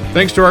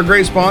 Thanks to our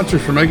great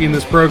sponsors for making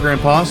this program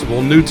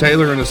possible: New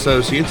Taylor &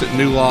 Associates at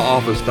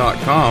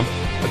newlawoffice.com,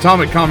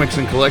 Atomic Comics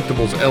and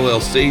Collectibles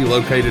LLC,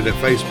 located at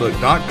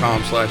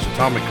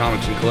facebook.com/Atomic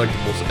Comics and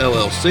Collectibles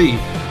LLC,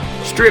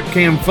 Strip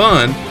Cam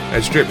Fun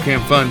at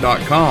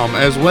stripcamfun.com,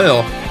 as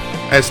well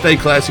at Stay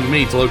Classy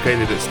Meats,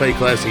 located at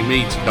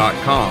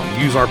stayclassymeats.com.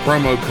 Use our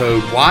promo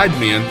code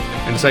WIDEMEN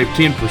and save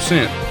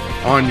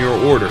 10% on your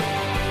order.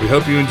 We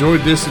hope you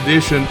enjoyed this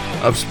edition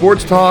of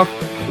Sports Talk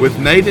with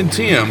Nate and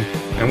Tim,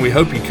 and we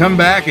hope you come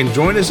back and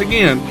join us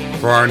again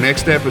for our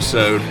next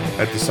episode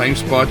at the same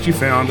spot you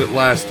found it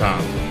last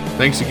time.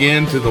 Thanks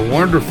again to the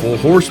wonderful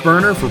Horse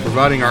Burner for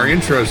providing our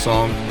intro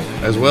song,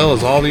 as well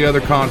as all the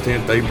other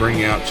content they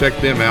bring out. Check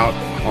them out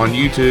on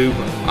YouTube,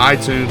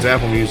 iTunes,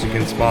 Apple Music,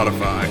 and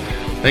Spotify.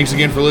 Thanks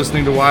again for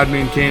listening to Wide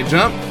Men Can't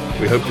Jump.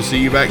 We hope to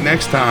see you back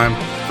next time.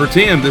 For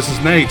Tim, this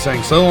is Nate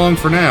saying so long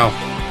for now,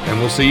 and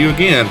we'll see you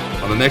again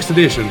on the next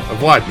edition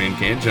of Wide Men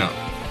Can't Jump.